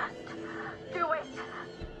 Do it.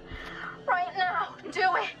 Right now. Do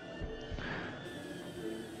it.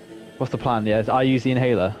 What's the plan? Yeah, I use the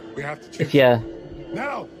inhaler. We have to choose. If yeah.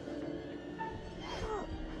 No.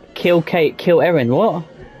 Kill Kate, kill Erin, what?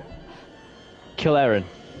 Kill Erin.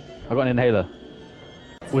 I got an inhaler.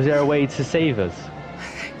 Was there a way to save us?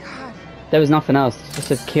 There was nothing else, just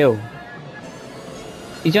said kill.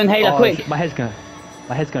 Use your inhaler, quick! My head's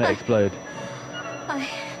gonna explode.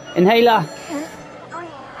 Inhaler!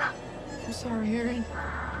 I'm sorry, Aaron.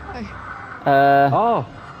 Oh!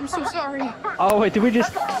 I'm so sorry. Oh wait, did we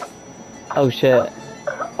just... Oh shit.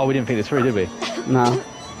 Oh, we didn't think this through, did we? No.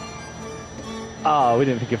 Oh, we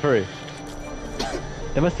didn't think it through.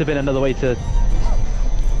 There must have been another way to...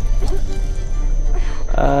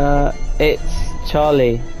 It's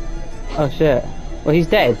Charlie. Oh shit. Well, he's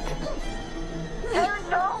dead.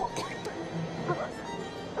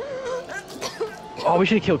 Oh, we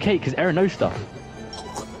should have killed Kate because Erin knows stuff.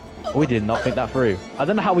 We did not think that through. I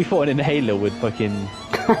don't know how we thought an inhaler would fucking...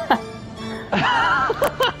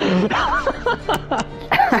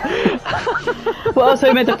 What else are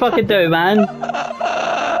we meant to fucking do, man?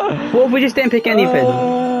 What if we just didn't pick anything?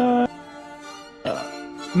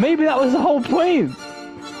 Maybe that was the whole point.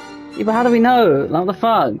 Yeah, but how do we know? Like, what the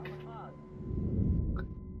fuck?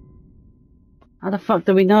 How the fuck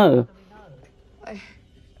do we know?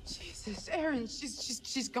 Jesus, Aaron,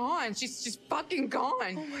 she's gone. She's fucking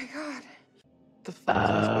gone. Oh my god. The fuck was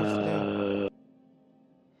I supposed to do?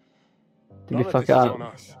 Did we fuck up?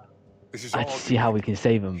 I have to see how we can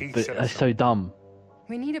save him, but that's so dumb.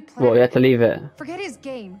 We need a plan. What, we had to leave it? Forget his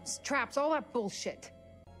games, traps, all that bullshit.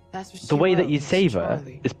 That's what The way that you save her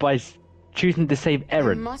is by choosing to save It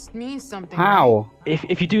Erin. must mean something. How?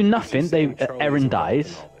 If you do nothing, Erin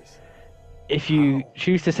dies. If you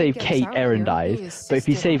choose to save Kate, Erin dies. But if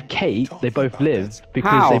you save Kate, they both live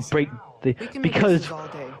because How? they break. Because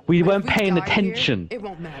we weren't paying attention.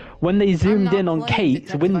 When they zoomed in on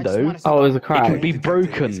Kate's window, Oh, it was a crack. it could be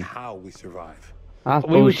broken. How we survive. That's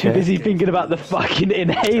We were too bullshit. busy thinking about the fucking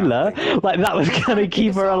inhaler, like that was gonna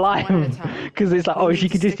keep her alive. Because it's like, oh, she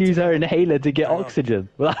could just use her inhaler to get oxygen.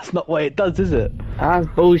 Well, that's not what it does, is it? That's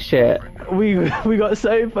bullshit. We got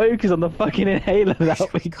so focused on the fucking inhaler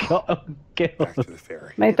that we got killed.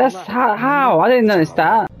 Mate, that's how? I didn't notice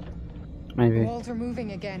that. Maybe. Walls are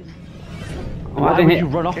moving again. Oh, Why I didn't would hear.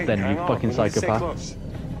 you run off then, you fucking psychopath?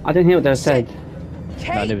 I didn't hear what they said.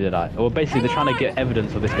 No, neither did I. Well, basically, they're trying to get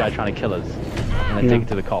evidence of this guy trying to kill us, and then take it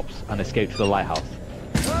to the cops and escape to the lighthouse.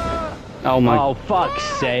 Oh my. Oh, fuck's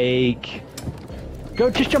sake! Go,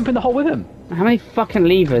 just jump in the hole with him. How many fucking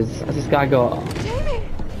levers has this guy got?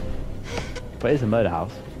 But it's a murder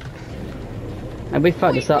house. And we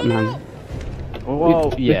fucked this up, man.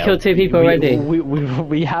 Well, we killed 2 people already.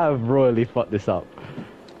 We have royally fucked this up.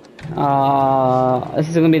 This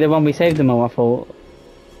is gonna be the one we saved them all, I thought.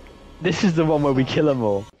 This is the one where we kill them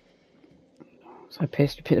all. So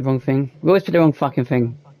pissed, we picked the wrong thing. We always pick the wrong fucking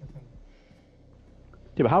thing.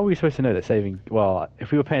 Yeah, but how are we supposed to know that saving... Well,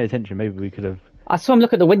 if we were paying attention, maybe we could have... I saw him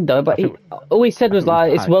look at the window, but all he said was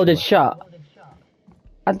like, it's welded shut.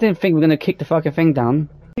 I didn't think we were gonna kick the fucking thing down.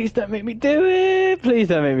 Please don't make me do it. Please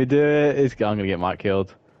don't make me do it. I'm gonna get Mike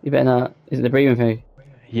killed. You better not. Is it the breathing thing?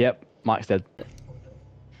 Yep, Mike's dead.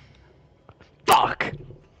 Fuck!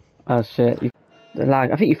 Oh shit. The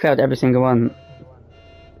lag. I think you failed every single one.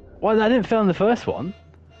 Well, I didn't fail in the first one.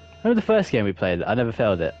 Remember the first game we played? I never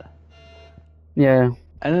failed it. Yeah.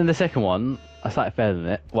 And then the second one, I started failing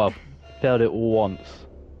it. Well, failed it once.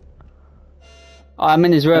 Oh, I'm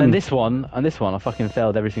in his room. And this one, I fucking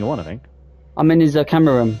failed every single one, I think. I'm in his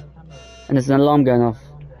camera room. And there's an alarm going off.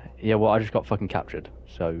 Yeah, well, I just got fucking captured,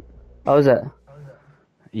 so... Oh, is it?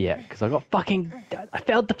 Yeah, because I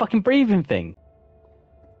failed the fucking breathing thing.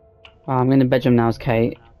 Oh, I'm in the bedroom now as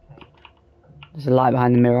Kate. There's a light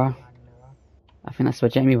behind the mirror. I think that's where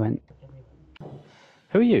Jamie went.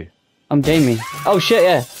 Who are you? I'm Jamie. Oh shit,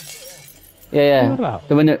 yeah. Yeah. What about?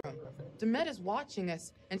 The window. Demet is watching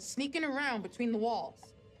us and sneaking around between the walls.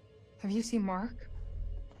 Have you seen Mark?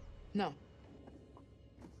 No.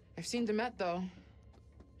 I've seen Demet though.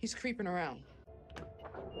 He's creeping around.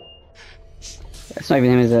 It's not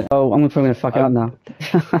even him, is it? Oh, I'm probably gonna fuck it up now.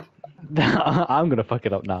 I'm gonna fuck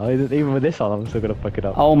it up now. Even with this on, I'm still gonna fuck it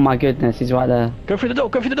up. Oh my goodness, he's right there. Go through the door,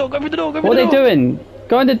 go through the door, go through the door, go through What the are door! they doing?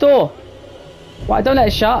 Go in the door! Why, don't let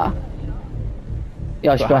it shut!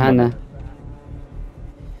 Yeah, I should put a hand there.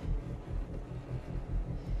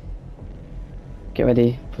 Get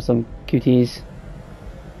ready for some QTs.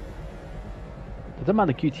 Doesn't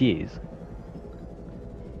matter QTEs.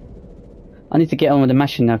 I need to get on with the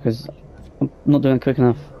mashing now because I'm not doing it quick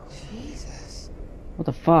enough. Jesus. What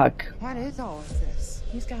the fuck? What is all of this?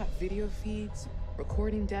 He's got video feeds,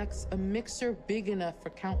 recording decks, a mixer big enough for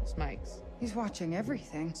countless mics. He's watching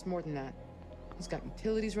everything. It's more than that. He's got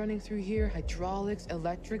utilities running through here, hydraulics,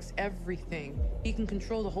 electrics, everything. He can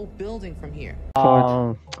control the whole building from here.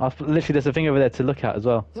 Literally, there's a thing over there to look at as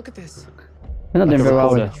well. Look at this. We're not doing very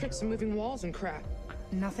well. Tricks of moving walls and crap.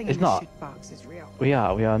 Nothing It's in the not. shit box is real. We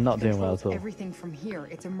are not doing well at all. Everything from here.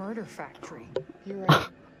 It's a murder factory. You're right.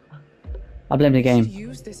 I blame the You game. should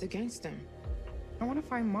use this against him. I want to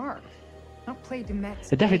find Mark. Not play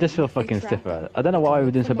Demet's It definitely does feel If we fucking trap stiff. him, I don't know why we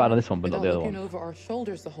were doing so come bad on on this one, but not the without other looking one. over our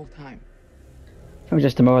shoulders the whole time. I'm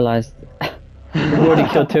just demoralised. We've already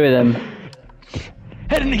killed 2 of them.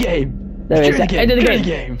 Head in the game! There it is. During End of the during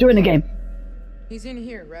game. During the game. He's in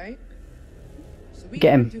here, right? So we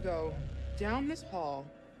Get him. have to go down this hall,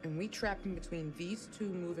 and we trap him between these 2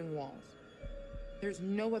 moving walls. There's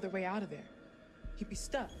no other way out of there. He'd be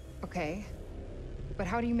stuck. Okay. But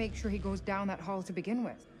how do you make sure he goes down that hall to begin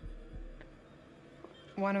with?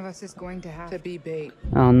 One of us is going to have to be bait.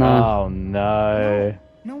 Oh no. Oh no.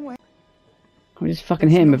 No way. We just fucking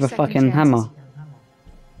hit him with a fucking hammer.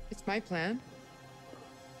 It's my plan.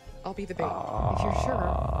 I'll be the bait. If you're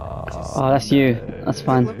sure. Oh, that's you. That's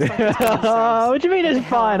fine. What do you mean it's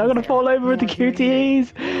fine? I'm gonna fall over with the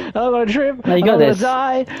QTEs. I'm gonna trip. No, you got I'm this.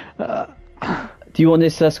 gonna die. Do you want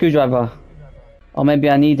this screwdriver? Or maybe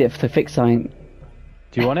I need it to fix something.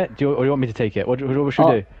 Do you want it? Or do you want me to take it? What should we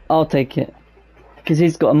do? I'll take it. Because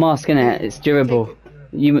he's got a mask in it. It's durable.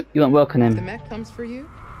 You won't work on The him. mech comes for you.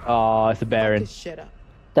 Oh, it's a bearing. Shit up.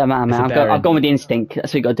 Don't matter, man. I've gone with the instinct.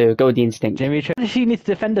 That's what you gotta do. Go with the instinct. Jamie, she needs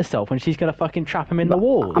to defend herself when she's gonna fucking trap him in the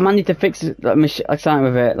wall. I might need to fix like something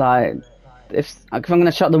with it. Like, if I'm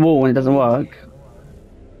gonna shut the wall and it doesn't work,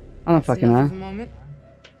 I don't fucking know.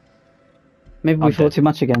 Maybe we thought too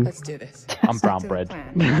much again. Let's do this. I'm brown bread.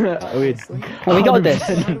 we got this.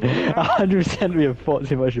 100% we have thought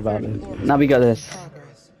too much about this. Now we got this.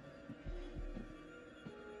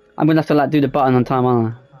 I'm gonna have to like do the button on time,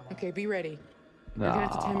 aren't I? Okay, be ready. You're gonna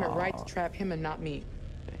have to time it right to trap him and not me.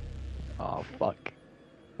 Oh fuck.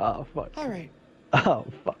 Oh fuck. All right. Oh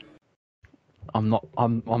fuck. I'm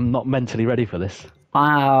not mentally ready for this. Hey,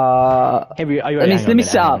 are you ready? Let me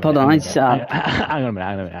set up. Hold on, I need to set up. Hang on a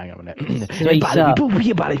minute. Bada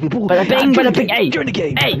bing, hey! Join the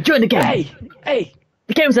game! Hey, join the game! Hey!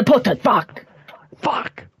 The game's important, fuck!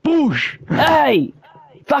 Boosh! Hey!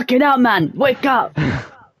 Fucking out, man! Wake up!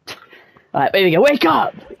 Alright, here we go, wake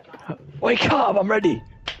up! Wake up, I'm ready!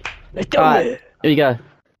 Let's do it! Here we go.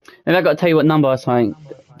 Maybe I gotta tell you what number or something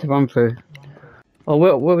to run through. Oh,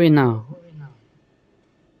 where are we now?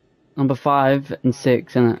 Number 5 and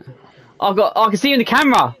 6, isn't it? Oh, I can see you in the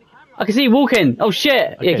camera! I can see you walking! Oh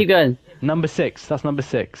shit! Okay. Yeah, keep going. Number 6, that's number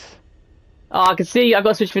 6. Oh, I can see, I've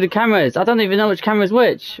got to switch through the cameras. I don't even know which camera is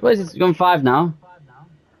which. What is this? You're on 5 now?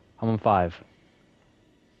 I'm on 5.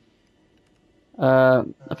 I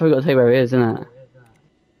probably got to tell you where it is, isn't it?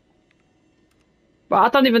 But I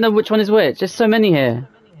don't even know which one is which. There's so many here.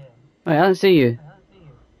 Wait, I don't see you.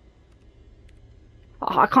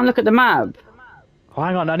 I can't look at the map. Oh,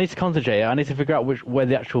 hang on, I need to concentrate. I need to figure out where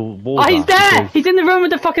the actual walls are. Oh, he's there! Because... He's in the room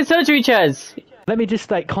with the fucking surgery chairs! Let me just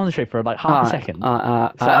like concentrate for like half a second. So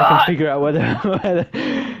I can figure out where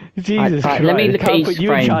the... Jesus Christ, let me look can't at put each you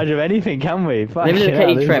frame. in charge of anything, can we? Let me look at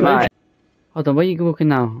each frame. Right. Hold on, where are you walking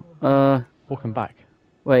now? Walking back.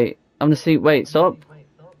 Wait, I'm gonna see. Wait, stop.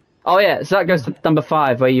 Oh yeah, so that goes to number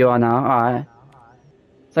 5 where you are now. Alright.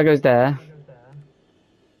 So that goes there.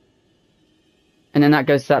 And then that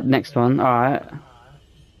goes to that next one. Alright.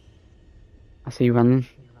 I see you running.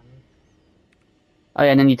 Oh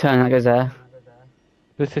yeah, and then you turn and that goes there.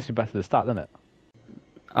 This takes you back to the start, doesn't it?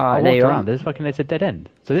 Alright, there you around. are. There's fucking, it's a dead end.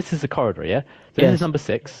 So this is the corridor, yeah? So this is number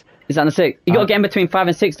 6. Is that number 6? You gotta get in between 5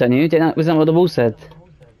 and 6, don't you? Was that what the wall said?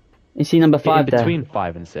 You see number 5 in between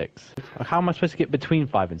 5 and 6. How am I supposed to get between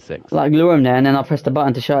 5 and 6? Like lure him there and then I'll press the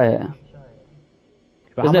button to show it.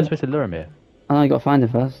 But how am I supposed to lure him here? I know you gotta find him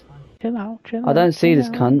first. Chill out. I don't see this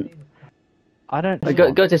cunt. I don't.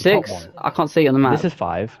 Go to 6. I can't see it on the map. This is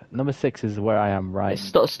 5. Number 6 is where I am right.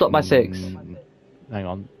 Stop by 6. Hang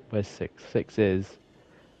on. Where's 6? 6 is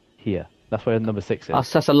here. That's where number 6 is. Oh,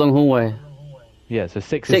 so that's a long hallway. Yeah, so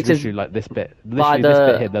 6 is literally like this bit. Literally this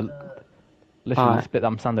bit here. Literally this bit that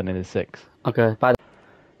I'm standing in is 6. Okay.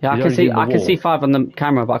 Yeah, I can see 5 on the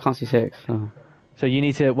camera, but I can't see 6. So you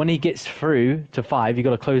need to, when he gets through to 5, you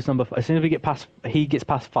got to close number. As soon as he gets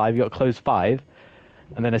past 5, you got to close 5,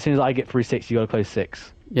 and then as soon as I get through 6, you got to close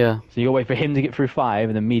 6. Yeah. So you got to wait for him to get through 5,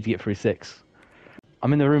 and then me to get through 6.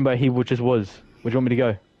 I'm in the room where he just was. Where do you want me to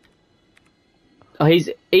go? Oh, he's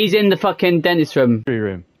in the fucking dentist room.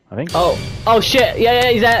 Room, I think. Oh shit! Yeah,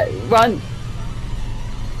 he's there. Run!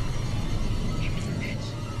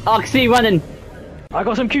 Oh, I can see you running. I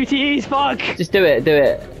got some QTEs. Fuck! Just do it.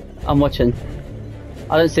 I'm watching.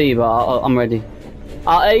 I don't see you, but I'm ready.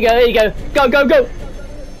 There you go. Go!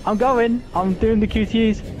 I'm going. I'm doing the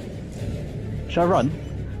QTEs. Should I run?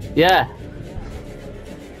 Yeah.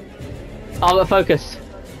 I'll get focus.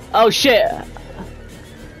 Oh shit!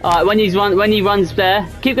 Alright, when he runs there,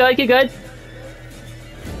 keep going.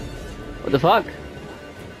 What the fuck?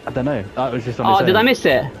 I don't know. That was just on his own. Did I miss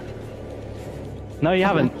it? No, you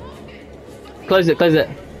haven't. Close it.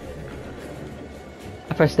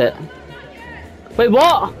 I pressed it. Wait,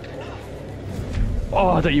 what?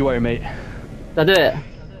 Oh, don't you worry, mate. Did I do it?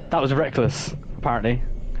 That was reckless, apparently.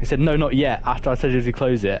 He said, no, not yet, after I said to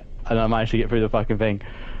close it, and I managed to get through the fucking thing.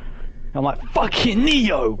 I'm like, fucking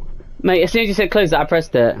Neo! Mate, as soon as you said close it, I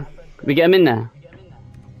pressed it. We get him in there?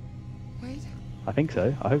 Wait. I think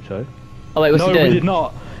so. I hope so. Oh wait, what's he doing? No, we did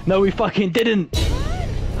not. No, we fucking didn't.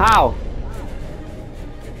 How?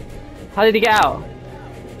 How did he get out?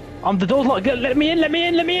 The door's locked. Let me in.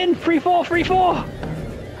 3-4.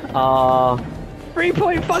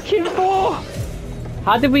 3.4.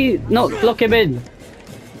 How did we not lock him in?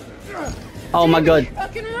 Oh my god.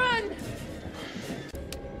 Fucking run!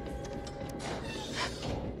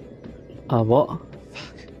 What?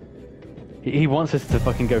 He wants us to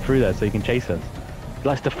fucking go through there so he can chase us. He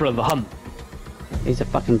likes the thrill of the hunt. He's a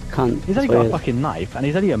fucking cunt. He's only got a fucking knife and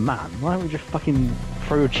he's only a man. Why don't we just fucking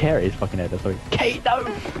throw a chair at his fucking head or something? Kate, no!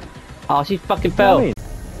 Oh, she fucking fell. You know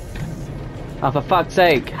what I mean? Oh, for fuck's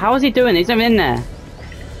sake. How is he doing? He's not even in there.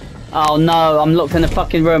 Oh no, I'm locked in the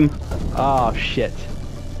fucking room. Oh shit.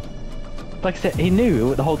 Like I said, he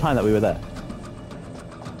knew the whole time that we were there.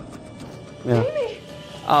 Yeah.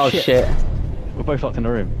 Oh shit. We're both locked in the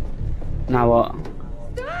room. Now what?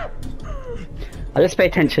 Let's pay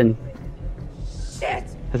attention. Shit!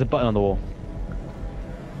 There's a button on the wall.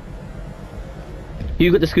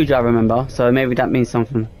 You got the screwdriver, remember? So maybe that means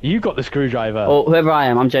something. You got the screwdriver. Or whoever I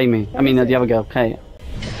am, I'm Jamie. I mean the other girl, Kate.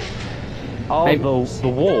 Oh, maybe. the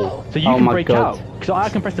wall. So you can break out. Because I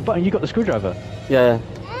can press the button, you got the screwdriver. Yeah.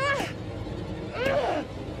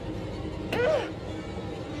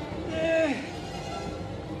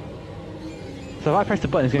 So if I press the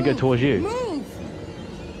button, it's going to go towards you. Move!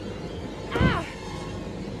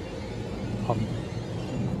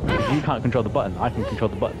 You can't control the button. I can control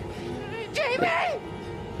the button. Jamie!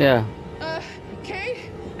 Yeah. Kate,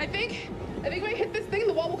 I think when I hit this thing,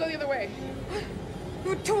 the wall will go the other way.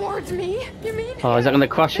 Towards me, you mean? Oh, is that gonna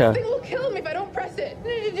crush her? This thing will kill me if I don't press it.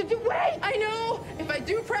 Wait! I know! If I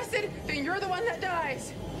do press it, then you're the one that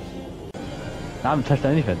dies. I haven't touched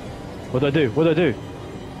anything. What do I do?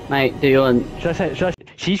 Mate, do you want...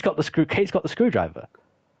 She's got the Kate's got the screwdriver.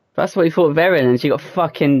 That's what you thought of Erin, and she got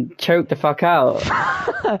fucking choked the fuck out.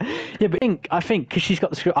 Yeah, but I think, because she's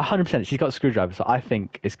got the 100%, she's got the screwdriver, so I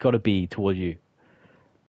think it's got to be towards you.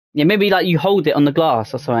 Yeah, maybe like you hold it on the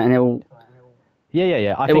glass or something, and it'll...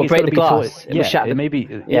 Yeah. I It think will it's break gotta the be glass. Yeah, It will shatter.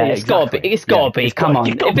 maybe. Yeah, it's gotta be. It's gotta be. Come on.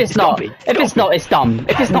 If it's not, it's dumb.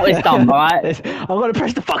 If it's not, it's dumb. All right. I'm gonna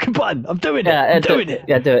press the fucking button. I'm doing it. Yeah, I'm doing it.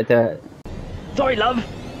 Yeah, do it. Sorry, love.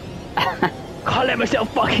 Can't let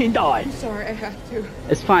myself fucking die. I'm sorry, I have to.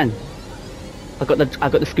 It's fine. I got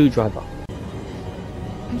the screwdriver.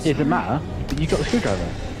 It doesn't matter. You got the screwdriver.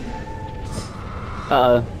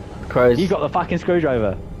 Crows. You got the fucking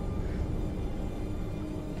screwdriver.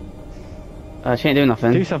 She ain't doing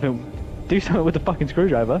nothing. Do something with the fucking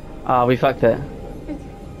screwdriver. Ah, we fucked it.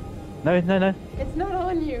 No. It's not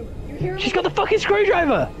on you. You hear me? She's got the fucking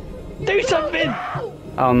screwdriver. Do something.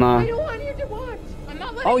 Oh no. I don't want you to watch. I'm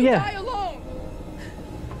not letting you die alone.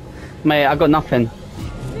 Mate, I got nothing.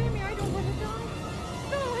 Sammy, I don't want to die.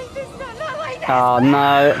 Not like this. Not like this. Oh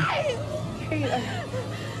no.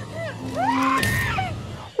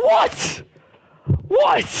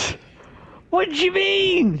 What? What do you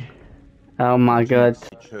mean? Oh my god.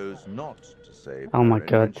 She chose not to save Oh my Erin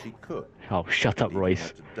god. when she could, Oh, shut up, leaving Royce.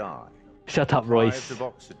 her to die, Shut up, deprived Royce. of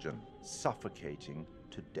oxygen, suffocating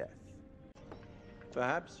to death.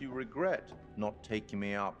 Perhaps you regret not taking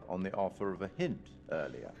me up on the offer of a hint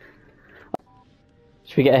earlier.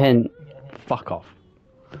 Should we get a hint? Fuck off.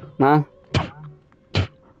 Nah.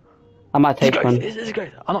 I might take one.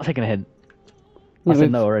 I'm not taking a hint. Yeah, I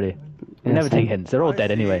said no already. Yeah, Never same. take hints. They're all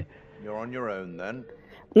dead anyway. You're on your own then.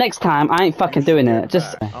 Next time, I ain't fucking doing it.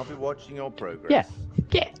 Just. I'll be watching your progress.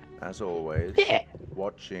 Yeah. As always. Yeah.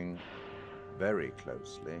 Watching very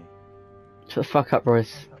closely. Shut the fuck up,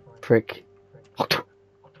 Royce. Prick. Oh,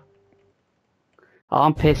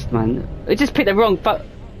 I'm pissed, man. It just picked the wrong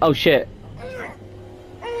Oh shit.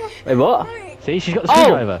 Wait, what? See, she's got the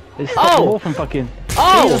screwdriver. It's more from fucking.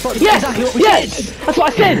 Oh! See, that's Yes! exactly what we Yes! did. That's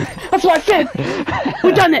what I said! That's what I said!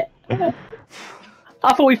 We done it!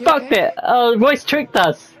 I thought we fucked it. Oh, Royce tricked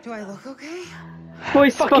us. Do I look okay?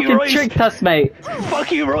 Royce Fuck fucking you, Royce. tricked us, mate.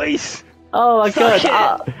 Fuck you, Royce. Oh my Suck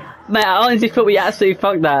god. it. Mate, I honestly thought we absolutely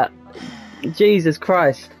fucked that. Jesus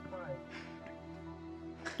Christ.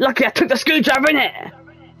 Luckily I took the screwdriver in it!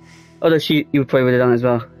 Although you probably would have done as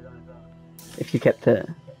well. If you kept it.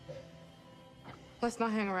 Let's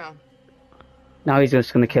not hang around. Now he's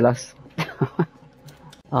just gonna kill us.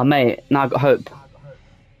 Oh mate, now I've got hope.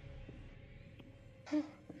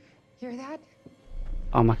 Hear that?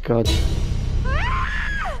 Oh my god.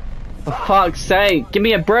 For fuck's sake, give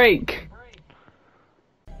me a break!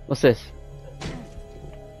 What's this?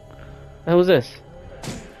 The hell was this?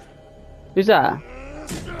 Who's that?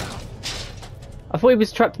 I thought he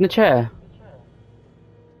was trapped in the chair.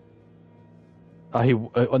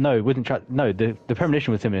 Oh, no, he wasn't trapped. No, the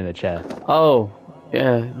premonition was him in the chair. Oh,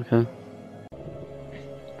 yeah, okay.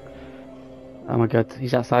 Oh my god,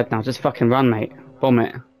 he's outside now. Just fucking run, mate. Bomb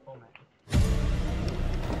it.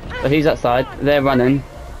 So he's outside. They're running.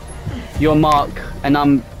 You're Mark, and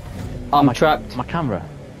I'm trapped. My camera.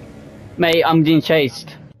 Mate, I'm being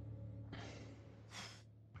chased.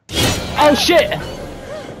 Oh shit!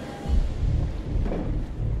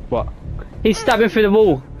 What? He's stabbing through the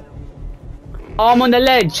wall. Oh, I'm on the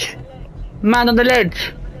ledge. Man on the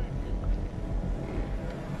ledge.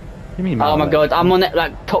 What do you mean, Oh my god, I'm on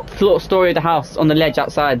the top floor story of the house on the ledge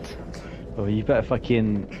outside. Oh, you better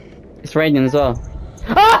fucking. It's raining as well.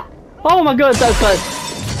 Ah! Oh my god, that's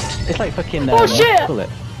close. It's like fucking. Oh shit! Call it?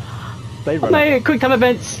 Blade Oh, Runner. mate, quick time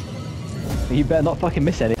events. You better not fucking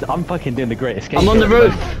miss any. I'm fucking doing the Great Escape. I'm on the here.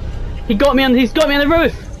 roof. He's got me on the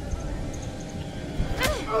roof.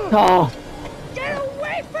 Oh. Get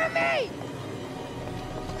away from me!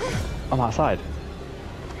 I'm outside.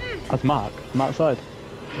 That's Mark. I'm outside.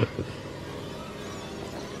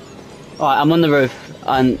 Alright, I'm on the roof.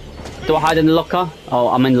 And do I hide in the locker? Oh,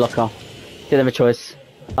 I'm in the locker. Didn't have a choice.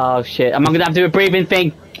 Oh shit, am I gonna have to do a breathing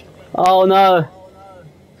thing? Oh no.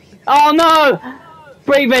 Oh no!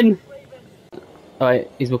 Breathing!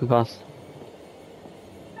 Alright, he's walking past.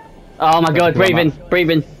 Oh my god,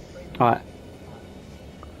 breathing. Alright.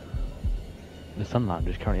 The sun lamp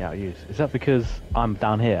is currently out of use. Is that because I'm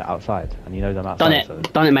down here outside and you know I'm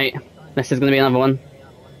outside? Done it, mate. This is gonna be another one.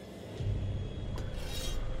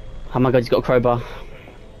 Oh my god, he's got a crowbar.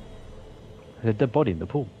 There's a dead body in the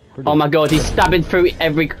pool. Brilliant. Oh my god, he's stabbing through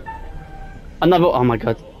every... Another... Oh my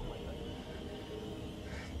god.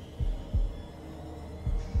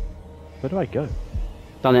 Where do I go?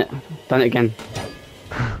 Done it again.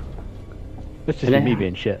 That's just me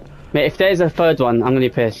being shit. Mate, if there's a third one, I'm gonna be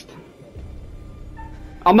pissed.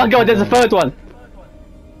 Oh my god, there's a third one!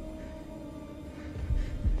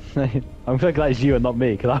 I'm so glad it's you and not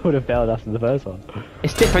me, because I would have failed after the first one.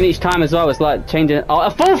 It's different each time as well, it's like changing... Oh,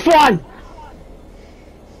 a fourth one!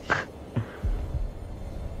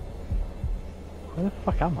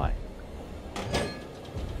 Fuck am I?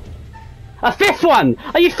 A fifth one!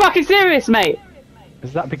 Are you fucking serious, mate?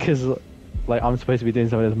 Is that because, like, I'm supposed to be doing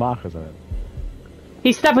some of this mark or something?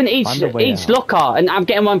 He's stabbing each locker, and I'm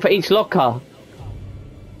getting one for each locker.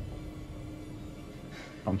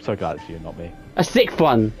 I'm so glad it's you, not me. A sixth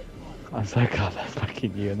one. I'm so glad that's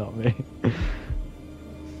fucking you and not me.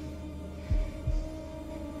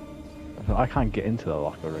 I can't get into the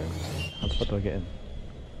locker room. How the fuck do I get in?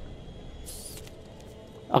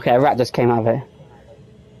 Okay, a rat just came out of it.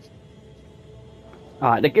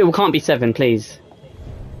 Alright, it can't be 7, please.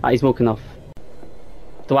 Alright, he's walking off.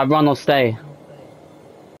 Do I run or stay?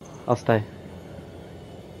 I'll stay.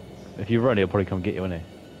 If you run, he'll probably come get you, won't he?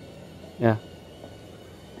 Yeah.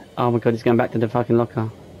 Oh my god, he's going back to the fucking locker.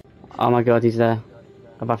 Oh my god, he's there.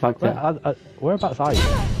 Have I fucked it? Whereabouts are you?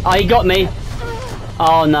 Oh, he got me!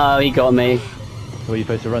 Oh no, he got me. Were you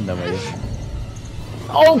supposed to run then, were you?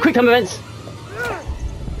 Oh, quick time events!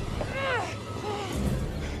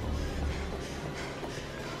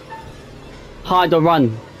 Hide or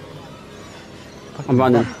run? I'm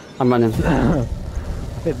running. I'm running. I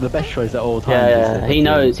think the best choice at all times. Yeah, he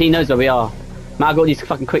knows where we are. Man, I got these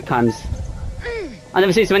fucking quick times. I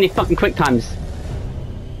never seen so many fucking quick times.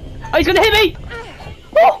 Oh, he's gonna hit me!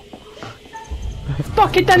 Oh!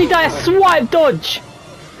 Fucking Danny Dyer swipe dodge!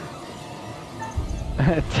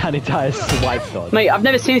 Danny Dyer swipe dodge. Mate, I've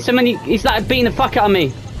never seen so many. He's like beating the fuck out of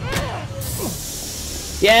me.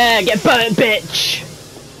 Yeah, get burnt, bitch!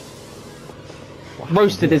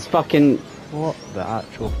 Roasted his fucking. What the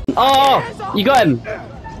actual? Oh! You got him!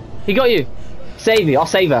 He got you! Save you, I'll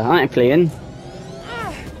save her, I ain't fleeing.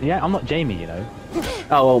 Yeah, I'm not Jamie, you know.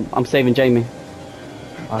 Oh, well, I'm saving Jamie.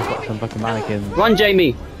 I've got some fucking mannequins. Run,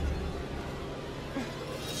 Jamie!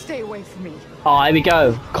 Stay away from me. Oh, here we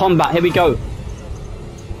go. Combat, here we go.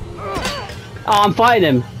 Oh, I'm fighting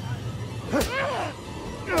him.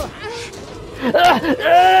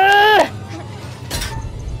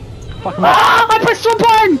 Fuck him ah, I pressed one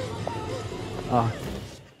button! Oh.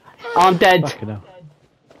 I'm dead. Fucking hell.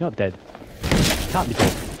 You're not dead. You can't be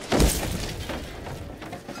dead.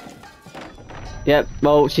 Yep,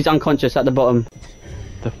 well, she's unconscious at the bottom.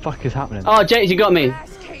 The fuck is happening? Oh, James, you got me.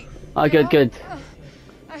 Oh, good, good.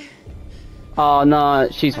 Oh no,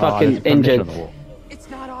 she's fucking injured. It's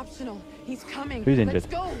not optional. He's coming. Who's injured? Let's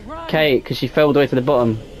go, run. Kate, because she fell all the way to the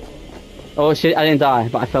bottom. Oh shit, I didn't die,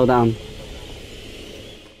 but I fell down.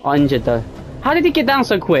 I'm injured though. How did he get down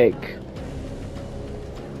so quick?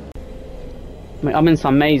 Mate, I'm in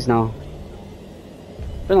some maze now.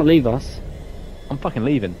 Don't not leave us. I'm fucking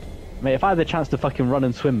leaving. Mate, if I had the chance to fucking run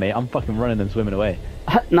and swim, mate, I'm fucking running and swimming away.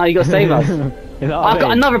 No, you gotta save us. I've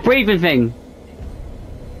got another breathing thing.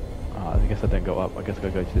 Oh, I guess I don't go up. I guess I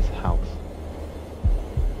gotta go to this house.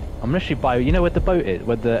 I'm literally by, you know where the boat is?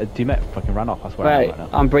 Where the Dumet fucking ran off? That's where I am right now.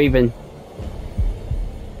 I'm breathing.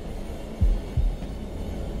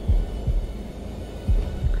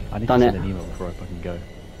 I need Done to send it. an email before I fucking go.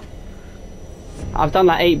 I've done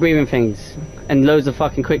like 8 breathing things and loads of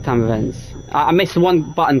fucking quick time events. I missed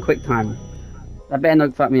one button quick time. That better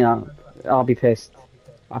not fuck me up. I'll be pissed.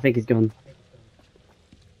 I think he's gone.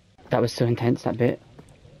 That was so intense, that bit.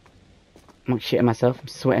 I'm like shitting myself. I'm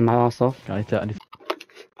sweating my ass off. I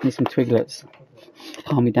need some twiglets.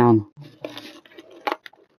 Calm me down.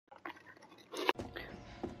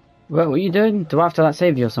 Well, what are you doing? Do I have to like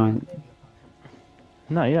save you or something?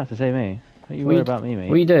 No, you don't have to save me. Don't you worry about me, mate.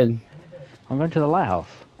 What are you doing? I'm going to the lighthouse.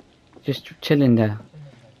 Just chilling there.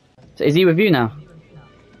 So is he with you now?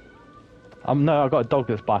 No, I've got a dog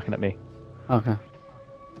that's barking at me. Okay. I'm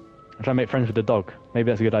trying to make friends with the dog. Maybe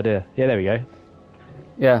that's a good idea. Yeah, there we go.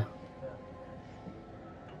 Yeah.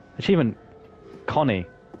 Achievement. Connie.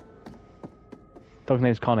 Dog's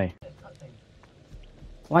name's Connie.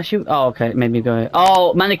 Why should? Oh, okay. It made me go.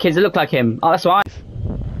 Oh, mannequins. They look like him. Oh, that's why.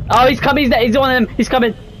 Oh, he's coming. He's there. He's one of them. He's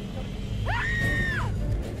coming.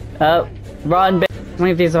 Run, bitch. How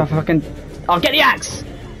many of these are fucking? Oh, get the axe.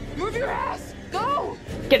 Move your ass. Go.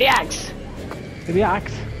 Get the axe. Get the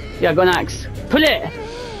axe. Yeah, I got an axe. Pull it.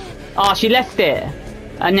 Oh, she left it,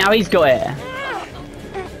 and now he's got it.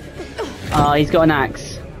 Oh, he's got an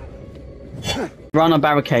axe. Run or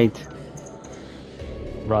barricade.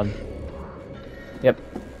 Run. Yep.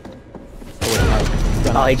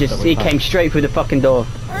 Oh, he came straight through the fucking door.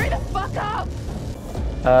 Hurry the fuck up.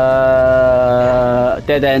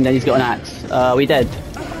 Dead end, and he's got an axe. We dead?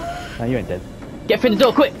 No, you ain't dead. Get through the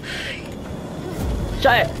door, quick!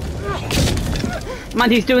 Shut it! Man,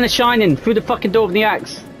 he's doing a shining through the fucking door with the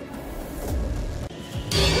axe.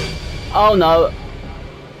 Oh no.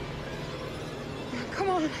 Come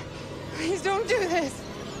on. Please don't do this.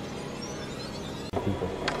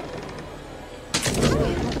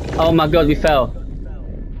 Oh my god, we fell.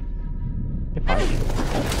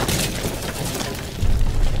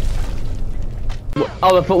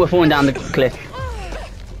 Oh, I thought we're falling down the cliff.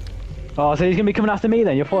 Oh, so he's gonna be coming after me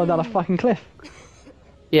then? You're falling down a fucking cliff.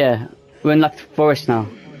 Yeah, we're in like the forest now.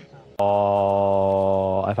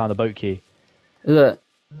 Oh, I found the boat key. Look,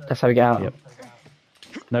 that's how we get out. Yep.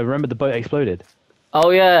 No, remember the boat exploded. Oh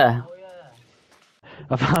yeah.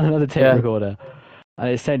 I found another tape recorder, and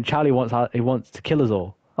it said Charlie wants to kill us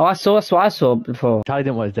all. Oh, that's what I saw before. Charlie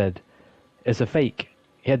didn't want us dead. It's a fake.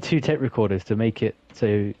 He had 2 tape recorders to make it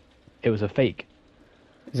so it was a fake.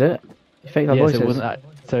 Is it? You faked our yeah, voices. so it wasn't that.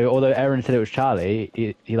 So although Aaron said it was Charlie,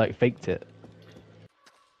 he like faked it.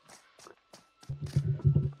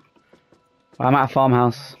 I'm at a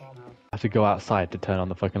farmhouse. I have to go outside to turn on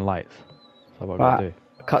the fucking lights. That's what I gotta do.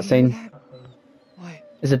 Cutscene.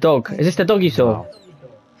 There's a dog. Is this the dog you saw? Wow.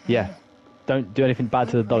 Yeah. Don't do anything bad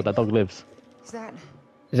to the dog. That dog lives.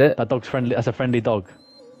 Is it? That dog's friendly. That's a friendly dog.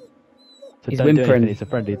 So He's don't do whimpering. anything.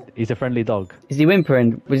 He's a friendly dog. Is he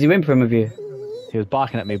whimpering? Was he whimpering with you? He was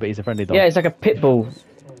barking at me, but he's a friendly dog. Yeah, it's like a pit bull.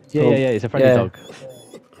 Yeah. He's a friendly dog.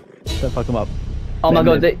 Don't fuck him up. Oh my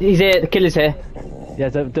god, he's here. The killer's here. Yeah,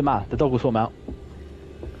 don't matter. The dog will sort him out.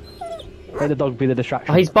 Let the dog be the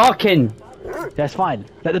distraction. Oh, he's barking. Yeah, it's fine.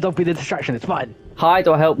 Let the dog be the distraction. It's fine. Hide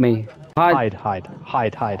or help me. Hide. 100%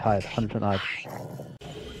 hide.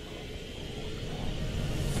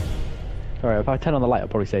 Alright, if I turn on the light, I'll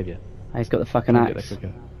probably save you. He's got the fucking axe.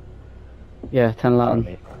 Yeah, turn the light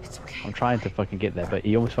on. I'm trying to fucking get there, but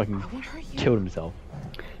he almost fucking killed himself.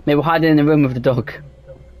 Maybe we'll hide in the room with the dog.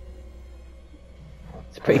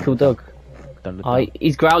 It's a pretty cool dog. Don't look down.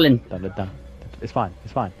 He's growling. Don't look down. It's fine.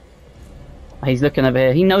 It's fine. He's looking over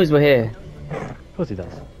here. He knows we're here. Of course he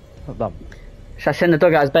does. Not dumb. Should I send the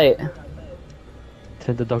dog out as bait?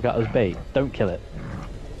 Send the dog out as bait. Don't kill it.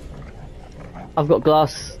 I've got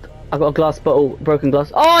glass. I've got a glass bottle, broken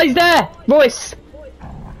glass. Oh, he's there! Royce!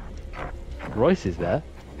 Royce is there?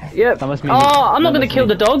 Yep. That must mean I'm not gonna kill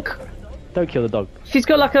the dog. Don't kill the dog. She's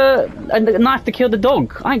got like a knife to kill the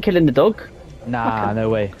dog. I ain't killing the dog. Nah, no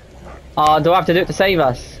way. Oh, do I have to do it to save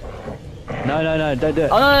us? No, don't do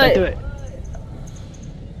it. Oh, no, don't do it.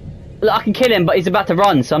 Look, I can kill him, but he's about to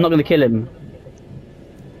run, so I'm not gonna kill him.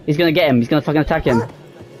 He's gonna get him. He's gonna fucking attack him.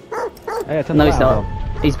 Hey, no, he's not.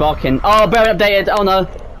 He's barking. Oh, barely updated. Oh no.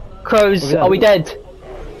 Crows. Are we dead?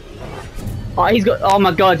 Oh, he's got. Oh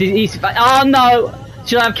my god. He's. Oh no.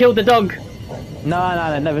 Should I have killed the dog?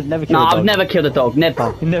 No, never kill the dog. No, I've never killed a dog.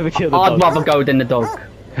 Never. You never killed the dog. I'd rather go than the dog.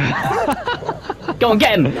 Go on,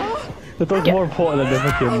 get him. The dog's more important than the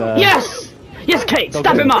fucking. Yes. Yes, Kate.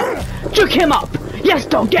 Stab him up. Juke him up. Yes,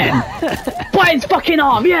 dog. Get him. Bite his fucking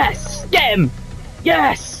arm. Yes. Get him.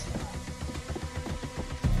 Yes.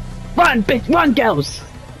 Run, bitch. Run, girls.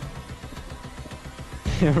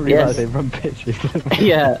 Yes. Run, bitch.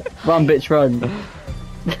 Yeah, run, bitch, run.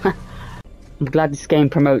 I'm glad this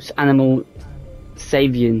game promotes animal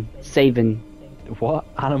saving. What?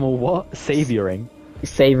 Animal what? Savioring?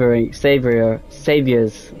 Saviors.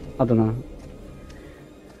 I don't know.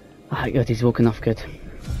 Oh god, he's walking off good.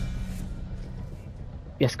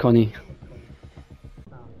 Yes, Connie.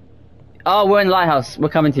 Oh, we're in the lighthouse. We're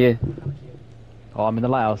coming to you. Oh, I'm in the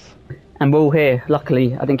lighthouse. And we're all here.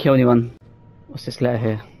 Luckily, I didn't kill anyone. What's this letter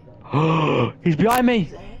here? He's behind me!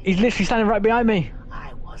 He's literally standing right behind me!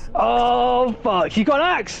 Oh fuck! He's got an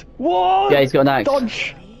axe! What? Yeah, he's got an axe.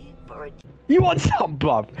 Dodge! You want some,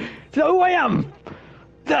 bruv? Do you know who I am?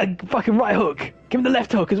 That fucking right hook! Give him the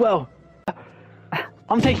left hook as well!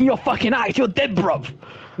 I'm taking your fucking axe! You're dead, bruv!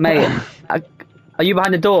 Mate, are you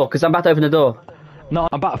behind the door? Because I'm about to open the door. No,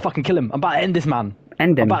 I'm about to fucking kill him. I'm about to end this man.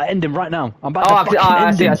 End him? I'm about to end him right now. I'm about to fucking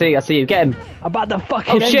end him. I see you. Get him. I'm about to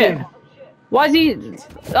fucking end shit. him. Why is he...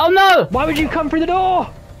 Oh no! Why would you come through the door?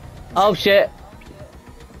 Oh shit.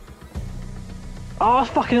 Oh, I was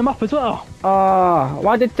fucking him up as well.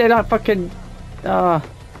 Why did they like fucking... I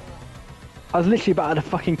was literally about to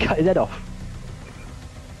fucking cut his head off.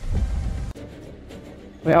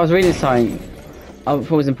 Wait, I was reading something. I thought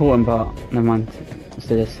it was important, but never mind. Let's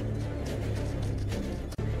do this.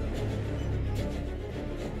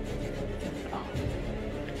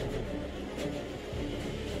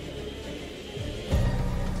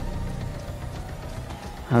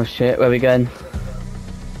 Oh shit, where are we going?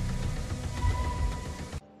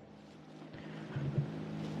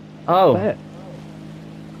 Oh!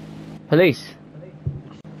 Police!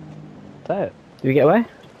 Say it. Did we get away?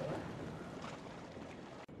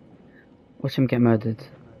 Watch him get murdered.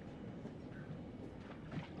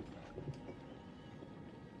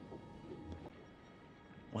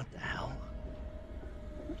 What the hell?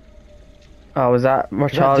 Oh, was that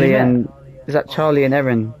Charlie and... Is that Charlie and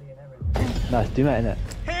Erin? No, it's Dumet, isn't it?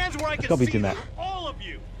 Hands where I It's can gotta be see Dumet. all of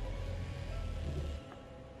you.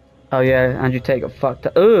 Oh yeah, Andrew Tate got fucked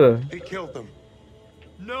up. Ugh. He killed them.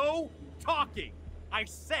 No talking. I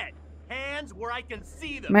said hands where I can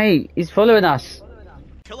see them. Mate, he's following us.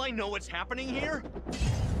 Till I know what's happening here,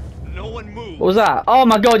 no one moves. What was that? Oh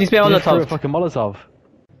my god, he's been on Yeah, the threw a top. fucking Molotov.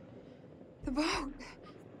 The boat.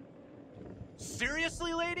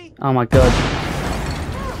 Seriously, lady? Oh my god.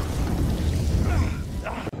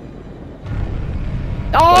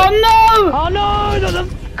 Oh no! Oh no! Not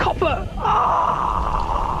the copper!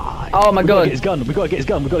 Oh my We gotta god. get his gun. We gotta get his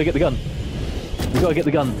gun. We gotta get the gun. We gotta get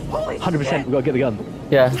the gun. 100%. We gotta get the gun.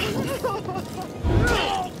 Yeah.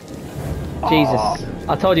 Jesus.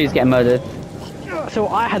 I told you he's getting murdered. So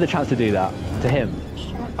I had the chance to do that to him.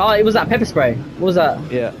 Oh, it was that pepper spray. What was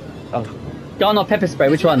that? Yeah. Oh. Gun or pepper spray?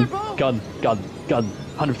 Which one? Gun.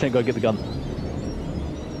 100% gotta get the gun.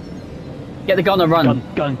 Get the gun or run?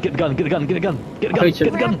 Gun. Get the gun. Get the gun. Get the gun. Get the gun.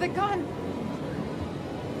 Get the gun. The gun.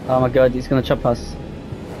 Oh my god, he's gonna chop us.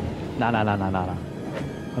 Nah.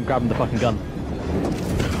 I'm grabbing the fucking gun.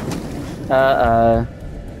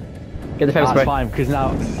 Get the pepper spray. That's fine, because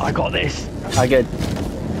now I got this. Alright, good.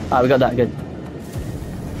 Alright, we got that, good.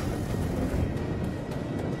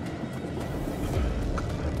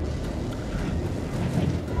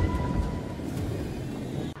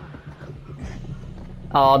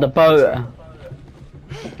 Oh, the boat.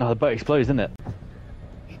 Oh, the boat explodes, isn't it?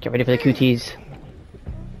 Get ready for the cooties.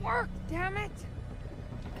 Work, damn it.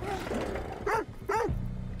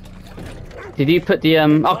 Did you put the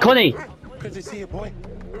oh Connie! Good to see you, boy.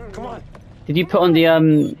 Come on. Did you put on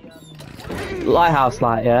the lighthouse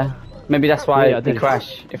light, yeah? Maybe that's why Yeah, I they did.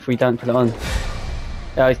 crash if we don't put it on.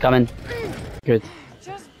 Oh, he's coming. Good.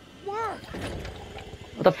 Just work.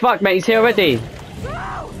 What the fuck, mate? He's here already.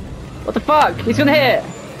 What the fuck? He's gonna hit!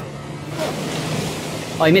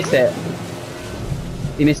 Oh, he missed it.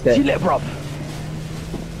 He missed it. See you later, bruv.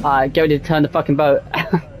 Alright, get ready to turn the fucking boat.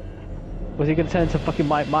 Was he gonna turn into fucking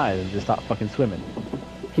Mike Myers and just start fucking swimming?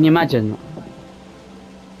 Can you imagine?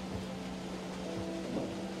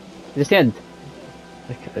 Is this the end?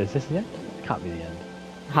 Is this the end? It can't be the end.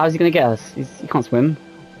 How is he gonna get us? He can't swim.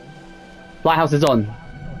 Lighthouse is on.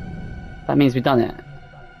 That means we've done it.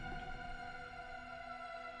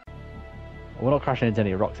 We're not crashing into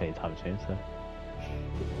any rocks anytime soon, so.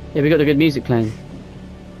 Yeah, we got the good music playing.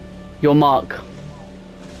 Your mark.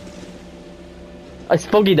 It's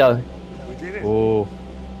foggy though. We did it. Oh.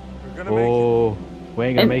 We're gonna make it. We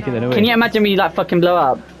ain't gonna make it anyway. Can you imagine me like fucking blow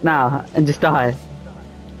up now and just die?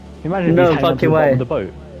 Imagine No he's hanging onto fucking the bottom way. of the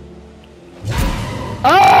boat.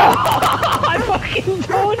 Oh! I fucking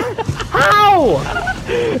told you! How?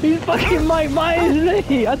 He's fucking Mike Myers, isn't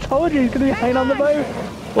he? I told you he's gonna be hanging on the boat.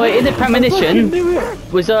 Wait, in the premonition, I fucking knew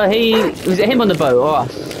it. was it him on the boat or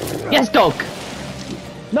us? Yes, dog!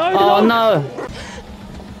 No, Oh no. no!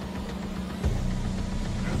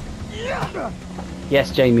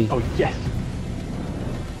 Yes, Jamie. Oh, yes.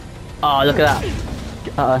 Oh, look at that.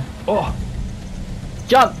 Uh-oh. Oh.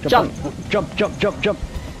 Jump! Jump! Jump.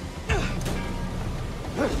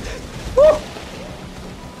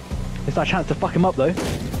 It's our chance to fuck him up, though.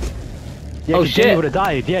 Yeah, Oh, 'cause shit. Jamie would have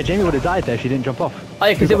died. Yeah, Jamie would have died there if she didn't jump off. Oh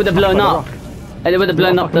yeah, because it would have blown up. And it would have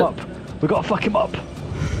blown up the... We gotta fuck him up.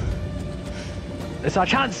 It's our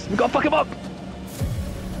chance. We gotta fuck him up.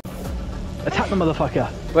 Attack the motherfucker.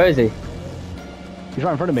 Where is he? He's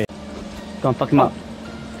right in front of me. Go on, fuck him up.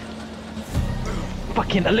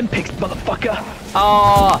 Fucking Olympics, motherfucker.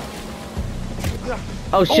 Oh!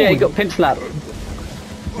 Oh shit, he got pimp slapped.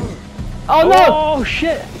 Oh no! Oh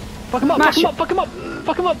shit! Fuck him up, Smash fuck him up.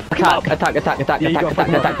 Attack. Yeah, you gotta fuck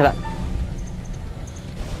him up. Attack.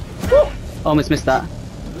 Almost missed that.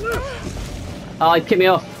 Oh, he kicked me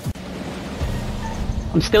off.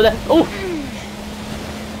 I'm still there. Oh!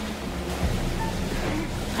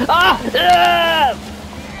 Ah!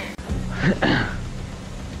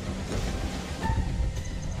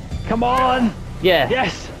 Come on! Yeah.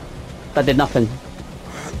 Yes! That did nothing.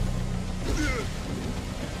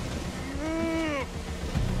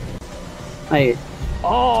 Hey.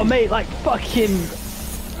 Oh, mate, like fucking.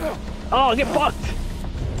 Oh, get fucked!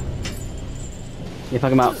 You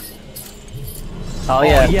fuck him out. Oh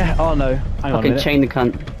yeah. Yeah, oh no. Hang on a Fucking minute. chain the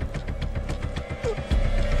cunt.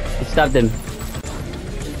 He stabbed him.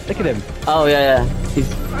 Look at him. Oh yeah. He's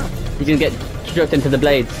gonna get jerked into the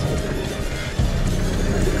blades.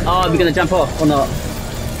 Oh, are we gonna jump off or not?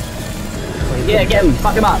 Yeah, get him.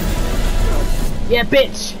 Fuck him up. Yeah,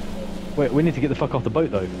 bitch. Wait, we need to get the fuck off the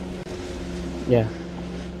boat though. Yeah.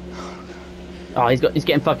 Oh, he's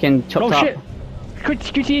getting fucking chopped up. Oh shit!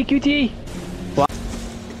 QTE! What?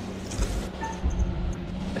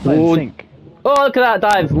 It's not in sync. Oh, look at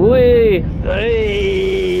that dive! Whee!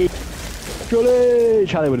 Hey!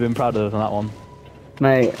 Charlie would have been proud of us on that one.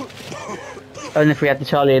 Mate. Only if we had the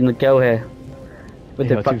Charlie and the girl here. We'd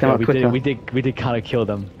have fucked them up quicker. We did kind of kill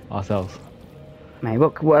them ourselves. Mate,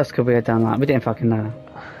 what else could we have done? Like, we didn't fucking know.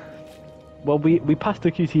 Well, we passed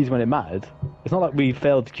the QTs when it mattered. It's not like we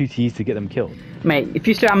failed the QTs to get them killed. Mate, if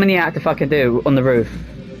you saw how many I had to fucking do on the roof.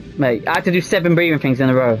 Mate, I had to do 7 breathing things in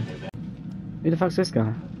a row. Who the fuck's this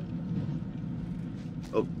guy?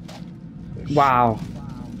 Oh. Wow.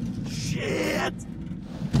 Shit!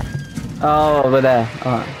 Oh, we're there.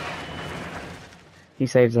 Alright. He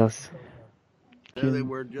saves us. There they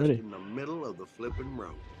were, just in the middle of the flipping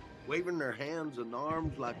road, waving their hands and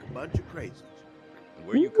arms like a bunch of crazies. And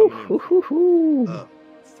where you coming in from?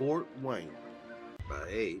 Fort Wayne. By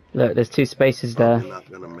 8. Look, there's 2 spaces there.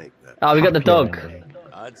 Not gonna make that. Oh, we got the dog.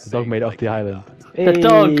 The dog made it off the island. The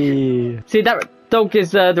dog! See, that dog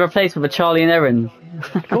is the replacement for Charlie and Erin.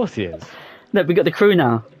 Of course he is. Look, we got the crew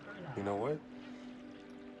now. You know what?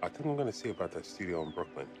 I think I'm gonna see about that studio in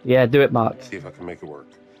Brooklyn. Yeah, do it, Mark. See if I can make it work.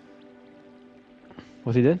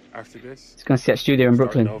 What's he doing? After this, He's gonna see that studio in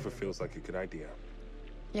Brooklyn. I don't know if it feels like a good idea.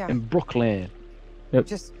 Yeah. In Brooklyn. Yep.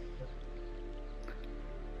 Just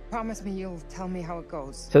promise me you'll tell me how it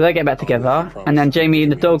goes. So they get back together, and then Jamie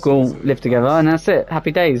and the dog will live together, and that's it.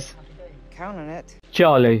 Happy days. Count on it.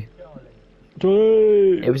 Charlie.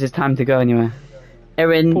 It was his time to go anyway.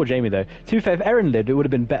 Erin. Poor Jamie though. To be fair, if Erin lived, it would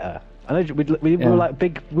have been better. I know we were like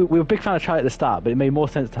we were a big fan of Charlie at the start, but it made more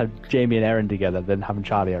sense to have Jamie and Erin together than having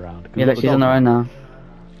Charlie around. Yeah, look, she's on her own now.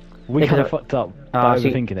 We kind of fucked up by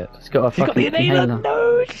overthinking it. She's got the inhaler.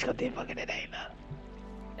 No, she's got the fucking inhaler.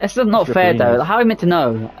 It's not fair though. Like, how are we meant to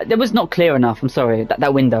know? It was not clear enough. I'm sorry.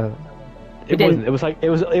 That window. It wasn't. It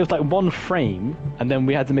was like one frame, and then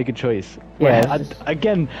we had to make a choice. Yeah.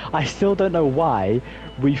 Again, I still don't know why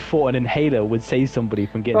we thought an inhaler would save somebody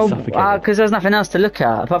from getting suffocated. Because there was nothing else to look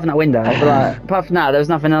at apart from that window. But like, apart from that, there was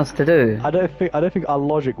nothing else to do. I don't think our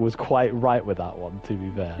logic was quite right with that one. To be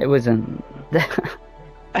fair, it wasn't.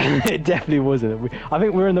 It definitely wasn't. I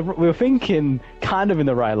think we were thinking kind of in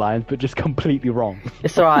the right lines, but just completely wrong.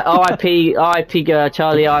 It's alright. R.I.P.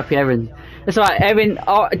 Charlie. R.I.P. Erin. It's alright.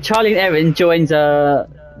 Charlie and Erin joins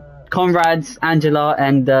Conrad's, Angela,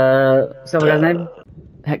 and what's that guy's name?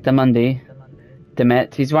 Hector Mundy.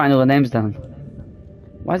 Demet. He's writing all the names down.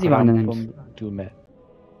 Why is he writing the names? Demet.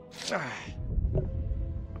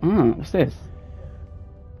 Oh, what's this?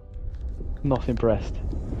 Not impressed.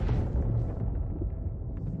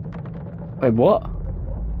 Wait, what?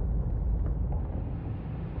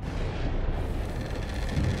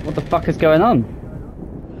 What the fuck is going on?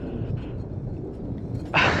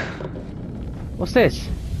 What's this?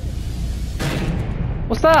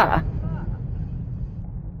 What's that?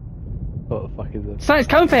 What the fuck is this? Something's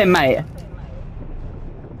coming for him, mate.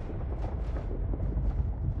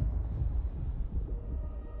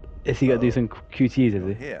 Is he got to do some QTs, is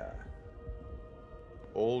he? Here.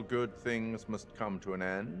 All good things must come to an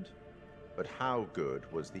end. But how good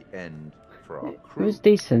was the end for our crew? It was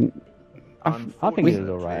decent. I think it was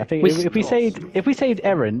alright. I think if we saved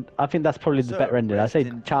Erin, I think that's probably the better ending. I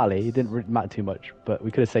saved Charlie. It didn't really matter too much, but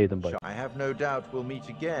we could have saved them both. I have no doubt we'll meet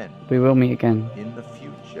again. We will meet again. In the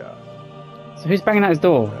future. So who's banging at his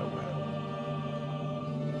door?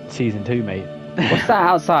 Season 2, mate. What's that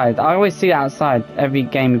outside? I always see that outside every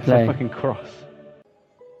game we play. It's a fucking cross.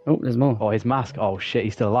 Oh, there's more. Oh, his mask. Oh shit,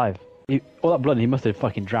 he's still alive. All that blood, he must have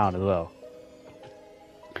fucking drowned as well.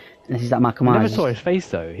 This is that Malcolm We Myers. never saw his face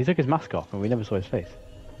though. He took his mask off and we never saw his face.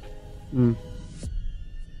 Hmm.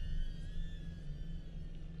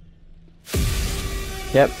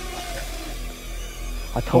 Yep.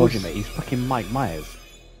 I told you, mate. He's fucking Mike Myers.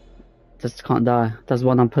 Just can't die. Does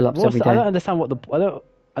one on pull-ups every day. I don't understand what the point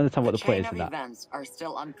is in that. Events are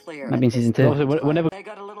still unclear. Maybe in season 2. Also, whenever They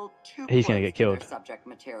got a little too he's gonna close get to their killed. subject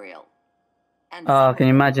material. And Oh, can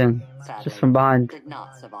you imagine? sadly, Just from behind. did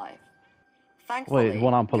not survive. Thankfully, Wait,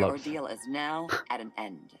 one arm their pull-ups. ordeal is now at an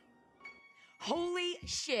end. Holy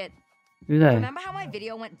shit! Who's there? Remember how my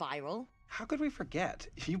video went viral? How could we forget?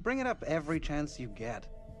 You bring it up every chance you get.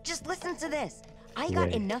 Just listen to this. I got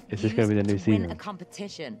Wait, enough is views this gonna be the new to win season? a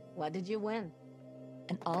competition. What did you win?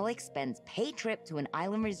 An all-expense paid trip to an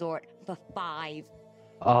island resort for 5.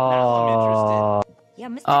 Oh. Yeah,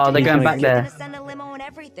 Mr. Oh, they're Dumet going back is there. gonna send a limo and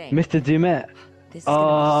everything. Mr. Dumet. This is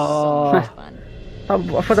gonna be so much fun.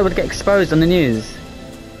 Oh, I thought they would get exposed on the news.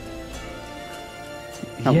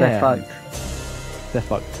 Oh, they're fucked. They're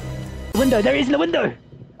fucked. Window! There he is in the window!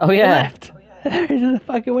 Oh yeah. Left! There he is in the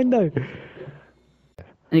fucking window! And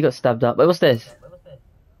he got stabbed up. Wait, what's this?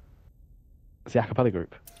 It's the acapella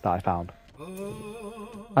group that I found.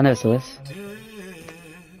 I never saw this.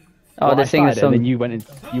 Oh, Well, they're singing a song. And then you went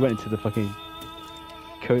into the fucking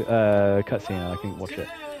cutscene, and I couldn't watch it.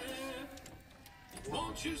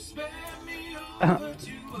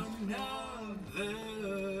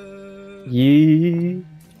 Yeah.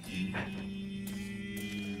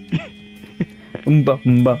 Umba,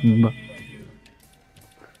 umba, umba.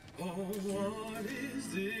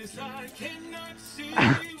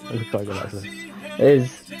 That's quite good, actually. It is.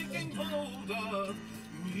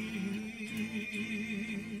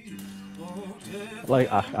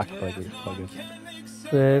 Like, I can play this. Quite good.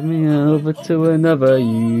 Send me over to another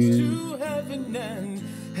you.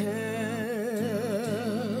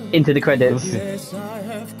 Into the credits.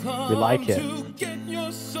 We like it.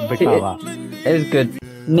 Big fan of that. It was good.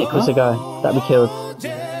 Nick was the guy that we killed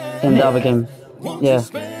in the other game. Yeah.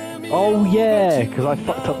 Oh yeah, because I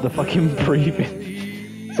fucked up the fucking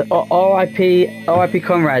breathing. So R.I.P.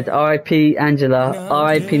 Conrad, R.I.P. Angela,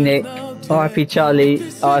 R.I.P. Nick, R.I.P. Charlie,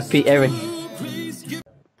 R.I.P. Erin.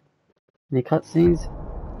 Any cutscenes?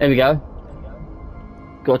 There we go.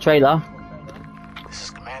 Got a trailer. This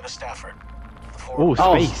is Commander Stafford. Oh,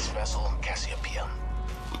 space. Vessel Cassiopeia.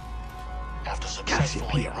 After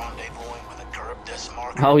successfully rendezvousing with a Charybdis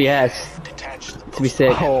marker, Oh yes. To be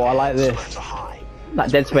sick. Oh, I like this. That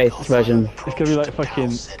Dead Space version. It's gonna be like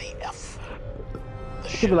fucking. It's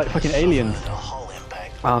gonna be like fucking aliens.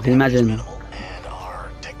 Oh, can you imagine? And our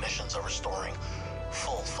technicians are restoring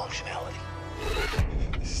full functionality.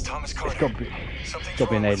 This is Thomas Carter. It's gotta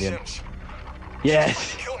be an alien.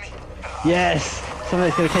 Yes. Yes.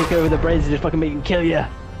 Something's gonna take over the brains and just fucking make and kill you.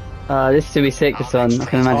 This is to be sick. This one, I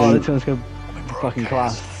can imagine. Oh, this one's gonna be fucking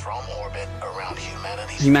class.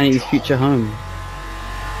 Humanity's future home.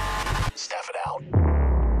 Staff it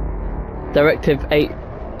out. Directive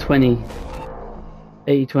 820.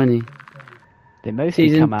 8020. They mostly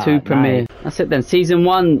Season come out 2 at premiere. night. That's it then. Season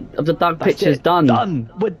 1 of the Dark Pictures done. Done.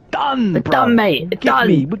 We're done. We're bro. done, mate. It's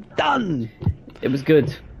done. We're done. It was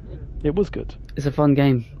good. It was good. It's a fun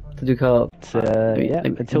game to do co-op. Yeah.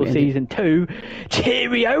 Until season 2.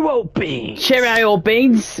 Cheerio, old beans. Cheerio, old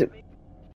beans.